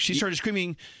screaming. She started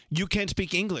screaming, "You can't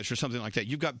speak English," or something like that.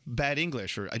 "You've got bad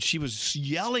English." Or she was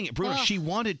yelling at Bruno. Ugh. She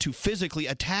wanted to physically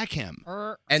attack him.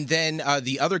 And then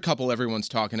the other couple everyone's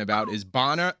talking about is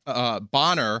Bonner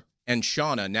and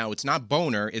Shauna. Now, it's not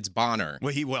Boner, it's Bonner.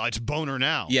 Well, it's Boner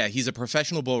now. Yeah, he's a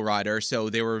professional bull rider, so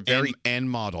they were very... And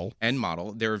model. And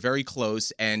model. They were very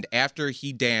close, and after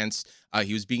he danced,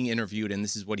 he was being interviewed, and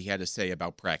this is what he had to say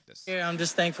about practice. Yeah, I'm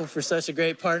just thankful for such a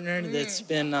great partner that's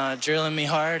been drilling me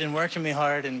hard and working me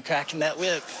hard and cracking that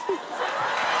whip.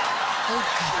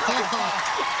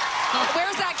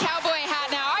 Where's that cowboy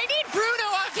hat now? I need Bruno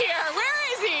up here. Where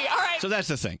is he? All right. So that's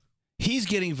the thing. He's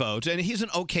getting votes, and he's an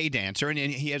okay dancer, and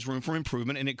he has room for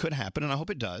improvement, and it could happen, and I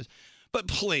hope it does. But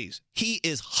please, he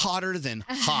is hotter than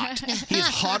hot. He is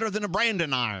hotter than a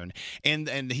branding iron, and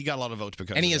he got a lot of votes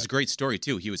because. And he of has a great story,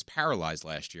 too. He was paralyzed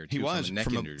last year, too. He was from a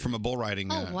neck injury. from a bull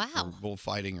riding. Oh, wow. Or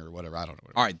bullfighting or whatever. I don't know.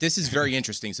 All right, this is very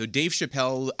interesting. So Dave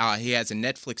Chappelle, he has a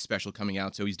Netflix special coming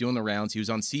out, so he's doing the rounds. He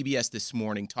was on CBS this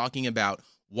morning talking about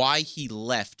why he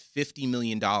left $50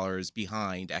 million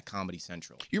behind at Comedy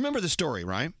Central. You remember the story,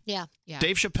 right? Yeah.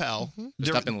 Dave Chappelle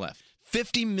Just up and left.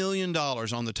 $50 million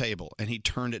on the table, and he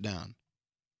turned it down.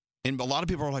 And a lot of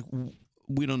people are like,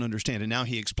 we don't understand. And now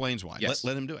he explains why. Yes.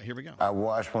 Let him do it. Here we go. I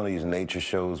watched one of these nature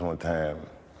shows one time,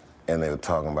 and they were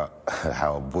talking about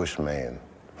how a bushman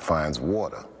finds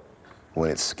water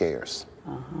when it's scarce.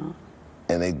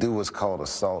 And they do what's called a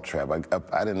salt trap.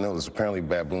 I didn't know this. Apparently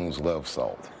baboons love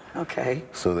salt. Okay.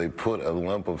 So they put a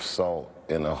lump of salt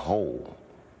in a hole,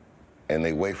 and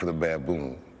they wait for the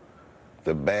baboon.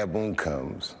 The baboon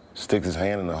comes, sticks his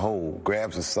hand in the hole,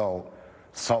 grabs the salt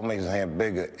makes his hand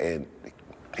bigger, and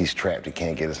he's trapped. He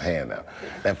can't get his hand out.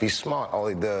 Now, if he's smart, all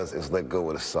he does is let go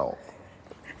of the salt.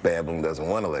 Baboon doesn't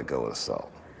want to let go of the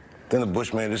salt. Then the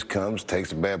bushman just comes, takes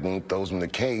the baboon, throws him in the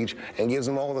cage, and gives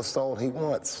him all the salt he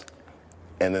wants.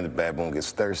 And then the baboon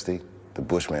gets thirsty. The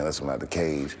bushman lets him out the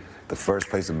cage. The first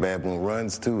place the baboon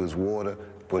runs to is water.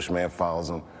 Bushman follows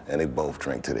him, and they both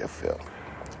drink to their fill.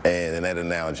 And in that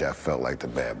analogy, I felt like the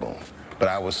baboon. But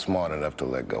I was smart enough to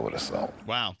let go of the salt.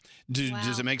 Wow.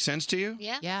 Does it make sense to you?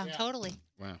 Yeah, totally.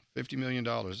 Wow. $50 million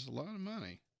is a lot of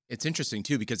money. It's interesting,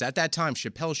 too, because at that time,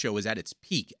 Chappelle's Show was at its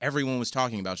peak. Everyone was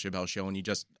talking about Chappelle's Show, and he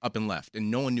just up and left,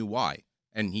 and no one knew why.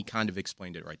 And he kind of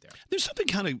explained it right there. There's something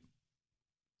kind of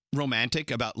romantic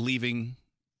about leaving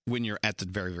when you're at the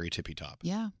very, very tippy top.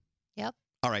 Yeah. Yep.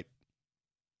 All right.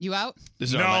 You out?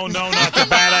 This is No, not a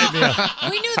bad idea.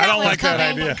 We knew I that don't was like that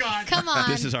coming. idea. Oh, God. Come on.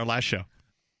 This is our last show.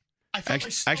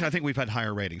 Actually, I think we've had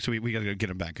higher ratings, so we got to get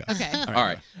them back up. Okay.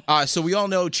 All right. So we all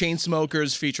know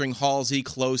Chainsmokers featuring Halsey,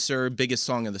 Closer, biggest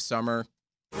song of the summer.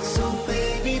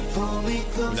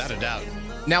 Without a doubt.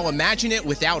 Now imagine it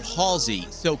without Halsey.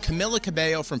 So Camila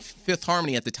Cabello from Fifth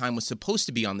Harmony at the time was supposed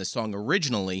to be on this song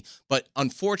originally, but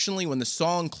unfortunately when the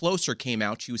song Closer came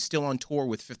out, she was still on tour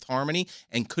with Fifth Harmony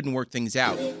and couldn't work things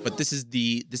out. But this is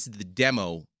the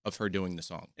demo of her doing the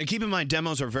song. And keep in mind,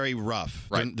 demos are very rough.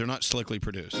 Right. They're not slickly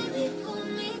produced.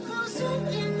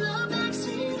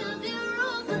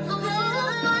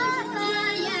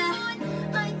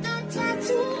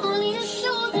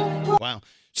 Wow.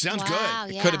 Sounds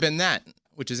good. It could have been that,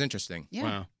 which is interesting.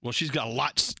 Wow. Well, she's got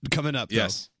lots coming up, though.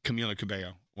 Yes. Camila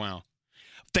Cabello. Wow.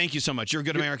 Thank you so much. You're a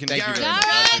good American. Thank you Garrett. very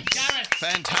much.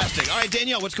 Fantastic. All right,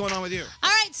 Danielle, what's going on with you? All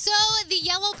right, so the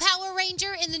yellow Power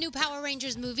Ranger in the new Power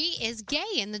Rangers movie is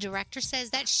gay, and the director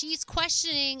says that she's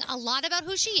questioning a lot about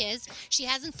who she is. She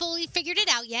hasn't fully figured it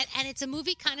out yet, and it's a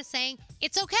movie kind of saying,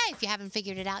 it's okay if you haven't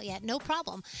figured it out yet, no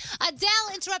problem. Adele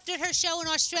interrupted her show in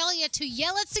Australia to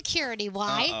yell at security.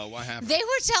 Why? Uh-oh, what happened? They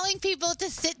were telling people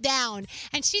to sit down,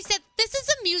 and she said, this is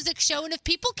a music show, and if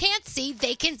people can't see,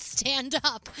 they can stand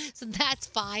up. So that's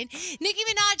fine. Nicki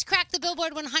Minaj cracked the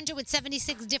Billboard 100 with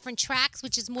 76 different tracks,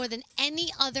 which is more than any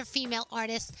other female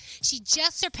artist. She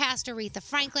just surpassed Aretha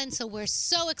Franklin, so we're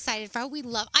so excited for her.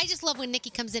 I just love when Nicki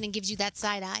comes in and gives you that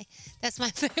side eye. That's my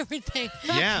favorite thing.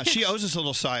 Yeah, she owes us a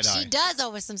little side eye. She does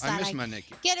owe us some side eye. I miss my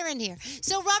Nicki. Get her in here.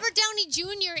 So Robert Downey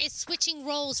Jr. is switching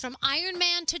roles from Iron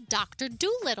Man to Dr.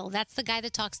 Dolittle. That's the guy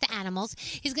that talks to animals.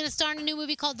 He's going to star in a new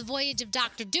movie called The Voyage of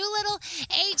Dr. Dolittle.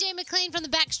 AJ McLean from the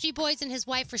Backstreet Boys and his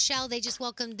wife Rochelle, they just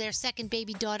welcomed their second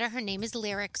baby daughter. Her name is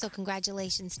Lyric, so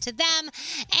congratulations to them.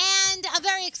 And I'm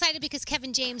very excited because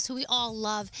Kevin James, who we all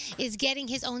love, is getting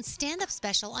his own stand-up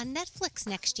special on Netflix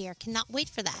next year. Cannot wait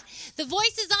for that. The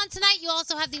Voice is on tonight. You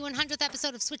also have the 100th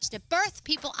episode of Switched at Birth,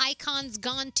 People Icons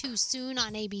Gone Too Soon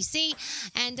on ABC.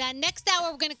 And next hour,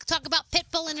 we're going to talk about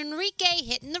Pitbull and Enrique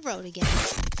hitting the road again.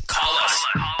 Call us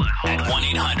at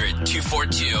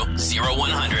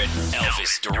 1-800-242-0100.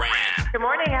 Elvis Duran. Good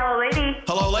morning. Hello, lady.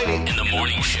 Hello, lady. In the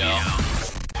morning show.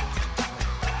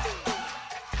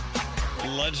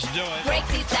 Let's do it. Great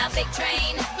T's topic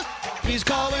train. He's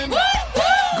calling. Woo, woo.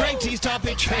 Great T's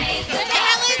topic train. Who the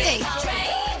hell is he?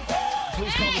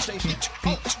 Please call the station.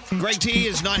 Greg T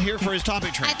is not here for his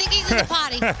topic train. I think he's in the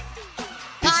potty.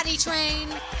 Potty train.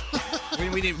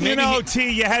 You know, T,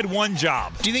 you had one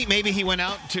job. Do you think maybe he went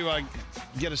out to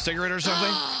get a cigarette or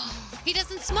something? He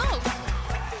doesn't smoke.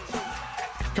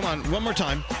 Come on, one more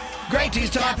time. Great T's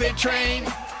topic train.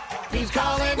 He's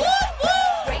calling. Woo,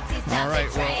 woo. Great T's topic All right,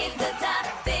 well. train's the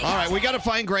topic. All right, we got to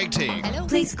find Greg T. Hello.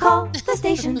 Please call the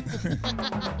station.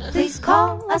 Please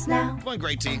call us now. Come on,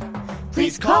 Greg T.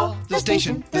 Please call the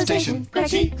station. The station. Greg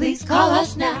T, please call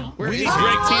us now. We need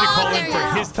Greg T to call in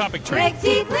for his topic train. Greg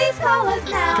T, please call us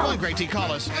now. Come on, Greg T, call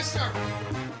us. Yes, sir.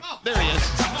 Oh, there he is.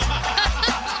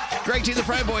 Greg T, the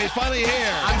frat boy, is finally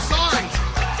here. I'm sorry.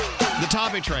 The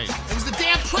topic train. It was the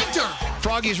damn printer.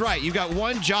 Froggy's right. You got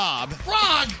one job.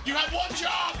 Frog, you had one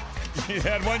job. You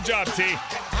had one job, T.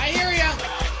 I hear ya.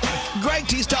 Greg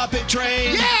T's topic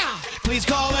train. Yeah. Please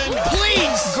call in.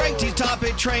 Please. Greg T's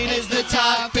topic train is the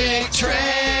topic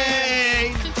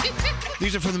train.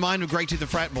 These are from the mind of Greg T, the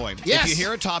frat boy. Yes. If you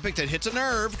hear a topic that hits a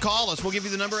nerve, call us. We'll give you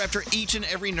the number after each and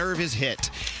every nerve is hit.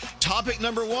 Topic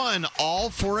number 1, all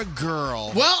for a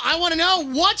girl. Well, I want to know,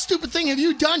 what stupid thing have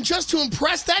you done just to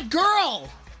impress that girl?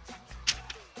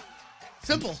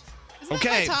 Simple. Isn't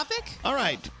Okay. that my topic? All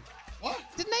right.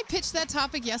 Didn't I pitch that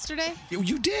topic yesterday?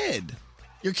 You did.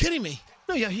 You're kidding me.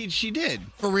 No, yeah, she did.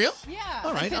 For real? Yeah.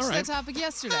 All right, I pitched all right. that topic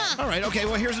yesterday. All right, okay,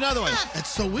 well, here's another one. That's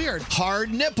so weird.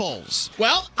 Hard nipples.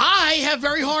 Well, I have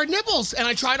very hard nipples, and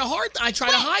I try to hide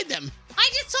them. I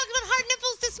just talked about hard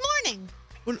nipples this morning.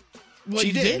 Well, she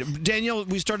you did. Danielle,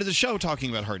 we started the show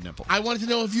talking about hard nipples. I wanted to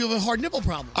know if you have a hard nipple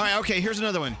problem. All right, okay, here's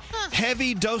another one.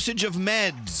 Heavy dosage of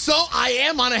meds. So I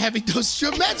am on a heavy dosage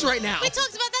of meds right now. We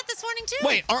talked about that this morning, too.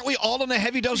 Wait, aren't we all on a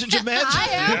heavy dosage of meds? I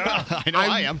am. Yeah. I know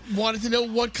I am. Wanted to know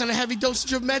what kind of heavy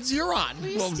dosage of meds you're on. Were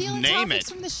you Well, stealing name topics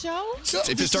it. from the show?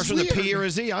 If it starts with a P or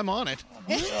a Z, I'm on it.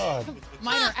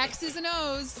 Mine are X's and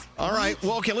O's. All right,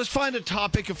 well, okay, let's find a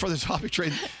topic for the topic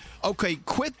train. Okay,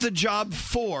 quit the job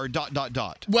for ...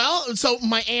 Well, so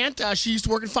my aunt, she used to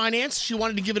work in finance. She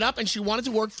wanted to give it up, and she wanted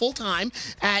to work full-time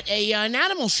at an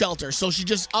animal shelter. So she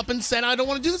just up and said, I don't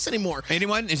want to do this anymore.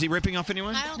 Anyone? Is he ripping off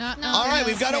anyone? I don't know. All right,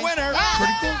 we've got a winner.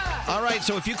 Pretty cool. All right,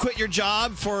 so if you quit your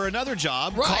job for another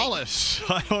job, call us.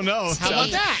 I don't know. How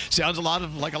about that? Sounds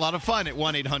like a lot of fun at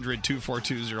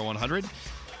 1-800-242-0100.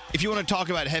 If you want to talk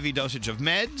about heavy dosage of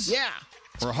meds,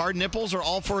 or hard nipples, or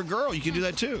all for a girl, you can do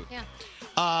that too.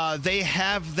 Yeah. They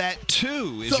have that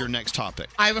too. Is So- your next topic?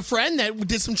 I have a friend that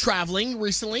did some traveling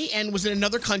recently and was in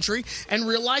another country and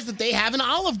realized that they have an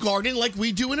Olive Garden like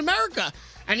we do in America.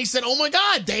 And he said, oh my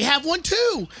God, they have one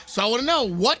too. So I want to know,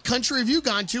 what country have you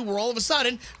gone to where all of a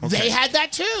sudden they had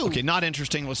that too? Okay, not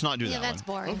interesting. Let's not do that that's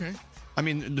one. boring. Okay. I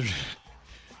mean,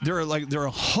 there are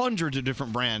hundreds of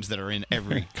different brands that are in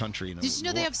every country. Did you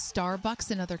know they have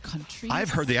Starbucks in other countries? I've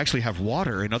heard they actually have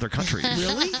water in other countries.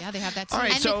 Really? Yeah, they have that too. All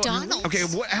right, and so McDonald's. okay,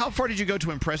 how far did you go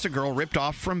to impress a girl ripped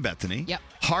off from Bethany? Yep.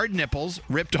 Hard nipples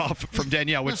ripped off from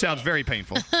Danielle, which sounds very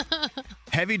painful.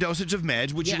 Heavy dosage of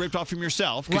meds, which you ripped off from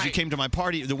yourself because you Right. came to my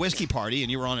party, the whiskey party,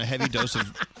 and you were on a heavy dose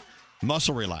of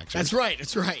muscle relaxer. That's right.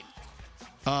 That's right.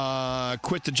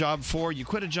 Quit the job for you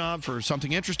quit a job for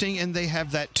something interesting, and they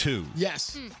have that too.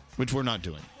 Yes. Which we're not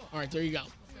doing. All right, there you go.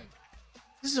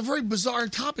 This is a very bizarre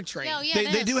topic, Train.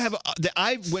 They do have.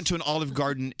 I went to an Olive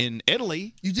Garden in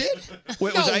Italy. You did?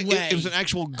 Well, No way. it was an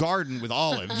actual garden with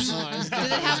olives. Did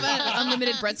it have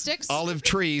unlimited breadsticks? Olive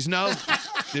trees. No,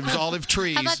 it was olive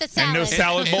trees. How about the And no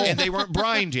salad bowl? And they weren't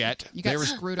brined yet. You They got were-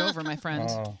 screwed over, my friend.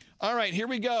 All right, here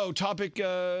we go. Topic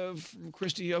of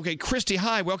Christy. Okay, Christy,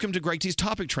 hi. Welcome to Greg T's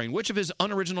Topic Train. Which of his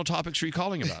unoriginal topics are you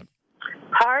calling about?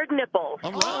 Hard nipples.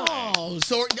 Oh,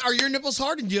 so are your nipples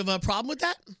hard, and do you have a problem with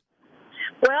that?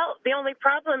 Well, the only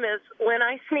problem is when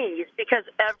I sneeze, because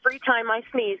every time I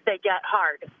sneeze, they get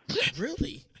hard.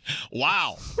 Really?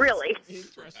 Wow. Really?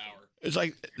 It's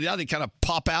like, yeah, they kind of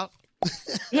pop out.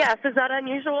 Yes, is that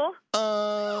unusual?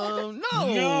 No.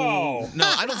 No,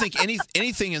 I don't think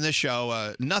anything in this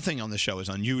show, nothing on the show is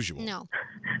unusual. No.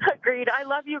 Agreed. I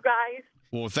love you guys.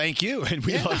 Well, thank you, and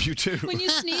we love you too. When you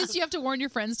sneeze, do you have to warn your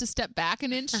friends to step back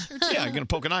an inch or two? Yeah, I'm going to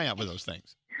poke an eye out with those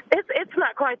things. It's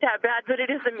not quite that bad, but it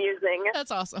is amusing.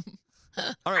 That's awesome.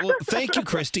 All right, well, thank you,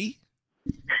 Christy.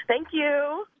 Thank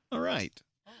you. All right.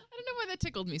 I don't know why that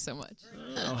tickled me so much.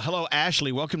 Oh, hello,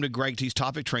 Ashley. Welcome to Greg T's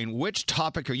Topic Train. Which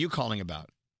topic are you calling about?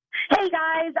 Hey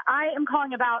guys, I am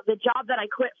calling about the job that I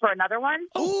quit for another one.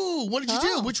 Oh, what did you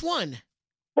do? Which one?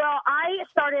 Well, I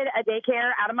started a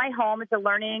daycare out of my home. It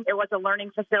was a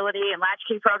learning facility and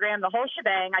latchkey program, the whole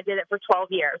shebang. I did it for 12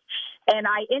 years. And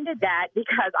I ended that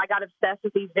because I got obsessed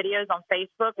with these videos on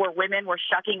Facebook where women were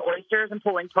shucking oysters and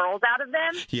pulling pearls out of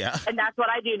them. Yeah. And that's what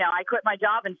I do now. I quit my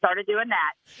job and started doing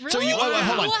that. So you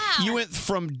hold on. You went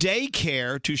from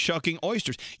daycare to shucking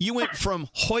oysters. You went from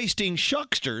hoisting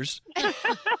shucksters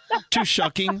to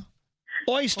shucking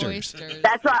oysters.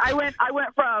 That's right. I went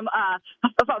from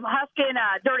husking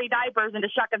dirty diapers into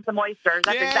shucking some oysters.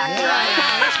 That's exactly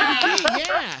right.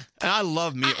 Yeah. And I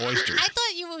love me oysters. I thought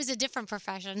it was a different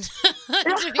profession,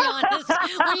 to be honest.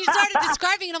 When you started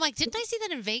describing it, I'm like, didn't I see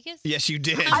that in Vegas? Yes, you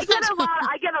did. I get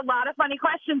a lot of funny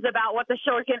questions about what the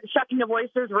shucking of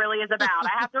oysters really is about.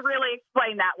 I have to really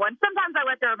explain that one. Sometimes I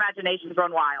let their imaginations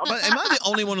run wild. But am I the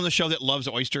only one on the show that loves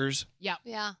oysters? Yeah.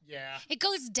 Yeah. It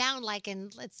goes down like in,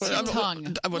 let's see,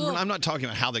 I'm not talking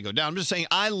about how they go down. I'm just saying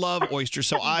I love oysters.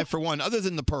 So I, for one, other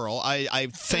than the pearl, I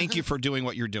thank you for doing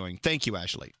what you're doing. Thank you,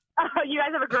 Ashley. You guys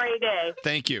have a great day.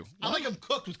 Thank you. I like them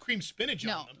cooked with cream spinach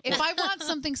on them. If I want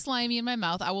something slimy in my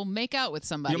mouth, I will make out with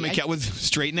somebody. You'll make out with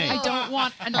straight name. I don't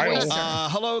want an oyster.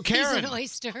 Hello, Karen. He's an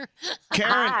oyster.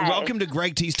 Karen, Hi. welcome to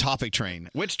Greg T's Topic Train.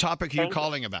 Which topic are you Thank you.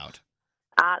 calling about?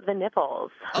 The nipples.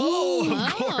 Oh,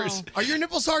 of course. Are your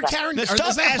nipples hard, Karen? Now, Is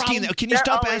stop that a asking problem? that. Can you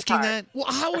stop asking that? Well,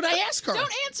 how would I ask her?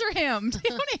 Don't answer him.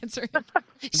 Don't answer him.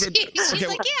 She's Okay,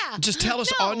 like, yeah. Just tell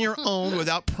us on your own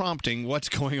without prompting what's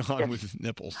going on with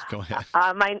nipples. Go ahead.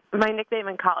 My nickname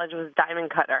in college was Diamond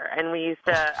Cutter, and we used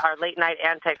to, our late night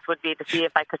antics would be to see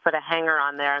if I could put a hanger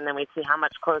on there, and then we'd see how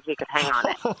much clothes we could hang on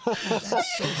it.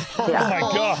 Oh, my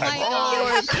God. You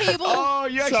have cable. Oh,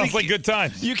 you actually Sounds like good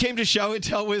times. You came to show and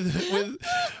tell with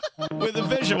a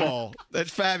visual. That's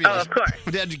fabulous. Oh, of course.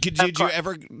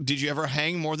 Did you ever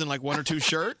hang more than like one or two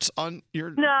shirts on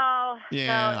your? No. Yeah,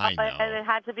 no, I know. And it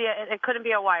had to be. It couldn't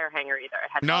be a wire hanger either. It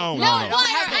had No, to be no,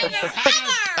 wire hanger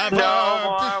ever. No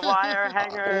more wire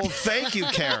hangers. Well, thank you,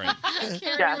 Karen. Karen, Yes,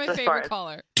 you're my of favorite course.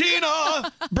 caller.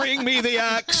 Tina, bring me the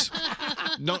axe.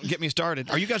 Don't get me started.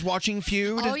 Are you guys watching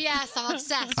Feud? Oh, yes. I'm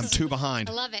obsessed. I'm 2 behind.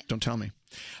 I love it. Don't tell me.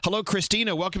 Hello,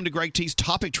 Christina. Welcome to Greg T's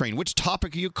Topic Train. Which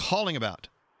topic are you calling about?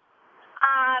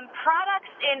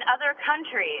 Products in other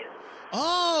countries.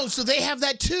 Oh, so they have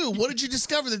that too. What did you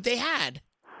discover that they had?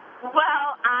 Well,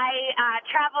 I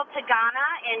traveled to Ghana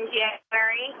in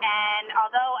January, and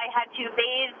although I had to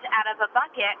bathe out of a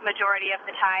bucket majority of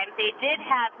the time, they did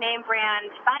have name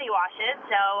brand body washes,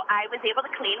 so I was able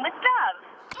to clean with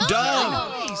Dove.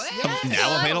 Dove.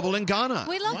 Now available in Ghana.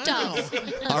 We love Dove.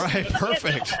 All right,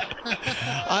 perfect.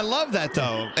 I love that,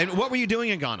 though. And what were you doing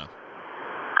in Ghana?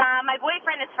 My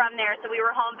boyfriend is from there, so we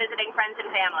were home visiting friends and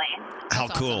family. How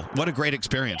cool. What a great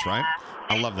experience, right?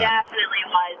 I love that. Definitely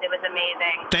was. It was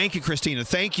amazing. Thank you, Christina.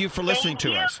 Thank you for listening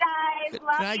to us. Thank you,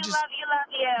 guys. Love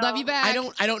you. Love you back.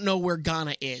 I don't know where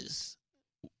Ghana is.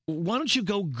 Why don't you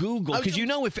go Google? Because you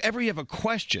know if ever you have a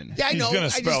question. Yeah, I know. I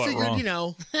just figured, you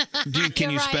know. Can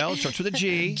you spell? It starts with a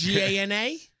G.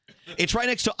 G-A-N-A? It's right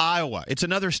next to Iowa. It's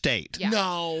another state. Yeah.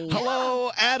 No.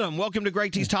 Hello, Adam. Welcome to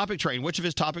Greg T's Topic Train. Which of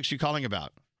his topics are you calling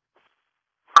about?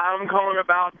 I'm calling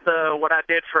about what I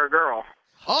did for a girl.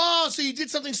 Oh, so you did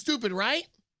something stupid, right?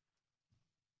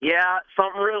 Yeah,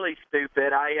 something really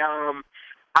stupid. I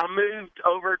moved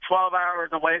over 12 hours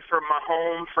away from my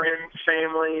home, friends,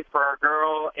 family for a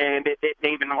girl, and it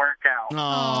didn't even work out.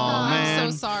 Oh, man.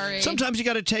 I'm so sorry. Sometimes you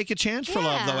got to take a chance for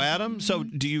love, though, Adam. So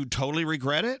do you totally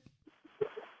regret it?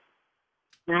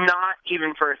 Not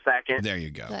even for a second. There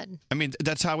you go. Good. I mean,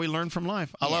 that's how we learn from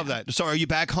life. I love that. So are you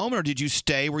back home, or did you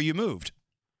stay where you moved?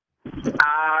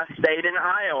 I stayed in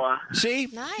Iowa. See?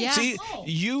 Nice. Yeah. See,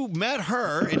 you met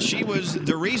her, and she was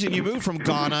the reason you moved from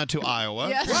Ghana to Iowa.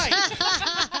 Yeah.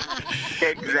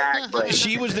 Exactly.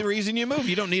 She was the reason you moved.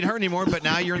 You don't need her anymore, but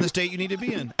now you're in the state you need to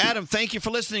be in. Adam, thank you for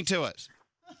listening to us.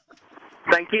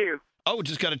 Thank you. Oh,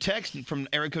 just got a text from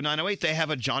Eric 908. They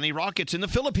have a Johnny Rockets in the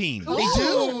Philippines. They do.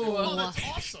 Oh, that's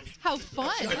awesome. How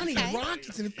fun. Johnny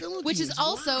Rockets in the Philippines. Which is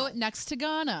also next to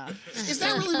Ghana. Is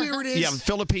that really where it is? Yeah,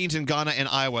 Philippines and Ghana and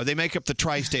Iowa. They make up the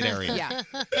tri-state area. Yeah.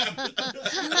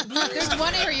 There's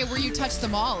one area where you touch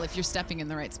them all if you're stepping in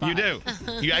the right spot. You do.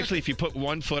 You actually, if you put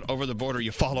one foot over the border,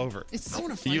 you fall over.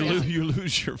 You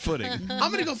lose your footing.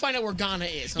 I'm going to go find out where Ghana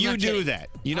is. I'm You not do kidding. that.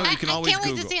 You know, you can always I can't wait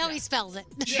Google. to see how he spells it.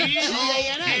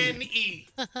 G-A-N-A.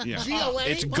 Yeah. G-O-N-A?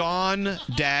 It's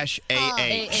gone-AH.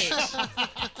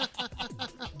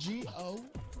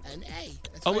 G-O-N-A.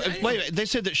 Oh, wait, they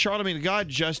said that Charlamagne God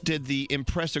just did the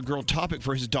impressive girl topic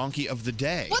for his donkey of the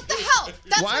day. What the hell?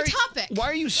 That's my topic. Why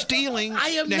are you stealing? I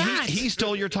am Now, not. He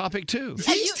stole your topic, too.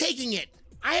 He's taking it.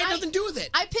 I had nothing to do with it.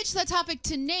 I pitched that topic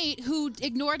to Nate, who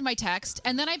ignored my text,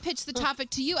 and then I pitched the topic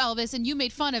to you, Elvis, and you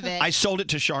made fun of it. I sold it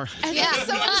to Char. And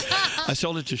I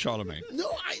sold it to Charlamagne.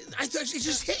 No, I thought it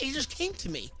just came to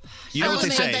me. You know what they I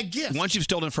say? that gift. Once you've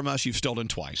stolen from us, you've stolen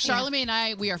twice. Charlamagne and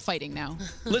I, we are fighting now.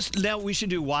 Now we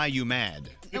should do Why You Mad.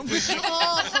 He'd be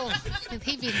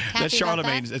happy That's about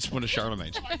Charlamagne's. that. That's one of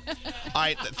Charlamagne's. All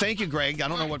right. Thank you, Greg. I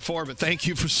don't know what for, but thank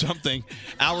you for something.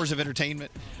 Hours of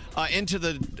entertainment. Into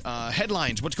the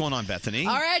headlines. What's going on, Bethany?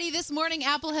 Alrighty, this morning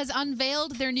Apple has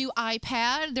unveiled their new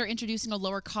iPad. They're introducing a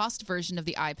lower cost version of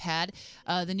the iPad.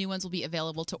 The new ones will be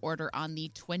available to order on the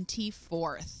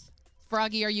 24th.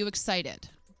 Froggy, are you excited?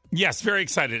 Yes, very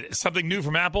excited. Something new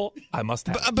from Apple. I must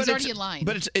have. He's already in line.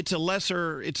 But it's a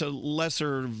lesser.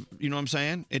 You know what I'm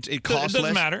saying? It costs It doesn't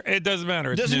less. matter. It doesn't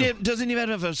matter. It's Doesn't new. it? Doesn't even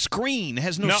have a screen. It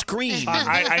has no screen.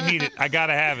 I need it. I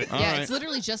gotta have it. Yeah, it's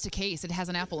literally just a case. It has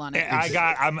an Apple on it.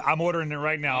 I'm ordering it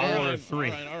right now. I'll order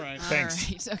 3. All right.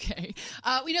 Thanks. All right, okay.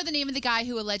 We know the name of the guy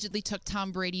who allegedly took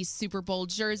Tom Brady's Super Bowl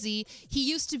jersey. He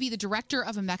used to be the director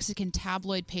of a Mexican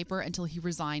tabloid paper until he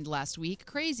resigned last week.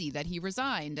 Crazy that he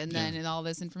resigned, and then all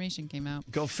this information came out.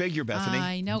 Go figure, Bethany.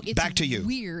 I know. It's Back to you.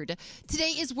 Weird.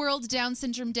 Today is World Down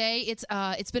Syndrome Day. It's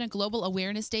been a global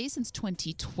awareness day since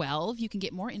 2012. You can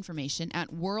get more information at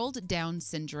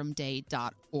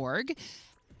worlddownsyndromeday.org.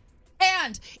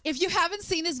 And if you haven't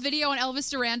seen this video on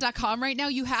ElvisDuran.com right now,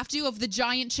 you have to, of the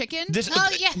giant chicken.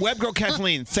 Web girl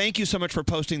Kathleen, thank you so much for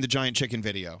posting the giant chicken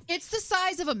video. It's the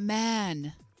size of a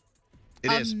man.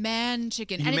 It is. A man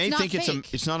chicken. You and may it's not think fake.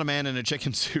 it's not a man in a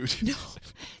chicken suit.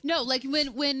 No, like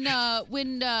when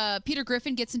Peter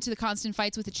Griffin gets into the constant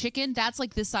fights with a chicken, that's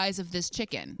like the size of this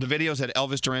chicken. The video's at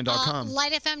ElvisDuran.com.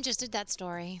 Light FM just did that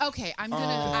story. Okay, I'm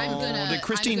gonna. Did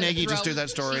Christine I'm gonna Nagy just throw- do that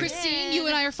story? Christine, you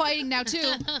and I are fighting now too.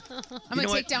 I'm gonna know take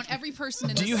what? down every person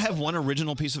in Do this. you have one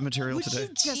original piece of material Would today? you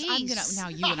just? I'm gonna. Now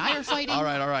you and I are fighting. All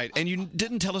right. And you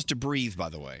didn't tell us to breathe, by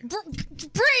the way.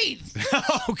 Breathe.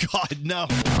 Oh God, no.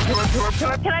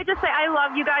 Can I just say I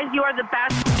love you guys. You are the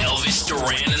best. Elvis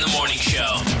Duran in the Morning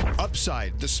Show. Upside.com.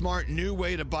 Upside, the smart new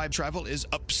way to buy travel is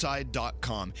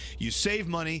Upside.com. You save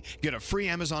money, get a free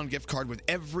Amazon gift card with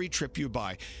every trip you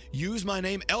buy. Use my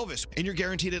name, Elvis, and you're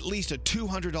guaranteed at least a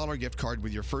 $200 gift card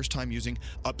with your first time using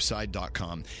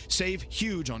Upside.com. Save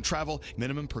huge on travel.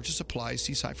 Minimum purchase applies.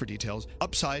 See site for details.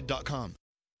 Upside.com.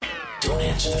 Don't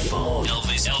answer the phone.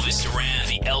 Elvis Duran,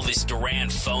 the Elvis Duran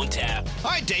phone tap.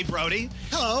 All right, Dave Brody.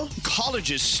 Hello.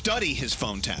 Colleges study his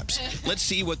phone taps. Let's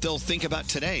see what they'll think about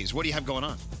today's. What do you have going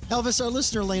on? Elvis, our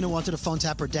listener Elena wanted to phone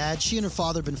tap her dad. She and her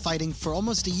father have been fighting for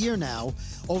almost a year now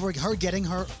over her getting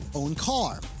her own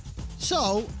car.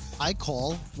 So I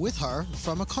call with her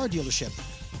from a car dealership.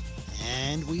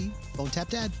 And we phone tap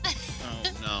Dad. Oh,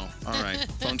 no. All right.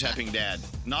 Phone tapping Dad.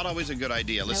 Not always a good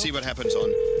idea. Let's see what happens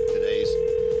on today's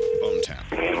phone tap.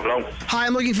 Hello? Hi,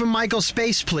 I'm looking for Michael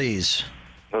Space, please.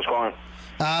 What's going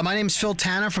on? My name's Phil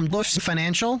Tanner from Bluffs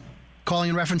Financial,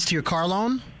 calling in reference to your car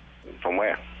loan. From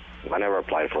where? I never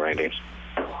applied for anything.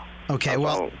 Okay,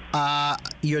 well,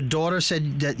 your daughter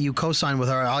said that you co-signed with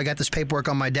her. I got this paperwork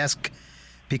on my desk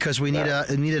because we need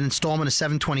an installment of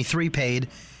 $723 paid,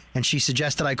 and she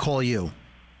suggested I call you.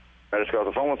 I just got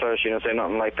off the phone with her. She didn't say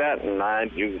nothing like that, and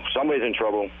somebody's in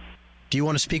trouble. Do you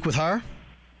want to speak with her?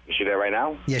 Is she there right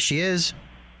now? Yes, she is.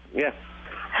 Yeah.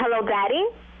 Hello, Daddy.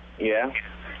 Yeah.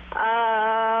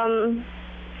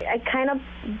 I kind of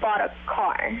bought a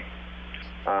car.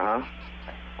 Uh-huh.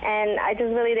 And I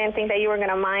just really didn't think that you were going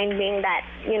to mind, being that,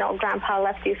 Grandpa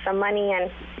left you some money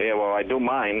and... Yeah, well, I do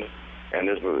mind,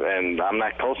 and I'm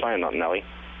not co-signing nothing, Ellie.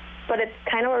 But it's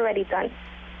kind of already done.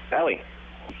 Ellie,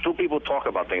 two people talk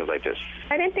about things like this.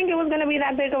 I didn't think it was going to be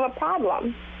that big of a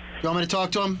problem. You want me to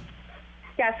talk to him?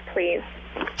 Yes, please.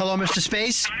 Hello, Mr.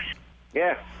 Space?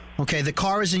 Yeah. Okay, the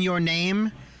car is in your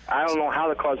name. I don't know how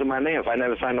the car's in my name if I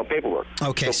never signed no paperwork.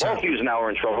 Okay, so both of you now are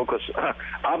in trouble because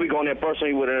I'll be going there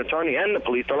personally with an attorney and the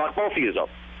police to lock both of you up.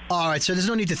 All right, so there's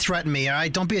no need to threaten me, all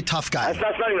right? Don't be a tough guy.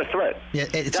 That's not even a threat. Yeah,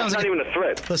 That's not even a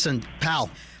threat. Listen, pal,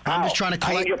 I'm just trying to I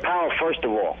collect... need your pal, first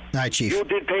of all. All right, Chief. You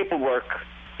did paperwork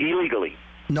illegally.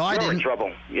 No, I You're didn't. in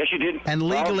trouble. Yes, you did. And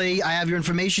legally, I have your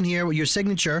information here with your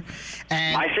signature.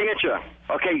 And my signature.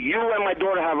 Okay, you and my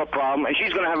daughter have a problem, and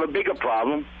she's going to have a bigger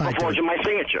problem for forging my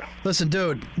signature. Listen,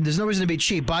 dude, there's no reason to be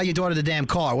cheap. Buy your daughter the damn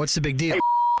car. What's the big deal? Hey,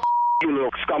 you little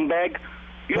scumbag.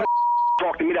 You don't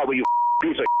talk to me that way, you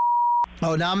piece of...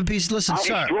 Oh, now I'm a piece. Listen, I'll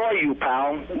sir. destroy you,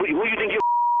 pal. Who do you think you're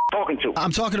talking to?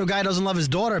 I'm talking to a guy who doesn't love his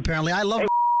daughter, apparently. I love...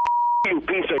 You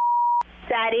piece of...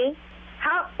 Daddy,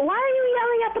 why are you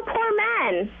yelling at the poor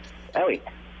man? Ellie,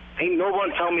 ain't no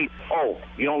one tell me, oh,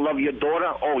 you don't love your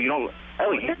daughter? Oh, you don't...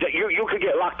 Ellie, you could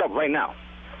get locked up right now.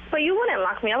 But you wouldn't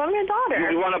lock me up. I'm your daughter.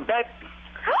 You want to bet?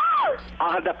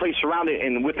 I'll have that place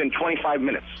surrounded within 25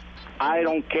 minutes. I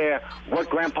don't care what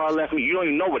Grandpa left me. You don't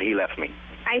even know what he left me.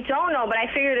 I don't know, but I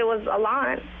figured it was a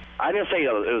lot. I didn't say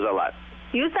it was a lot.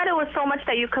 You said it was so much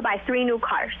that you could buy 3 new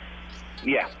cars.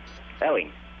 Yeah.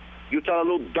 Ellie, you tell a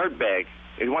little dirtbag,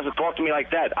 if he wants to talk to me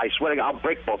like that, I swear to God, I'll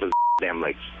break both his damn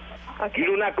legs. Okay. You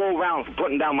do not go around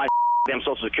putting down my damn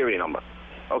Social Security number.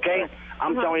 Okay?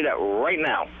 I'm telling you that right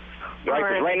now. Right?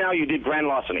 Because right now you did grand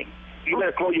larceny. You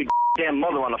better call your damn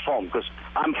mother on the phone because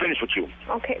I'm finished with you.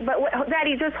 Okay, but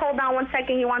Daddy, just hold on 1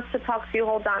 second. He wants to talk to you.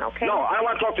 Hold on, okay? No, I don't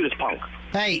want to talk to this punk.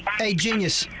 Hey,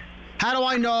 genius. How do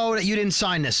I know that you didn't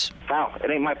sign this? Pal, it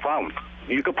ain't my problem.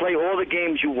 You can play all the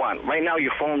games you want. Right now,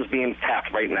 your phone's being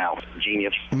tapped right now,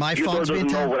 genius. My your phone's daughter being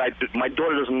doesn't know tapped? what I do. My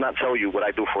daughter does not tell you what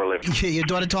I do for a living. Your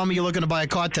daughter told me you're looking to buy a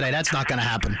car today. That's not going to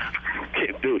happen.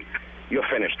 Dude, you're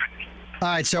finished. All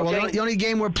right, sir. Okay. Well, the only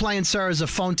game we're playing, sir, is a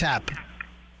phone tap.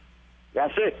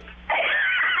 That's it.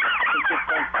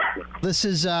 This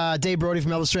is Dave Brody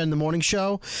from Elvis Duran in the Morning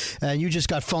Show, and you just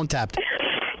got phone tapped.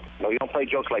 No, you don't play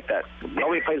jokes like that.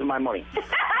 Nobody plays with my money.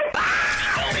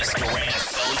 Elvis Duran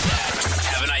phone tap.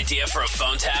 Have an idea for a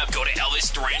phone tap? Go to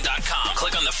ElvisDuran.com.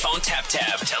 Click on the phone tap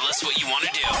tab. Tell us what you want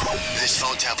to do. This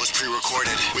phone tap was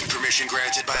pre-recorded with permission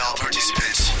granted by all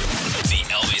participants. The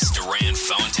Elvis Duran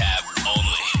phone tap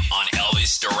only on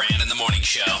Elvis Duran in the Morning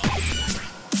Show.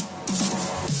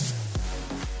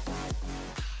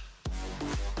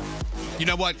 You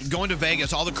know what? Going to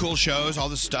Vegas, all the cool shows, all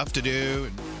the stuff to do,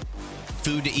 and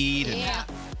food to eat, and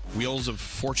Wheels of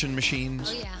Fortune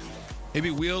machines. Oh, yeah. Maybe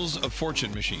Wheels of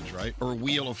Fortune machines, right? Or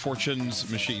Wheel of Fortune's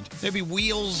machines. Maybe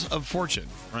Wheels of Fortune,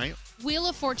 right? Wheel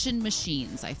of Fortune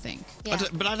machines, I think.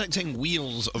 But I like saying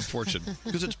Wheels of Fortune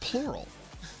because it's plural.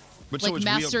 But Like so it's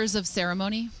masters of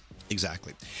ceremony?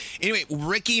 Exactly. Anyway,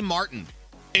 Ricky Martin,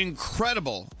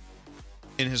 incredible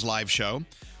in his live show.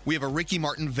 We have a Ricky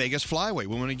Martin Vegas flyaway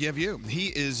we want to give you.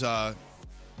 He is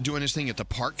doing his thing at the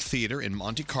Park Theater in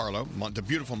Monte Carlo, the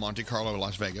beautiful Monte Carlo,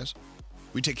 Las Vegas.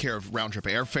 We take care of round-trip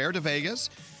airfare to Vegas,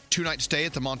 2-night stay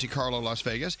at the Monte Carlo, Las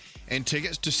Vegas, and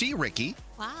tickets to see Ricky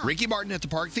Martin at the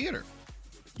Park Theater.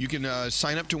 You can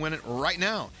sign up to win it right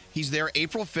now. He's there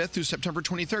April 5th through September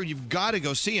 23rd. You've got to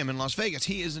go see him in Las Vegas.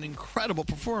 He is an incredible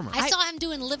performer. I saw him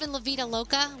doing Livin' La Vida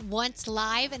Loca once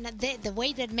live, and the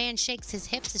way that man shakes his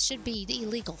hips, it should be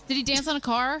illegal. Did he dance on a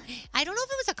car? I don't know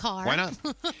if it was a car. Why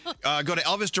not? Go to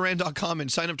ElvisDuran.com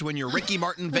and sign up to win your Ricky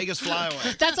Martin Vegas flyaway.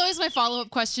 That's always my follow-up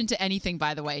question to anything,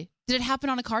 by the way. Did it happen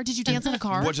on a car? Did you dance on a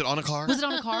car? Was it on a car? Was it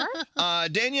on a car?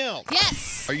 Danielle.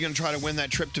 Yes. Are you going to try to win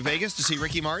that trip to Vegas to see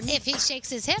Ricky Martin? If he shakes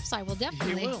his hips, I will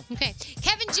definitely. He will. Okay.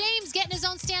 Kevin James getting his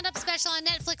own stand-up special on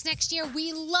Netflix next year.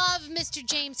 We love Mr.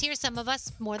 James here. Some of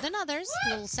us more than others.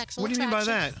 A little sexual What do you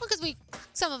attraction. mean by that? Well, because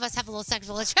some of us have a little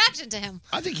sexual attraction to him.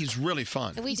 I think he's really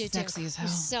fun. We do sexy too. as hell.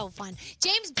 He's so fun.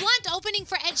 James Blunt opening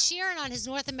for Ed Sheeran on his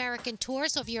North American tour.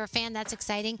 So if you're a fan, that's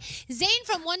exciting. Zayn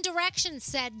from One Direction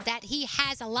said that he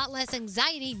has a lot less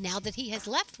anxiety now that he has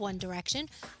left One Direction,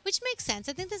 which makes sense.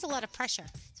 I think there's a lot of pressure,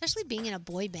 especially being in a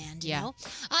boy band, you know?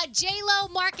 J-Lo,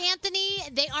 Mark Anthony,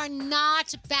 they are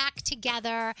not back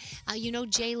together.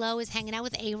 J-Lo is hanging out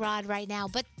with A-Rod right now,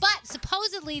 but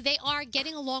supposedly they are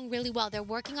getting along really well. They're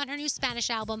working on her new Spanish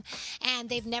album, and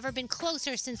they've never been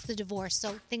closer since the divorce,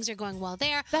 so things are going well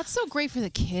there. That's so great for the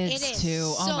kids, It is too.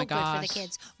 so Oh, my gosh. good for the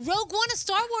kids. Rogue One, a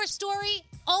Star Wars story,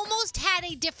 almost had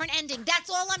a different ending. That's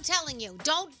all I'm telling you.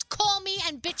 Don't call me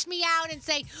and bitch me out and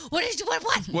say, what?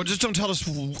 Well, just don't tell us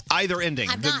either ending.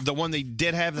 I'm not. The one they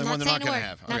did have and the one they're not going to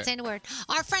have. Not saying a word.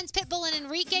 Our friends Pitbull and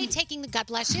Enrique taking the, God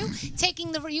bless you,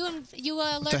 taking the, you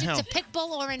allergic hell? to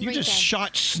Pitbull or Enrique? You just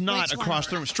shot snot Which one? across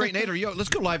the room. Straight Nate, let's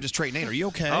go live to Straight Nate. Are you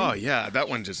okay? Oh, yeah. That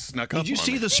one just snuck up Did you on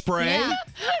see me. the spray? Yeah.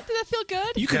 Did that feel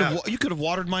good? You could have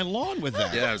watered my lawn with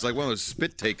that. Yeah, it was like one of those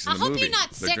spit takes in I the hope movie. you're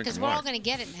not They're sick because drinking we're all water. going to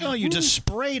get it now. No, you just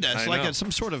sprayed us I like know.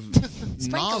 some sort of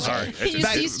nozzle. Sorry. Can you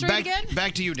see straight again?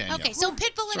 Back to you, Daniel. Okay, so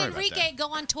Pitbull Sorry and about Enrique go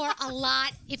on tour a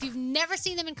lot. If you've never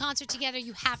seen them in concert together,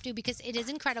 you have to because it is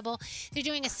incredible. They're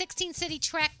doing a 16-city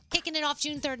trek, kicking it off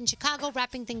June 3rd in Chicago,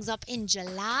 wrapping things up in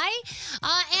July.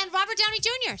 And Robert Downey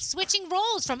Jr. switching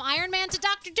roles from Iron Man to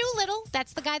Dr. Dolittle.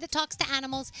 That's the guy that talks to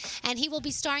animals. And he will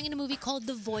be starring in a movie called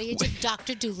The Voyage of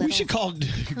Dr. Dolittle. We should call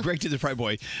Greg T. the Fry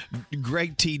Boy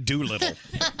Greg T. Doolittle.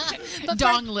 But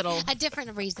Dong for Little. A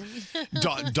different reason.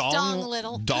 Dong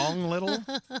Little. Dong Little?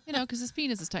 Because his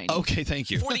penis is tiny. Okay, thank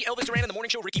you. For the Elvis Duran in the Morning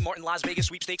Show, Ricky Martin, Las Vegas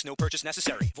sweepstakes, no purchase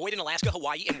necessary. Void in Alaska,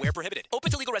 Hawaii, and where prohibited.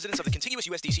 Open to legal residents of the contiguous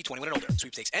USDC 21 and older.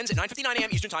 Sweepstakes ends at 9:59 a.m.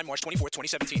 Eastern Time, March 24th,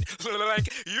 2017. Like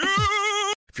you.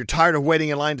 If you're tired of waiting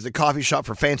in line to the coffee shop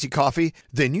for fancy coffee,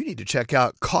 then you need to check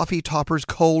out Coffee Topper's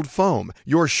Cold Foam,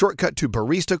 your shortcut to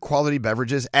barista quality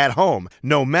beverages at home.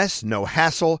 No mess, no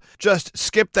hassle. Just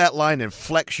skip that line and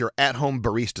flex your at-home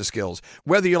barista skills.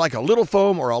 Whether you like a little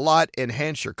foam or a lot,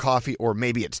 enhance your coffee, or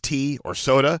maybe it's tea or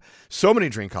soda. So many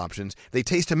drink options. They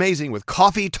taste amazing with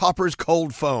Coffee Topper's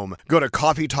Cold Foam. Go to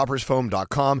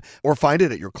coffeetoppersfoam.com or find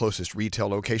it at your closest retail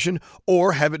location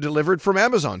or have it delivered from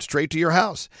Amazon straight to your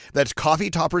house. That's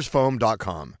coffeetoppersfoam.com.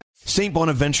 St.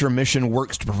 Bonaventure Mission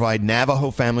works to provide Navajo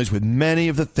families with many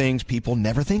of the things people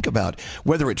never think about.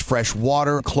 Whether it's fresh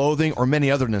water, clothing, or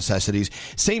many other necessities,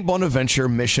 St. Bonaventure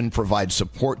Mission provides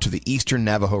support to the Eastern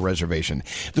Navajo Reservation.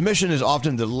 The mission is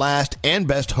often the last and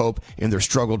best hope in their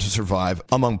struggle to survive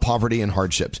among poverty and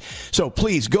hardships. So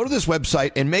please go to this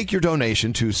website and make your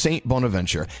donation to St.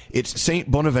 Bonaventure. It's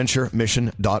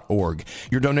stbonaventuremission.org.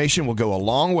 Your donation will go a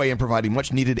long way in providing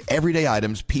much needed everyday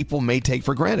items people may take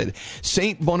for granted.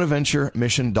 stbonaventuremission.org.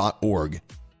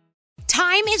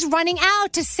 Time is running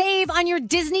out to save on your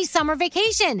Disney summer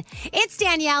vacation. It's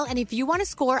Danielle, and if you want to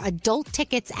score adult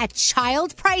tickets at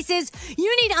child prices,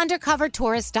 you need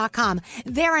UndercoverTourist.com.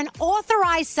 They're an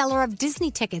authorized seller of Disney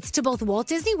tickets to both Walt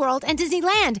Disney World and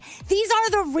Disneyland. These are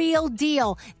the real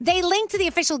deal. They link to the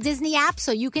official Disney app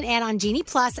so you can add on Genie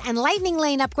Plus and Lightning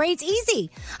Lane upgrades easy.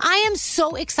 I am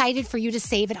so excited for you to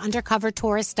save at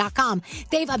UndercoverTourist.com.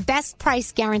 They have a best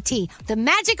price guarantee. The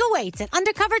magic awaits at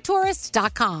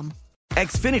UndercoverTourist.com.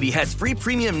 Xfinity has free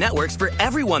premium networks for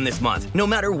everyone this month, no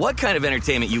matter what kind of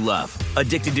entertainment you love.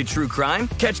 Addicted to true crime?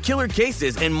 Catch killer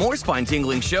cases and more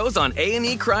spine-tingling shows on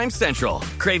A&E Crime Central.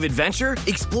 Crave adventure?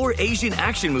 Explore Asian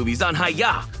action movies on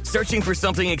Hi-Ya. Searching for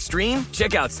something extreme?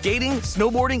 Check out skating,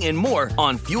 snowboarding, and more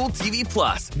on Fuel TV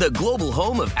Plus, the global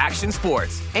home of action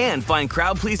sports. And find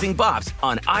crowd-pleasing bops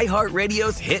on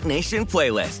iHeartRadio's Hit Nation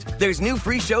playlist. There's new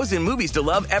free shows and movies to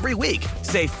love every week.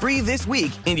 Say free this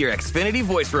week in your Xfinity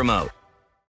voice remote.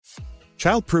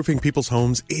 Childproofing people's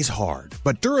homes is hard,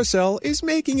 but Duracell is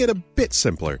making it a bit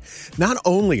simpler. Not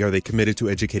only are they committed to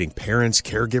educating parents,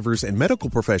 caregivers, and medical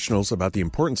professionals about the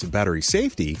importance of battery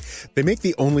safety, they make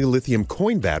the only lithium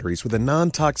coin batteries with a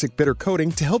non-toxic bitter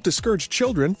coating to help discourage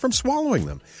children from swallowing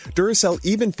them. Duracell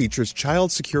even features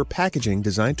child-secure packaging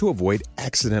designed to avoid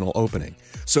accidental opening.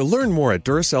 So learn more at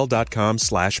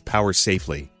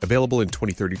Duracell.com/powersafely. Available in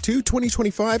 2032,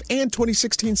 2025, and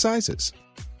 2016 sizes.